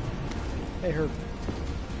 Hey, Herb.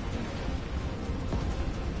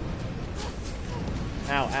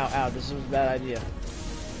 Ow, ow, ow. This is a bad idea.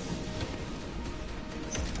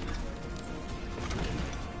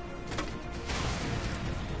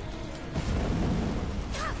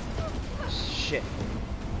 Shit.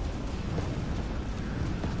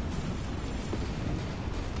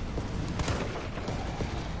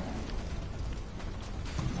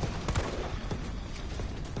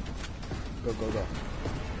 Go, go, go.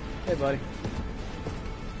 Hey, buddy.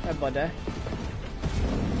 Hi, buddy.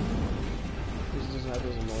 This doesn't have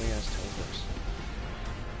those annoying ass teleports.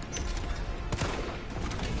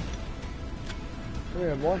 Come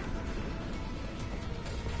here, boy.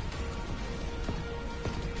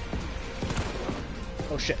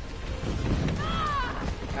 Oh shit.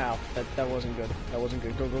 Ow, that wasn't good. That wasn't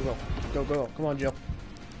good. Go, go, go. Go, go, go. Come on, Jill.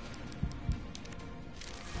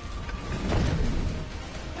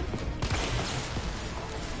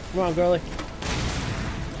 Come on, girlie.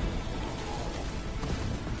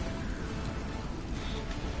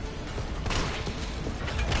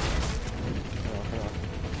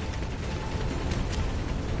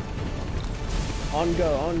 On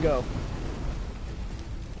go, on go.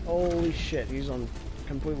 Holy shit, he's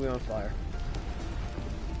completely on fire.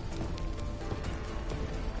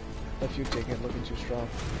 If you take it, looking too strong.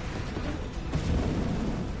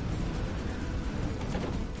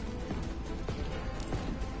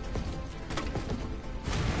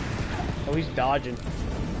 Oh, he's dodging.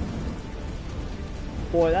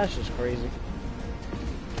 Boy, that's just crazy.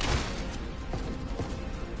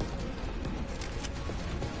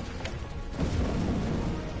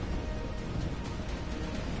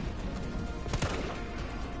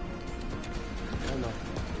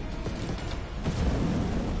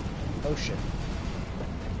 Oh shit.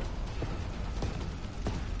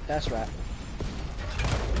 That's right.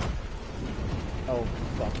 Oh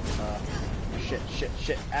fuck.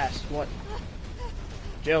 Shit. Ass. What?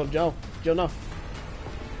 Jill, no.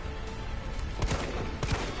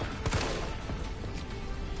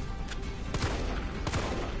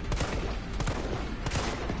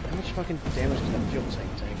 How much fucking damage does that fuel tank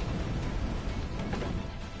take?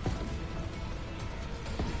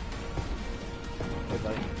 Hey,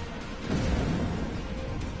 buddy.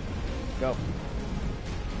 Go.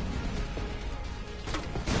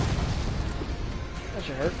 That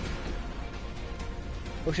should hurt.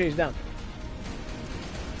 Oh shit, he's down.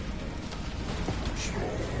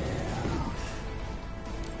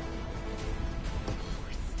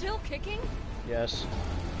 We're still kicking? Yes.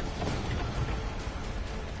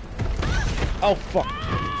 Oh fuck.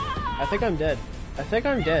 I think I'm dead.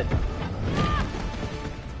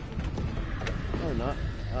 Oh, not.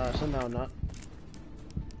 Somehow not.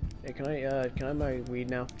 Hey, can I have my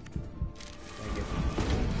weed now? Thank you.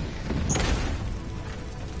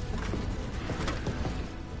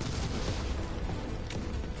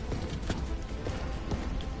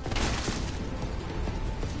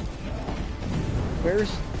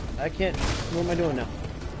 I can't, what am I doing now?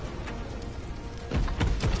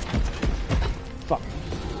 Fuck.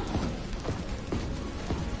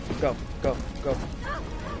 Go.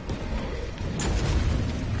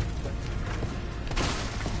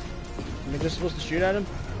 Am I just supposed to shoot at him?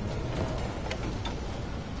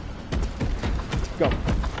 Go.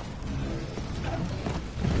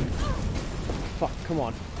 Fuck, come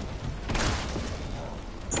on.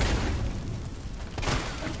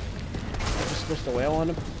 Am I just supposed to wail on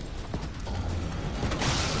him?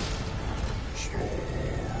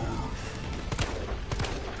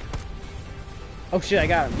 Oh shit, I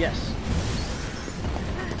got him, yes.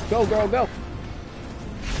 Go, girl, go!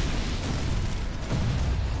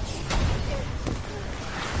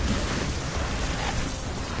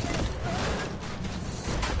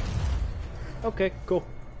 Okay, cool.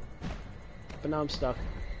 But now I'm stuck.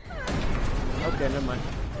 Okay, never mind.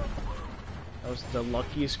 That was the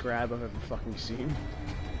luckiest grab I've ever fucking seen.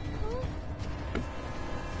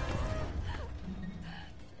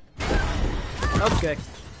 Okay.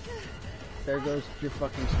 There goes your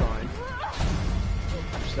fucking spine.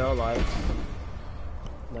 You're still alive.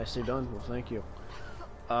 Nicely done. Well, thank you.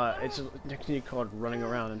 It's a technique called running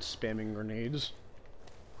around and spamming grenades.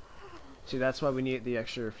 See, that's why we need the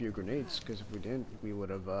extra few grenades, because if we didn't, we would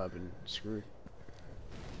have been screwed.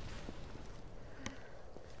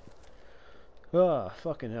 Ah,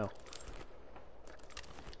 fucking hell.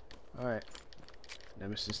 Alright.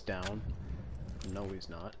 Nemesis down. No, he's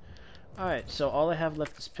not. Alright, so all I have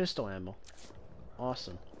left is pistol ammo.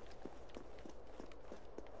 Awesome.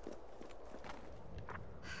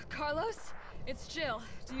 Carlos, it's Jill.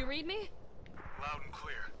 Do you read me? Loud and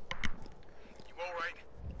clear. You alright?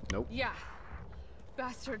 Nope. Yeah.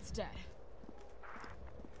 Bastard's dead.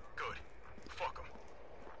 Good. Fuck him.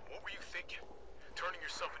 What were you thinking? Turning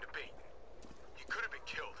yourself into bait. You could have been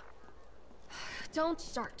killed. Don't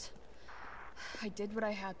start. I did what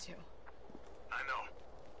I had to. I know.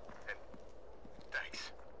 And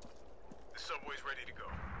thanks. The subway's ready to go.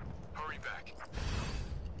 Hurry back.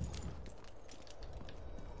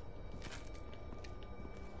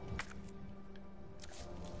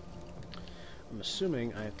 I'm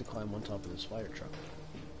assuming I have to climb on top of this fire truck.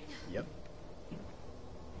 Yep.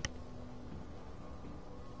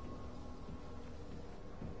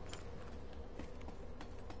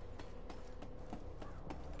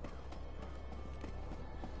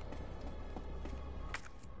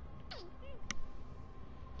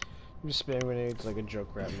 I'm just spamming grenades like a joke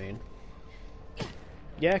rat main.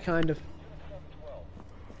 Yeah, kind of.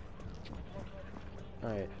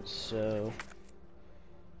 Alright, so...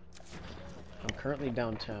 I'm currently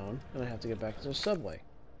downtown, and I have to get back to the subway.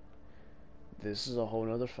 This is a whole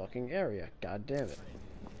nother fucking area. God damn it.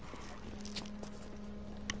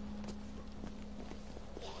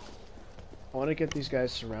 I want to get these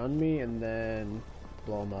guys to surround me and then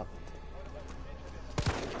blow them up.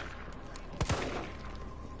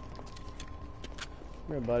 Come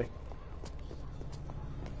here, buddy.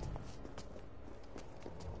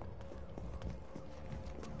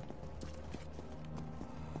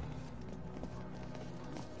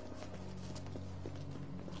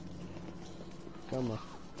 Come on.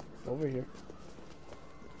 Over here.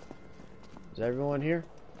 Is everyone here?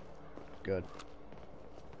 Good.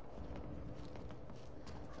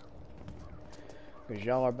 Because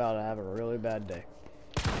y'all are about to have a really bad day.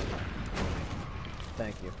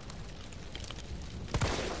 Thank you.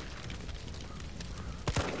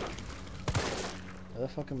 Where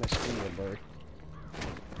the fuck am I screaming, buddy?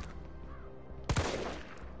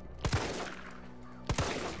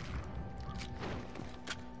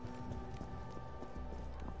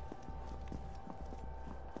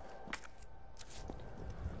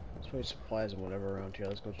 There's probably supplies and whatever around here.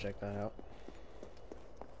 Let's go check that out.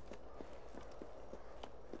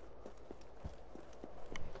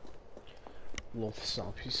 Little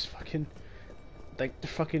zombies fucking... Like, they're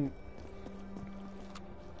fucking...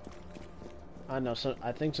 I don't know, so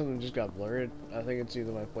I think something just got blurred. I think it's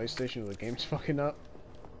either my PlayStation or the game's fucking up.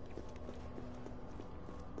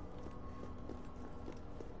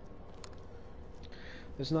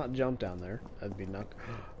 There's not jump down there. That'd be not...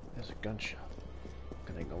 There's a gunshot.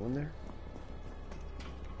 Can I go in there?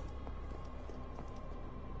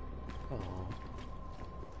 Oh.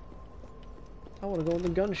 I want to go in the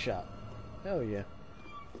gunshot. Hell yeah.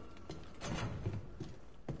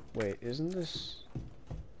 Wait, isn't this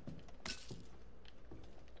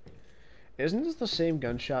the same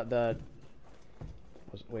gunshot that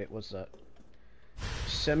wait, what's that?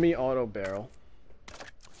 Semi-auto barrel.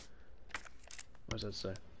 What does that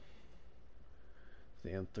say? The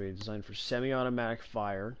M3 designed for semi-automatic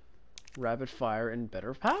fire, rapid fire, and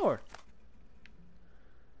better power.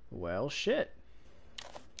 Well, shit.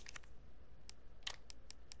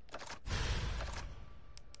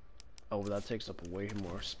 Oh, that takes up way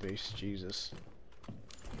more space, Jesus.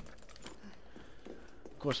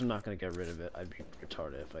 Of course I'm not gonna get rid of it. I'd be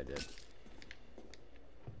retarded if I did.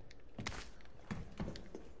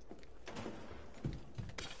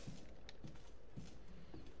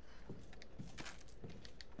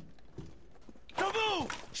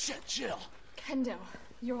 Kaboom! Shit, Jill. Kendo,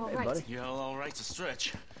 you're all right. Buddy. Yeah, all right's a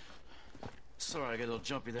stretch. Sorry, I got a little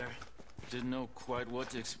jumpy there. Didn't know quite what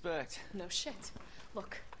to expect. No shit.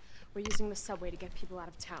 Look, we're using the subway to get people out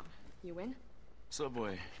of town. You in?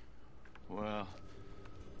 Subway. Well,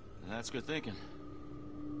 that's good thinking.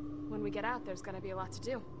 When we get out, there's gonna be a lot to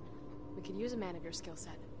do. We could use a man of your skill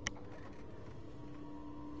set.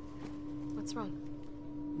 What's wrong?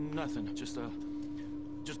 Nothing. Just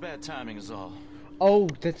bad timing is all. Oh,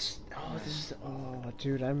 that's... Oh, this is... Oh,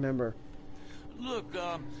 dude, I remember. Look,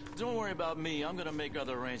 don't worry about me. I'm gonna make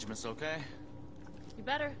other arrangements, okay? You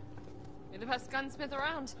better. You're the best gunsmith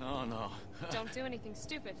around. Oh, no. Don't do anything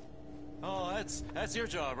stupid. Oh, that's your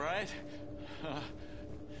job, right?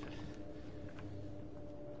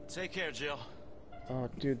 Take care, Jill. Oh,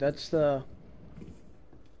 dude, that's the...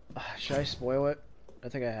 should I spoil it? I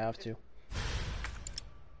think I have to.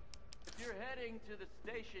 If you're heading to the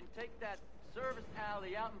station, take that service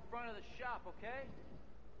alley out in front of the shop, okay?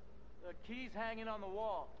 The key's hanging on the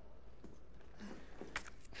wall.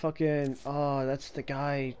 Fucking... Oh, that's the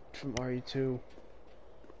guy from RE2.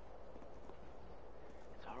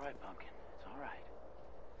 It's alright, Pumpkin. It's alright.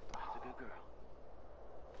 She's a good girl.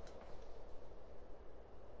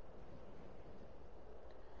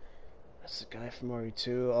 That's the guy from RE2.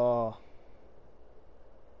 Oh.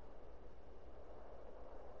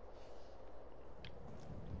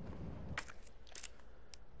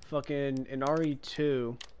 Fucking in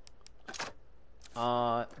RE2,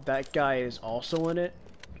 that guy is also in it,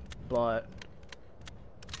 but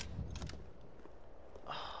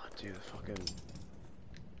dude, fucking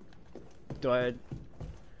do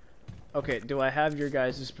I have your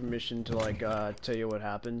guys' permission to like tell you what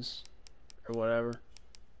happens or whatever?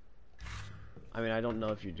 I mean, I don't know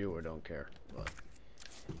if you do or don't care, but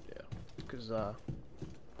yeah, because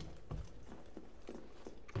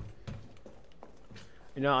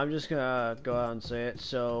you know, I'm just gonna go out and say it.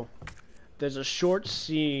 So, there's a short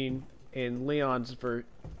scene in Leon's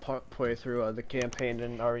playthrough of the campaign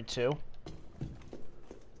in RE2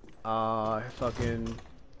 fucking,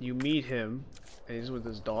 you meet him, and he's with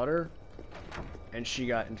his daughter, and she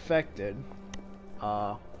got infected.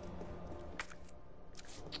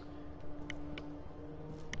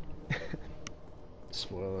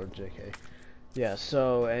 Spoiler, JK. Yeah,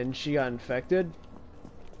 so, and she got infected,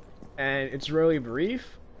 and it's really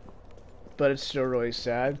brief, but it's still really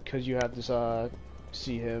sad, because you have to,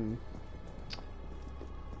 see him,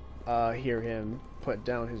 hear him put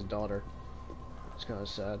down his daughter. It's kind of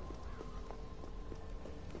sad.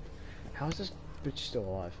 How is this bitch still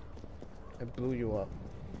alive? I blew you up.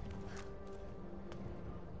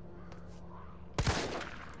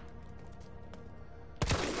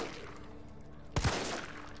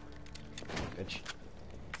 Bitch.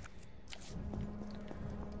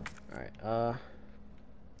 Alright,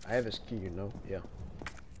 I have his key, you know? Yeah.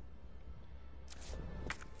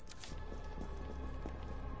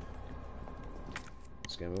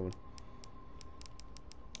 Let's get moving.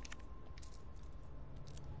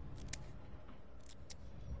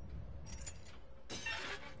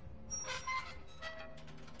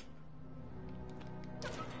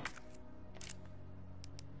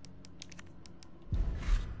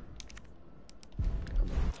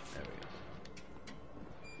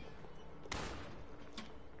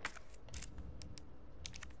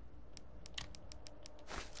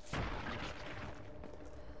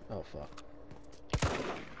 Oh fuck.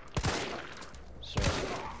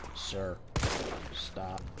 Sir,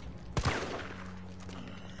 stop.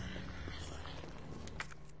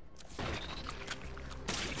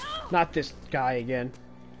 Not this guy again.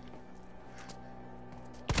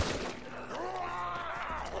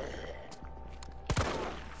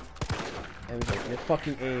 And like, your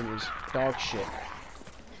fucking aim is dog shit.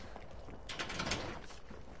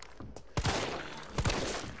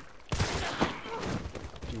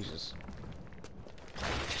 Jesus.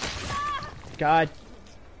 God.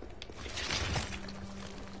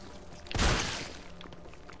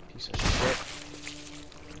 Piece of shit.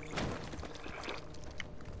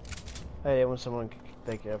 Hey, when someone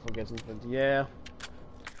they careful gets infected. Yeah.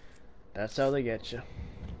 That's how they get you.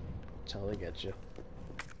 That's how they get you.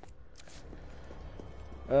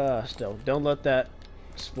 Still, don't let that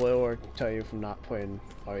spoiler tell you from not playing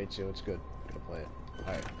RE2. It's good. Gotta play it.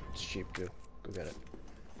 Alright, it's cheap too. Go get it.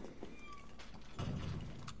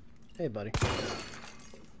 Hey, buddy.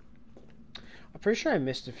 I'm pretty sure I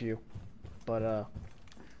missed a few, but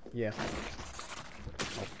yeah. Oh,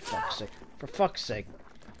 for fuck's sake! For fuck's sake!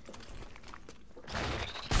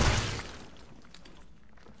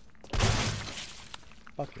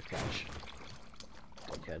 Fuck your couch,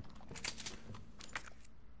 dickhead.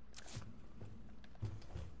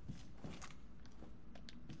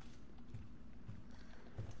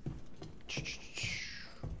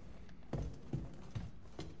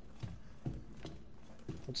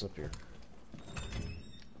 What's up here?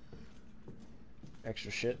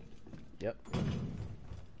 Extra shit? Yep.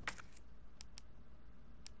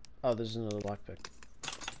 Oh, there's another lockpick.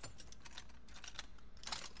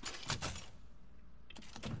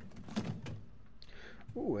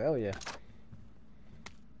 Ooh, hell yeah.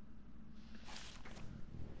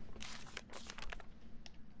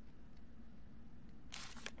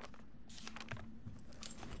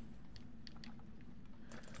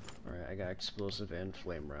 Alright, I got explosive and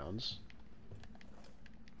flame rounds.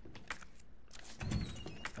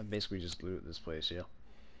 I basically just looted this place, yeah.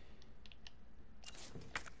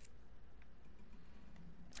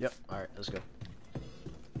 Yep, alright, let's go.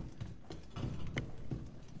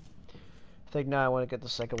 I think now I want to get the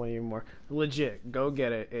second one even more. Legit, go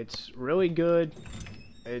get it. It's really good.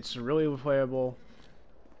 It's really playable.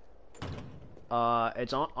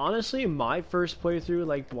 It's honestly my first playthrough,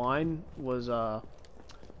 like blind, was I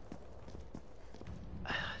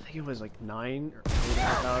think it was like 9 or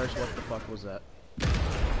 8.5 hours. What the fuck was that?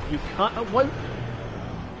 You can't. What?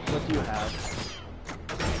 What do you have?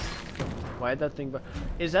 Why did that thing?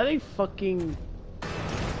 Is that a fucking?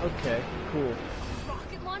 Okay, cool.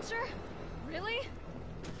 Rocket launcher? Really?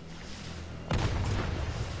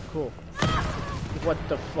 Cool. What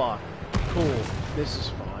the fuck? Cool. This is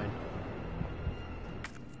fine.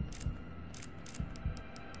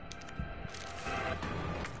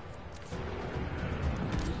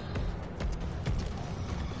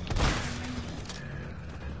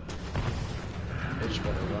 Bitch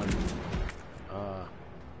better run.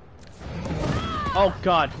 Oh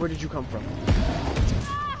god, where did you come from?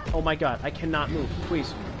 Oh my god, I cannot move.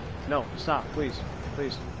 Please. No, stop, please.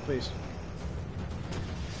 Please, please.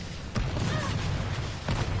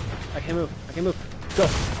 I can't move. I can't move. Go.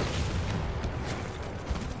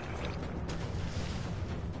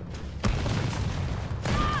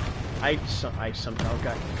 I somehow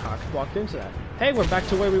got walked into that. Hey, we're back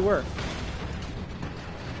to where we were.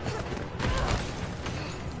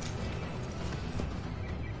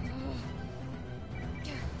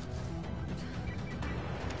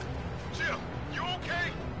 Jill, you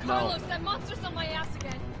okay? Carlos, that monster's on my ass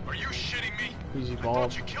again. Are you shitting me? He's I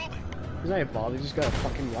evolved. thought you killed it. He's not evolved, he just got a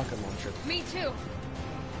fucking rocket launcher. Me too.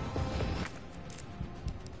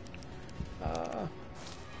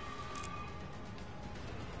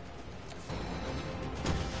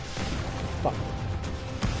 Fuck.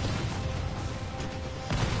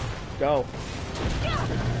 Go.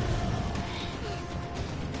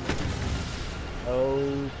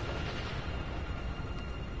 Oh.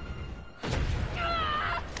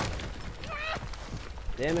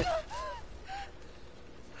 Damn it.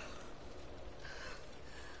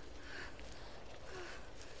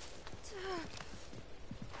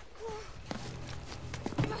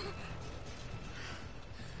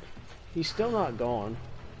 He's still not gone.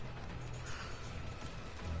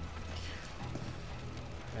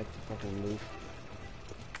 I have to fucking move.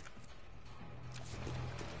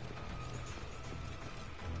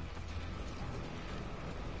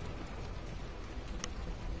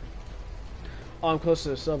 Oh, I'm close to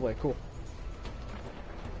the subway. Cool.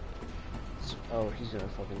 Oh, he's gonna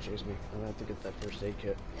fucking chase me. I'm gonna have to get that first aid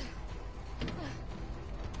kit.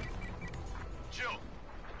 Jill,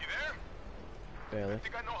 you there? Barely. I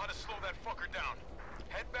think I know how to slow that fucker down.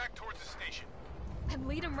 Head back towards the station. And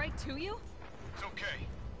lead him right to you? It's okay.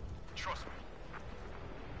 Trust me.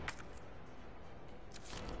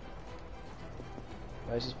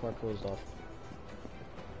 Why is this part closed off?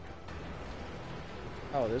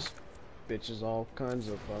 Oh, this bitch is all kinds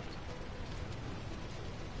of fucked.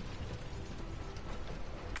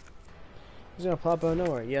 He's gonna pop out of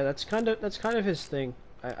nowhere. Yeah, that's kind of his thing.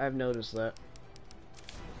 I've noticed that.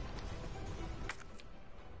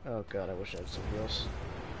 Oh god, I wish I had something else.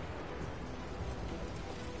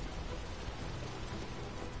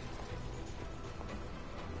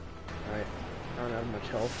 Alright, I don't have much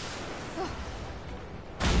health.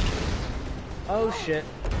 Oh shit.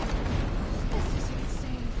 This is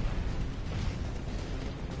insane.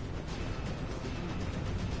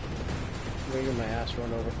 I'm gonna get my ass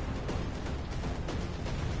run over.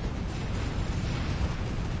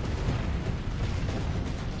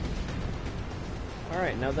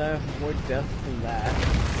 Alright, now that I've avoided death from that.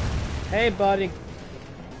 Hey, buddy!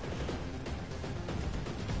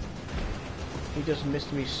 He just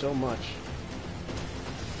missed me so much.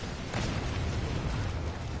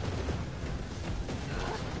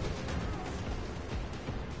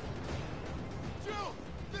 Jill,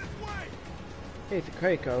 this way!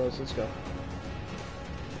 Hey, Carlos, let's go.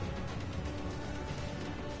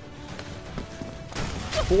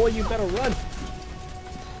 Boy, you better run!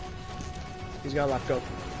 He's got left go.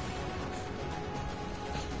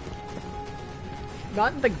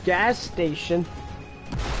 Not in the gas station.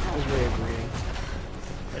 That was really agreeing.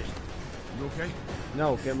 Hey, you okay?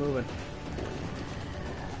 No, get moving.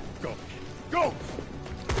 Go. Go!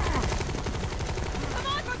 Come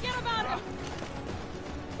on, forget about him!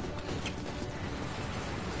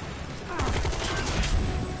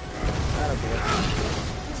 That'll be it.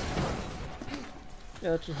 Yeah,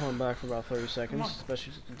 let's just hold him back for about 30 seconds,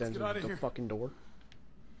 especially since the get out of the here. fucking door.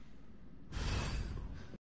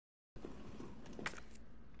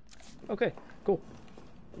 Okay, cool.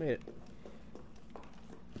 Made it.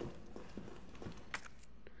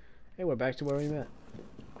 Hey, we're back to where we met.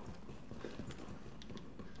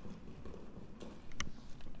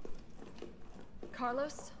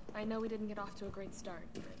 Carlos, I know we didn't get off to a great start,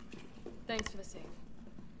 but thanks for the save.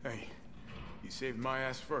 Hey, you saved my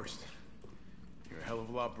ass first. You're a hell of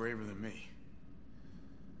a lot braver than me.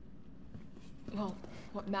 Well,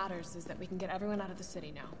 what matters is that we can get everyone out of the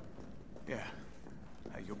city now. Yeah.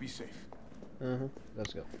 You'll be safe.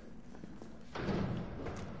 Let's go.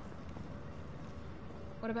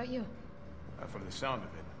 What about you? From the sound of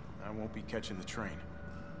it, I won't be catching the train.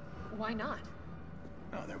 Why not?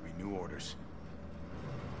 No, there'll be new orders.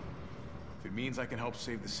 If it means I can help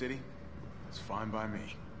save the city, it's fine by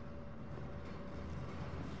me.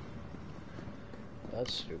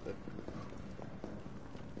 That's stupid.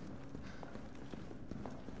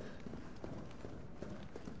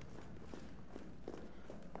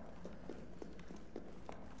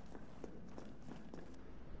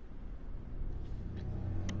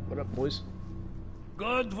 What up, boys?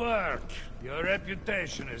 Good work. Your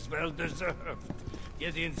reputation is well deserved.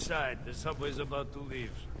 Get inside. The subway's about to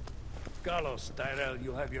leave. Carlos, Tyrell,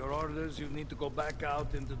 you have your orders. You need to go back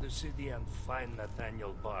out into the city and find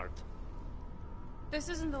Nathaniel Bart. This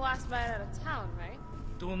isn't the last bite out of town, right?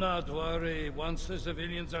 Do not worry. Once the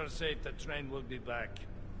civilians are safe, the train will be back.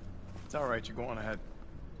 It's all right. You go on ahead.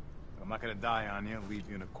 I'm not gonna die on you. Leave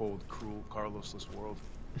you in a cold, cruel, Carlosless world.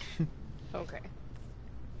 Okay.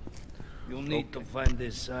 You'll need to find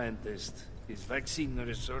this scientist. His vaccine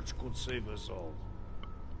research could save us all.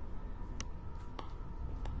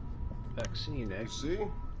 Vaccine, eh? You see?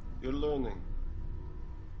 You're learning.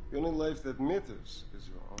 The only life that matters is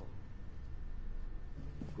your own.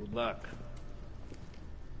 Good luck.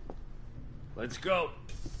 Let's go.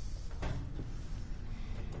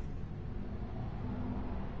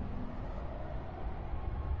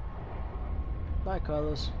 Bye,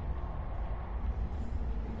 Carlos.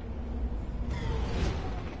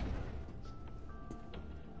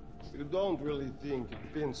 You don't really think a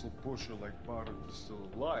pencil pusher like Barton is still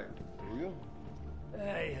alive, do you?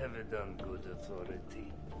 I have it on good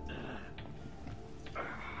authority.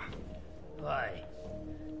 Why?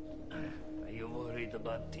 Are you worried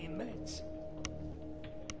about teammates?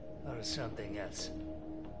 Or something else?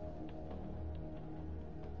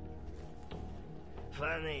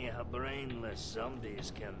 Funny how brainless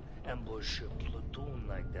zombies can ambush a platoon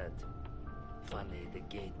like that. Funny the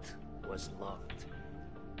gate was locked.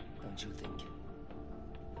 Don't you think?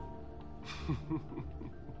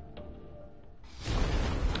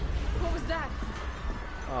 What was that?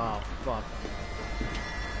 Oh, fuck.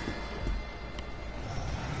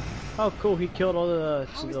 Oh, cool, he killed all the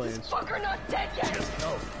civilians. Is this fucker not dead yet? Just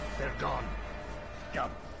no, they're gone.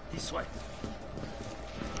 Come, this way.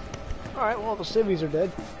 Alright, well, the civvies are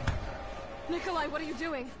dead. Nikolai, what are you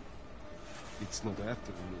doing? It's not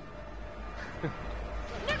after me.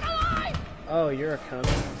 Nikolai! Oh, you're a cunt.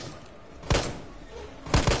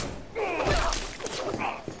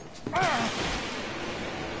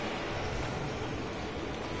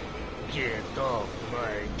 Get off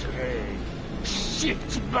my train. Shit,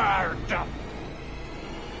 bird!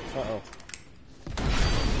 Uh-oh.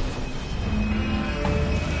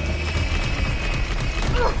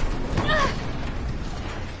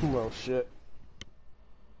 Well, shit.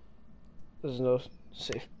 There's no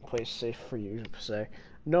safe for you to say.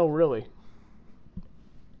 No, really.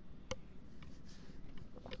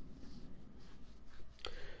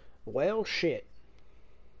 Well, shit.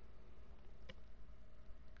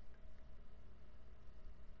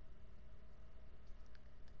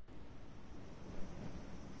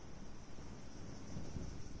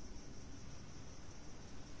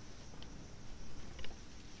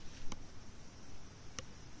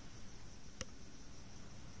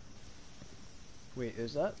 Wait,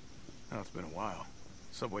 is that? Oh, it's been a while.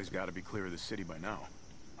 Subway's got to be clear of the city by now.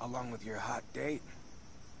 Along with your hot date?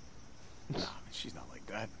 Nah, man, she's not like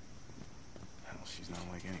that. Hell, she's not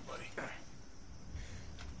like anybody.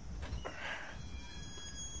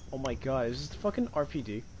 Oh my god, is this fucking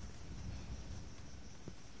RPD?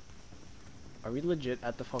 Are we legit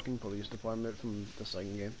at the fucking police department from the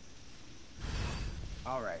second game?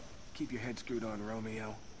 Alright, keep your head screwed on,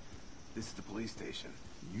 Romeo. This is the police station.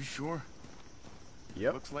 You sure?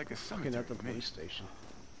 Yep. Looks like a fucking cemetery at the to me. police station.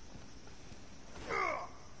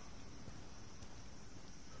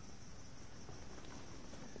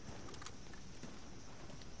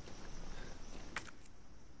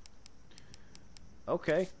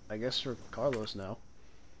 Okay, I guess we're Carlos now.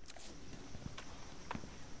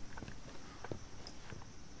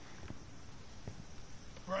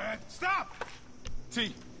 Brad, stop!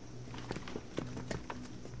 T.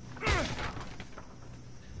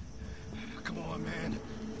 Come on, man.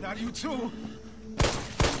 Not you too.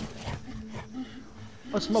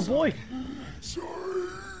 That's my boy. Sorry.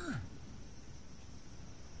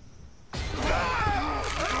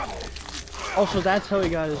 Also, that's how he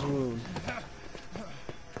got his wound.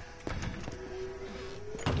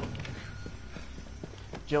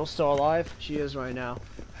 Jill's still alive? She is right now.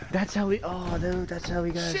 That's how he. Oh, dude, that's how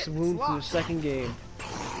he got his wound from the second game.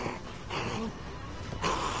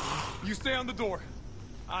 You stay on the door.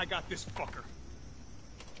 I got this fucker.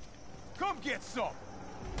 Come get some.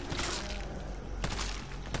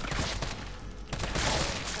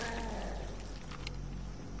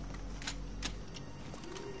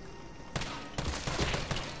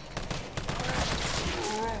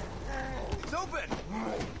 It's open.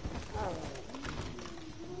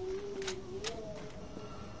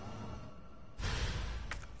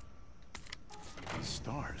 These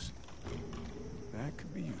stars. That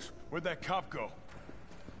could be useful. Where'd that cop go?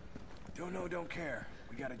 Don't know, don't care.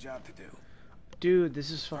 We got a job to do. Dude,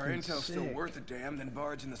 this is If our fucking intel's sick. still worth a damn, then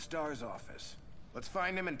Bard's in the STARS office. Let's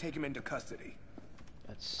find him and take him into custody.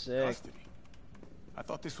 That's sick. Custody? I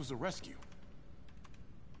thought this was a rescue.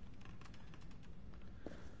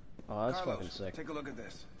 Oh, that's Carlos, fucking sick. take a look at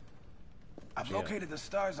this. I've located the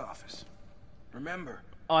STARS office. Remember?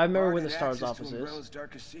 Oh, I remember Bard where the had STARS access office to is. Umbrella's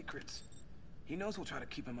darkest secrets. He knows we'll try to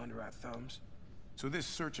keep him under our thumbs. So this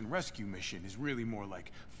search and rescue mission is really more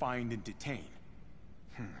like find and detain.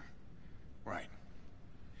 Right.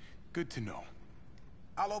 Good to know.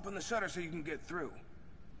 I'll open the shutter so you can get through.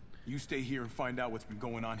 You stay here and find out what's been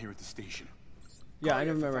going on here at the station. Yeah, I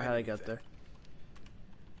don't remember how they got there.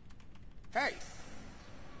 Hey!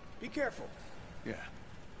 Be careful. Yeah.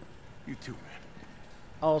 You too, man.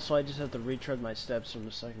 Also, I just have to retread my steps from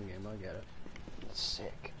the second game. I get it. That's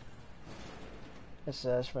sick.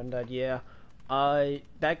 SS friend died. Yeah.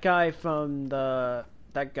 That guy from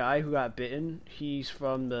that guy who got bitten, he's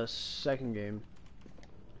from the second game.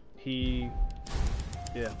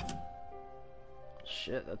 Yeah.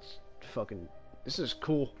 Shit, that's fucking, this is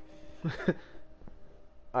cool.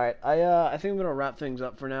 Alright, I think I'm gonna wrap things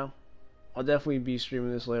up for now. I'll definitely be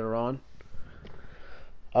streaming this later on.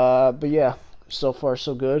 But yeah, so far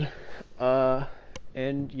so good.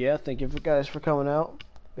 And yeah, thank you guys for coming out.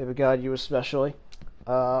 Baby God, you especially.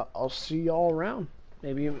 I'll see y'all around.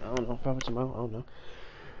 Maybe, I don't know, probably tomorrow, I don't know.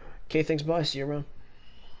 Okay, thanks, bye, see you around.